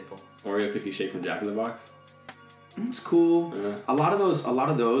Wendy's. Staple. Oreo cookie shake from Jack in the Box. It's cool. A lot of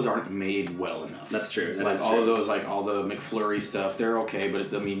those aren't made well enough. That's true. Of those, all the McFlurry stuff, they're okay. But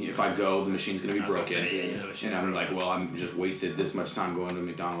if I go, the machine's gonna be broken, and I'm like, well, I'm just wasted this much time going to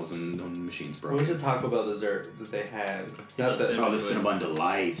McDonald's and the machine's broken. What was the Taco Bell dessert that they had? The Cinnabon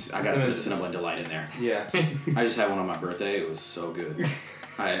Delight. I got to put a Cinnabon Delight in there. Yeah. I just had one on my birthday. It was so good.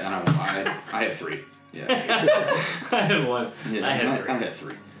 I had 3. Yeah. I had 1. Yeah, I had 3. I had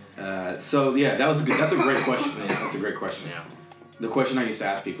 3. So yeah, that's a great question. Yeah, that's a great question. Yeah. The question I used to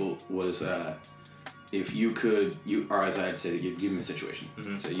ask people was, if you could, or as I'd say, you give them a situation.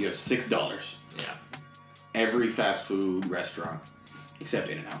 Mm-hmm. So you have $6. Yeah. Every fast food restaurant, except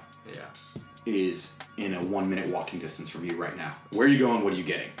In-N-Out, is in a 1-minute walking distance from you right now. Where are you going? What are you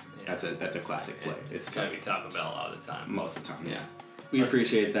getting? Yeah. That's a classic play. It's gotta be Taco Bell a lot of the time. Most of the time. Yeah. We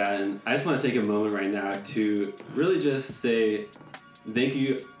appreciate that, and I just want to take a moment right now to really just say thank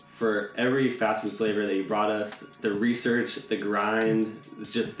you for every fast food flavor that you brought us, the research, the grind,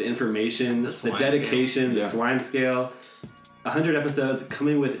 just the information, the dedication, the swine scale. 100 episodes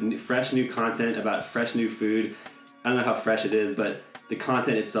coming with fresh new content about fresh new food. I don't know how fresh it is, but the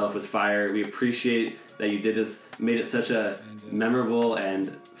content itself was fire. We appreciate that you did this, made it such a memorable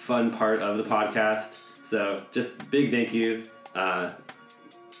and fun part of the podcast. So just big thank you.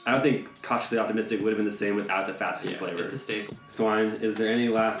 I don't think Cautiously Optimistic would have been the same without the fast food flavor. It's a staple. Swine, is there any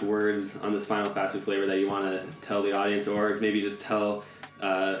last words on this final fast food flavor that you want to tell the audience, or maybe just tell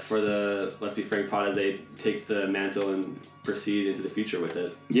for the Let's Be Frank pod as they take the mantle and proceed into the future with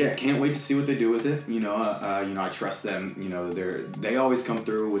it? Yeah, can't wait to see what they do with it. I trust them. They always come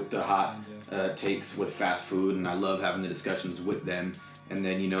through with the hot takes with fast food, and I love having the discussions with them. And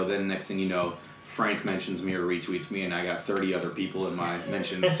then then next thing you know, Frank mentions me or retweets me, and I got 30 other people in my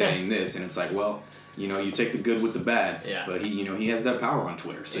mentions saying this, and it's like, well, you take the good with the bad. Yeah. But he has that power on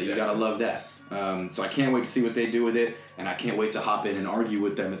Twitter, so you gotta love that. So I can't wait to see what they do with it, and I can't wait to hop in and argue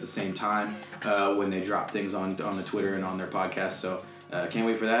with them at the same time when they drop things on the Twitter and on their podcast. So can't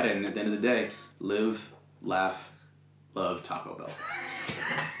wait for that. And at the end of the day, live, laugh, love Taco Bell.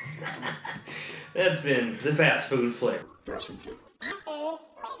 That's been the fast food flavor. Fast food flavor.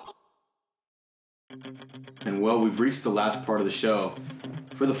 And well, we've reached the last part of the show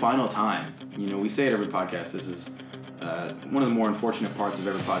for the final time. We say it every podcast. This is one of the more unfortunate parts of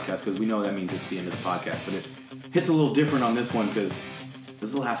every podcast because we know that means it's the end of the podcast, but it hits a little different on this one because this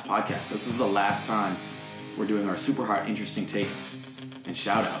is the last podcast. This is the last time we're doing our super hot, interesting takes and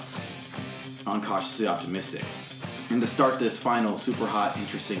shout-outs on Cautiously Optimistic. And to start this final super hot,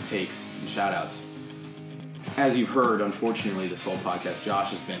 interesting takes and shout-outs, as you've heard, unfortunately, this whole podcast,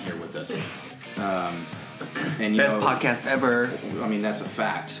 Josh has been here with us. And Best podcast ever. I mean, that's a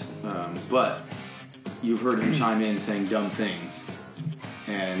fact. But you've heard him chime in saying dumb things.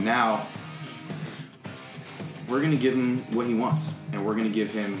 And now we're going to give him what he wants. And we're going to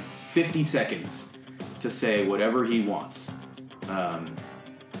give him 50 seconds to say whatever he wants. I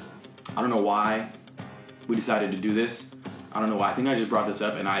don't know why we decided to do this. I don't know why. I think I just brought this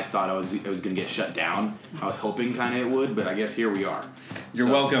up and I thought it was going to get shut down. I was hoping kind of it would, but I guess here we are. You're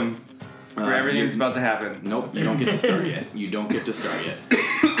welcome. For everything that's about to happen. Nope, you don't get to start yet.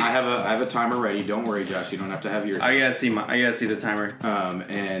 I have a timer ready. Don't worry, Josh. You don't have to have yours. I gotta see the timer.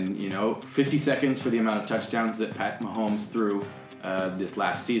 And 50 seconds for the amount of touchdowns that Pat Mahomes threw this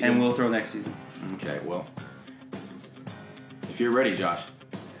last season. And we'll throw next season. Okay, well, if you're ready, Josh.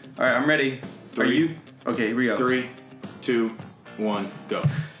 All right, I'm ready. Are you? Okay, here we go. 3, 2, 1, go.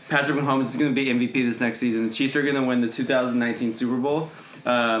 Patrick Mahomes is going to be MVP this next season. The Chiefs are going to win the 2019 Super Bowl.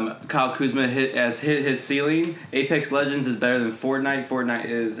 Kyle Kuzma has hit his ceiling. Apex Legends is better than Fortnite. Fortnite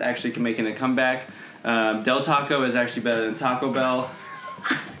is actually making a comeback. Del Taco is actually better than Taco Bell.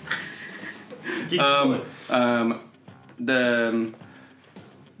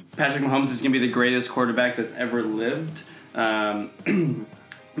 Patrick Mahomes is going to be the greatest quarterback that's ever lived.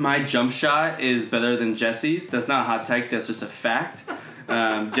 My jump shot is better than Jesse's. That's not a hot take. That's just a fact.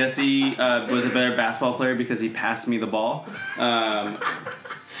 Jesse was a better basketball player because he passed me the ball.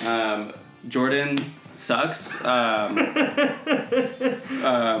 Jordan sucks. Adam,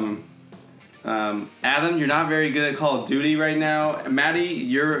 you're not very good at Call of Duty right now. Maddie,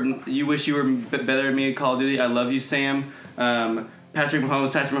 you wish you were better at me at Call of Duty. I love you, Sam. Patrick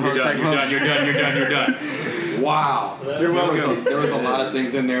Mahomes. You're done. Wow. You're welcome. There was a lot of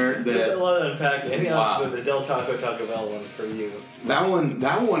things in there that... There's a lot of unpacking. Anything else the Del Taco Bell one is for you. That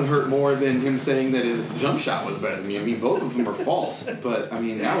one hurt more than him saying that his jump shot was better than me. I mean, both of them are false, but I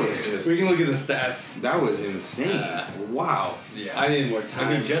mean, that was just... We can look at the stats. That was insane. Wow. Yeah. I need more time.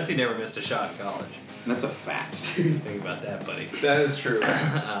 I mean, Jesse never missed a shot in college. That's a fact. Think about that, buddy. That is true.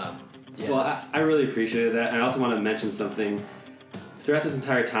 Yeah, well, I really appreciated that, and I also want to mention something. Throughout this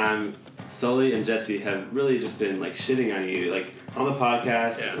entire time, Sully and Jesse have really just been like shitting on you, like on the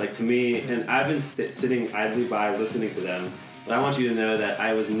podcast, like to me, and I've been sitting idly by listening to them. But I want you to know that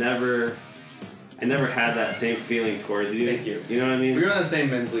I never had that same feeling towards you. Thank you. You know what I mean? We were on the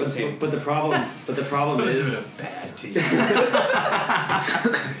same men's league team. But the problem is it was a bad team.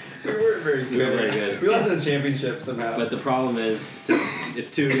 We weren't very good. We were very good. We lost in the championship somehow. But the problem is, since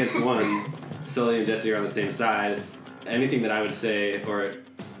it's 2 against 1, Sully and Jesse are on the same side. Anything that I would say or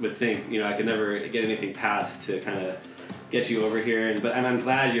would think, I could never get anything past to kind of get you over here. And I'm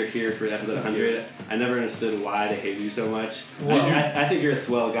glad you're here for episode 100. I never understood why they hate you so much. Well, I think you're a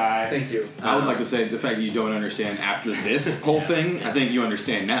swell guy. Thank you. I would like to say the fact that you don't understand after this whole thing, I think you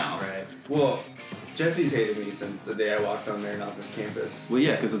understand now. Right. Well, Jesse's hated me since the day I walked on Marin Office campus. Well,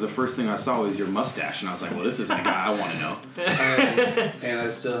 yeah, because the first thing I saw was your mustache, and I was like, well, this isn't a guy I want to know. And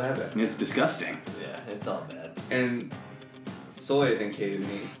I still have it. It's disgusting. Yeah, it's all bad. And Sully, I think, hated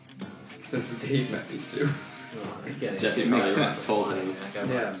me since the day he met me, too. Jesse makes sense.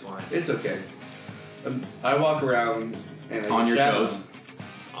 Yeah, it's okay. I walk around and on your toes.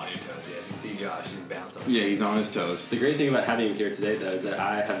 On your toes, yeah. You see Josh, he's bouncing. Yeah, he's on his toes. The great thing about having him here today, though, is that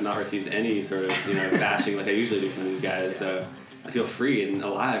I have not received any sort of bashing like I usually do from these guys. So I feel free and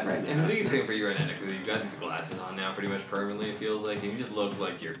alive right now. And the biggest thing for you right now, because you've got these glasses on now pretty much permanently, it feels like, and you just look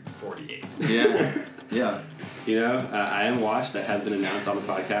like you're 48. Yeah. Yeah. You know, I am washed. That has been announced on the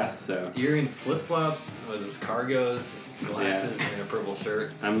podcast. So you're in flip flops with those cargos, glasses, and a purple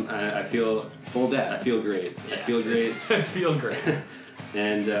shirt. I feel full dad. I feel great. Yeah. I feel great. I feel great.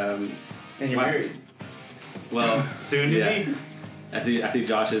 And you're married. Well, soon to be. I see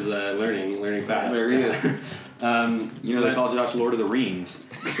Josh is learning fast. There he is. You know, they call Josh Lord of the Rings.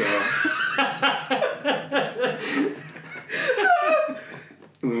 So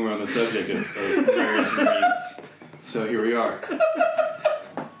when we're on the subject of marriage and rings, so here we are.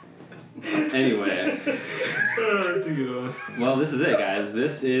 Anyway. Well, this is it, guys.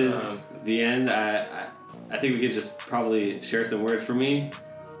 This is the end. I think we could just probably share some words. For me,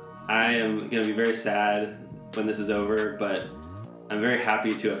 I am going to be very sad when this is over, but I'm very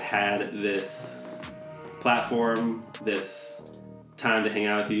happy to have had this platform, this time to hang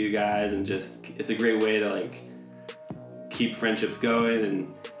out with you guys, and just, it's a great way to like keep friendships going.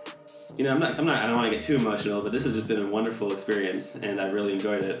 And you know, I don't want to get too emotional, but this has just been a wonderful experience, and I've really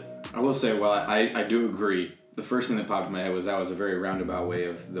enjoyed it. I will say, well, I do agree. The first thing that popped in my head was that was a very roundabout way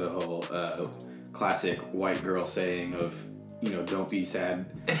of the whole classic white girl saying of, you know, don't be sad,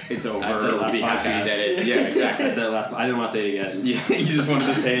 it's over, be happy that it, yeah, exactly. I said it last, I didn't want to say it again. Yeah, you just wanted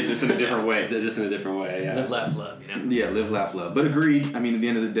to say it just in a different way. Just in a different way, yeah. Live, laugh, love, you know? Yeah, live, laugh, love. But agreed, I mean, at the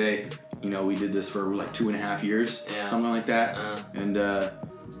end of the day, you know, we did this for like 2.5 years, something like that. And,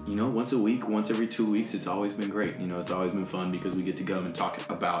 you know, once a week, once every 2 weeks, it's always been great. You know, it's always been fun because we get to come and talk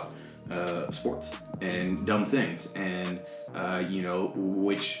about sports and dumb things. And, you know,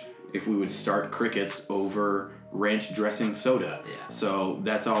 which, if we would start crickets over ranch dressing soda. Yeah. So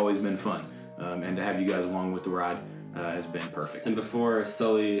that's always been fun. And to have you guys along with the ride has been perfect. And before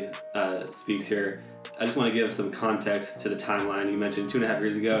Sully speaks here, I just want to give some context to the timeline. You mentioned 2.5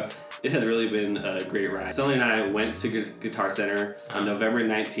 years ago. It has really been a great ride. Sully and I went to Guitar Center on November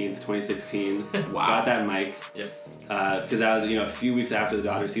 19th, 2016. Wow. Got that mic. Yep. Because that was, you know, a few weeks after the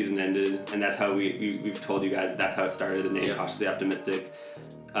Dodgers season ended, and that's how we've told you guys that's how it started, the name Cautiously Optimistic.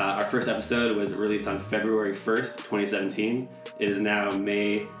 Our first episode was released on February 1st, 2017. It is now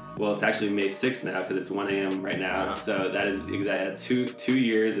well, it's actually May 6th now because it's 1 a.m. right now. So that is exactly 2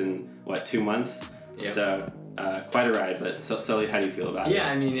 years and, 2 months? Yep. So quite a ride, but Sully, how do you feel about it?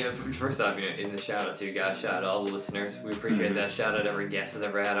 Yeah, I mean, first off, you know, in the shout out to you guys, shout out to all the listeners. We appreciate that. Shout out to every guest that's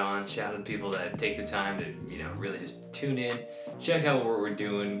ever had on. Shout out to people that take the time to, you know, really just tune in, check out what we're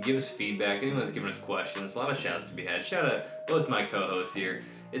doing, give us feedback. Anyone that's giving us questions, a lot of shouts to be had. Shout out both my co-hosts here.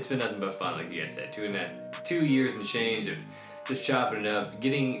 It's been nothing but fun, like you guys said. 2 years and change of just chopping it up,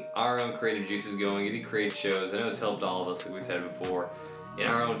 getting our own creative juices going, getting creative shows. I know it's helped all of us, like we said before, in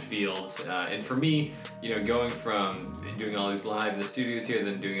our own fields. And for me, you know, going from doing all these live in the studios here,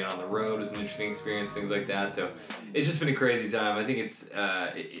 then doing it on the road was an interesting experience, things like that. So it's just been a crazy time. I think it's,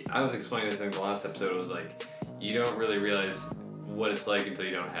 I was explaining this in the last episode, it was like, you don't really realize what it's like until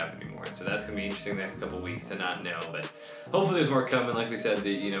you don't have it anymore. So that's going to be interesting the next couple of weeks to not know. But hopefully there's more coming. Like we said,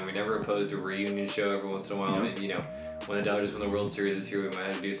 you know, we never opposed a reunion show every once in a while. Maybe, you know, when the Dodgers win the World Series this year, we might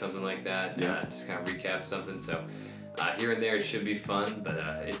have to do something like that. Just kind of recap something. So here and there it should be fun, but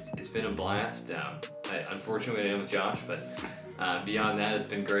it's been a blast. Unfortunately, I didn't with Josh, but beyond that, it's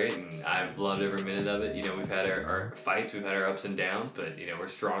been great, and I've loved every minute of it. You know, we've had our fights, we've had our ups and downs, but, you know, we're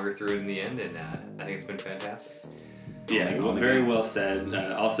stronger through it in the end, and I think it's been fantastic. Yeah, well, very well said.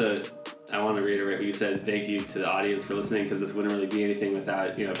 Also, I want to reiterate what you said. Thank you to the audience for listening, because this wouldn't really be anything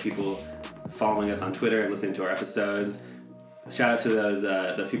without, you know, people following us on Twitter and listening to our episodes. Shout out to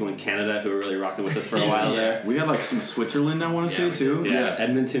those people in Canada who were really rocking with us for a while there. We had like some Switzerland, I want to say, too. Yeah,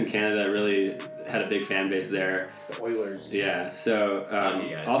 Edmonton, Canada really had a big fan base there. The Oilers. Yeah, so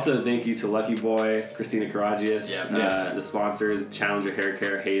also thank you to Lucky Boy, Christina Karagias, the sponsors, Challenger Hair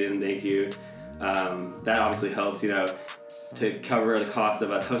Care, Hayden, thank you. That obviously helped, you know, to cover the cost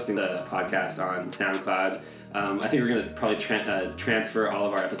of us hosting the podcast on SoundCloud. I think we're going to probably transfer all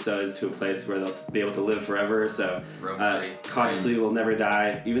of our episodes to a place where they'll be able to live forever. So Cautiously will never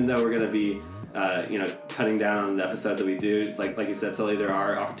die, even though we're going to be, you know, cutting down on the episodes that we do. Like you said, Sully, there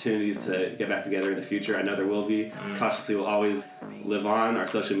are opportunities to get back together in the future. I know there will be. Cautiously will always live on. Our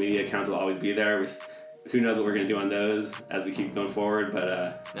social media accounts will always be there. Who knows what we're going to do on those as we keep going forward,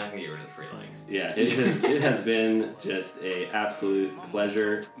 but not going to get rid of the free likes. Yeah, it has been just a absolute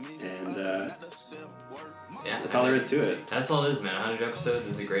pleasure, and And yeah, that's all there is to it. That's all it is, man. 100 episodes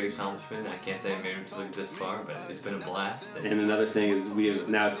is a great accomplishment. I can't say I made it to look this far, but it's been a blast. And another thing is we have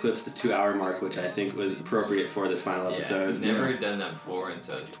now eclipsed the 2-hour mark, which I think was appropriate for this final episode. Never done that before, and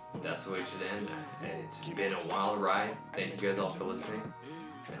so that's the way it should end. It's been a wild ride. Thank you guys all for listening,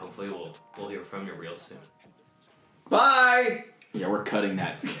 and hopefully we'll hear from you real soon. Bye! Yeah, we're cutting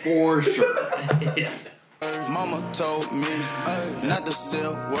that for sure. Yeah. Mama told me not to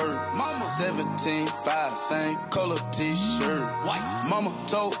sell word. 17.5, same color t-shirt. White. Mama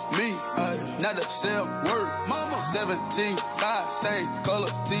told me not to sell word. 17.5, same color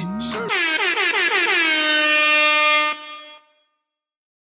t-shirt.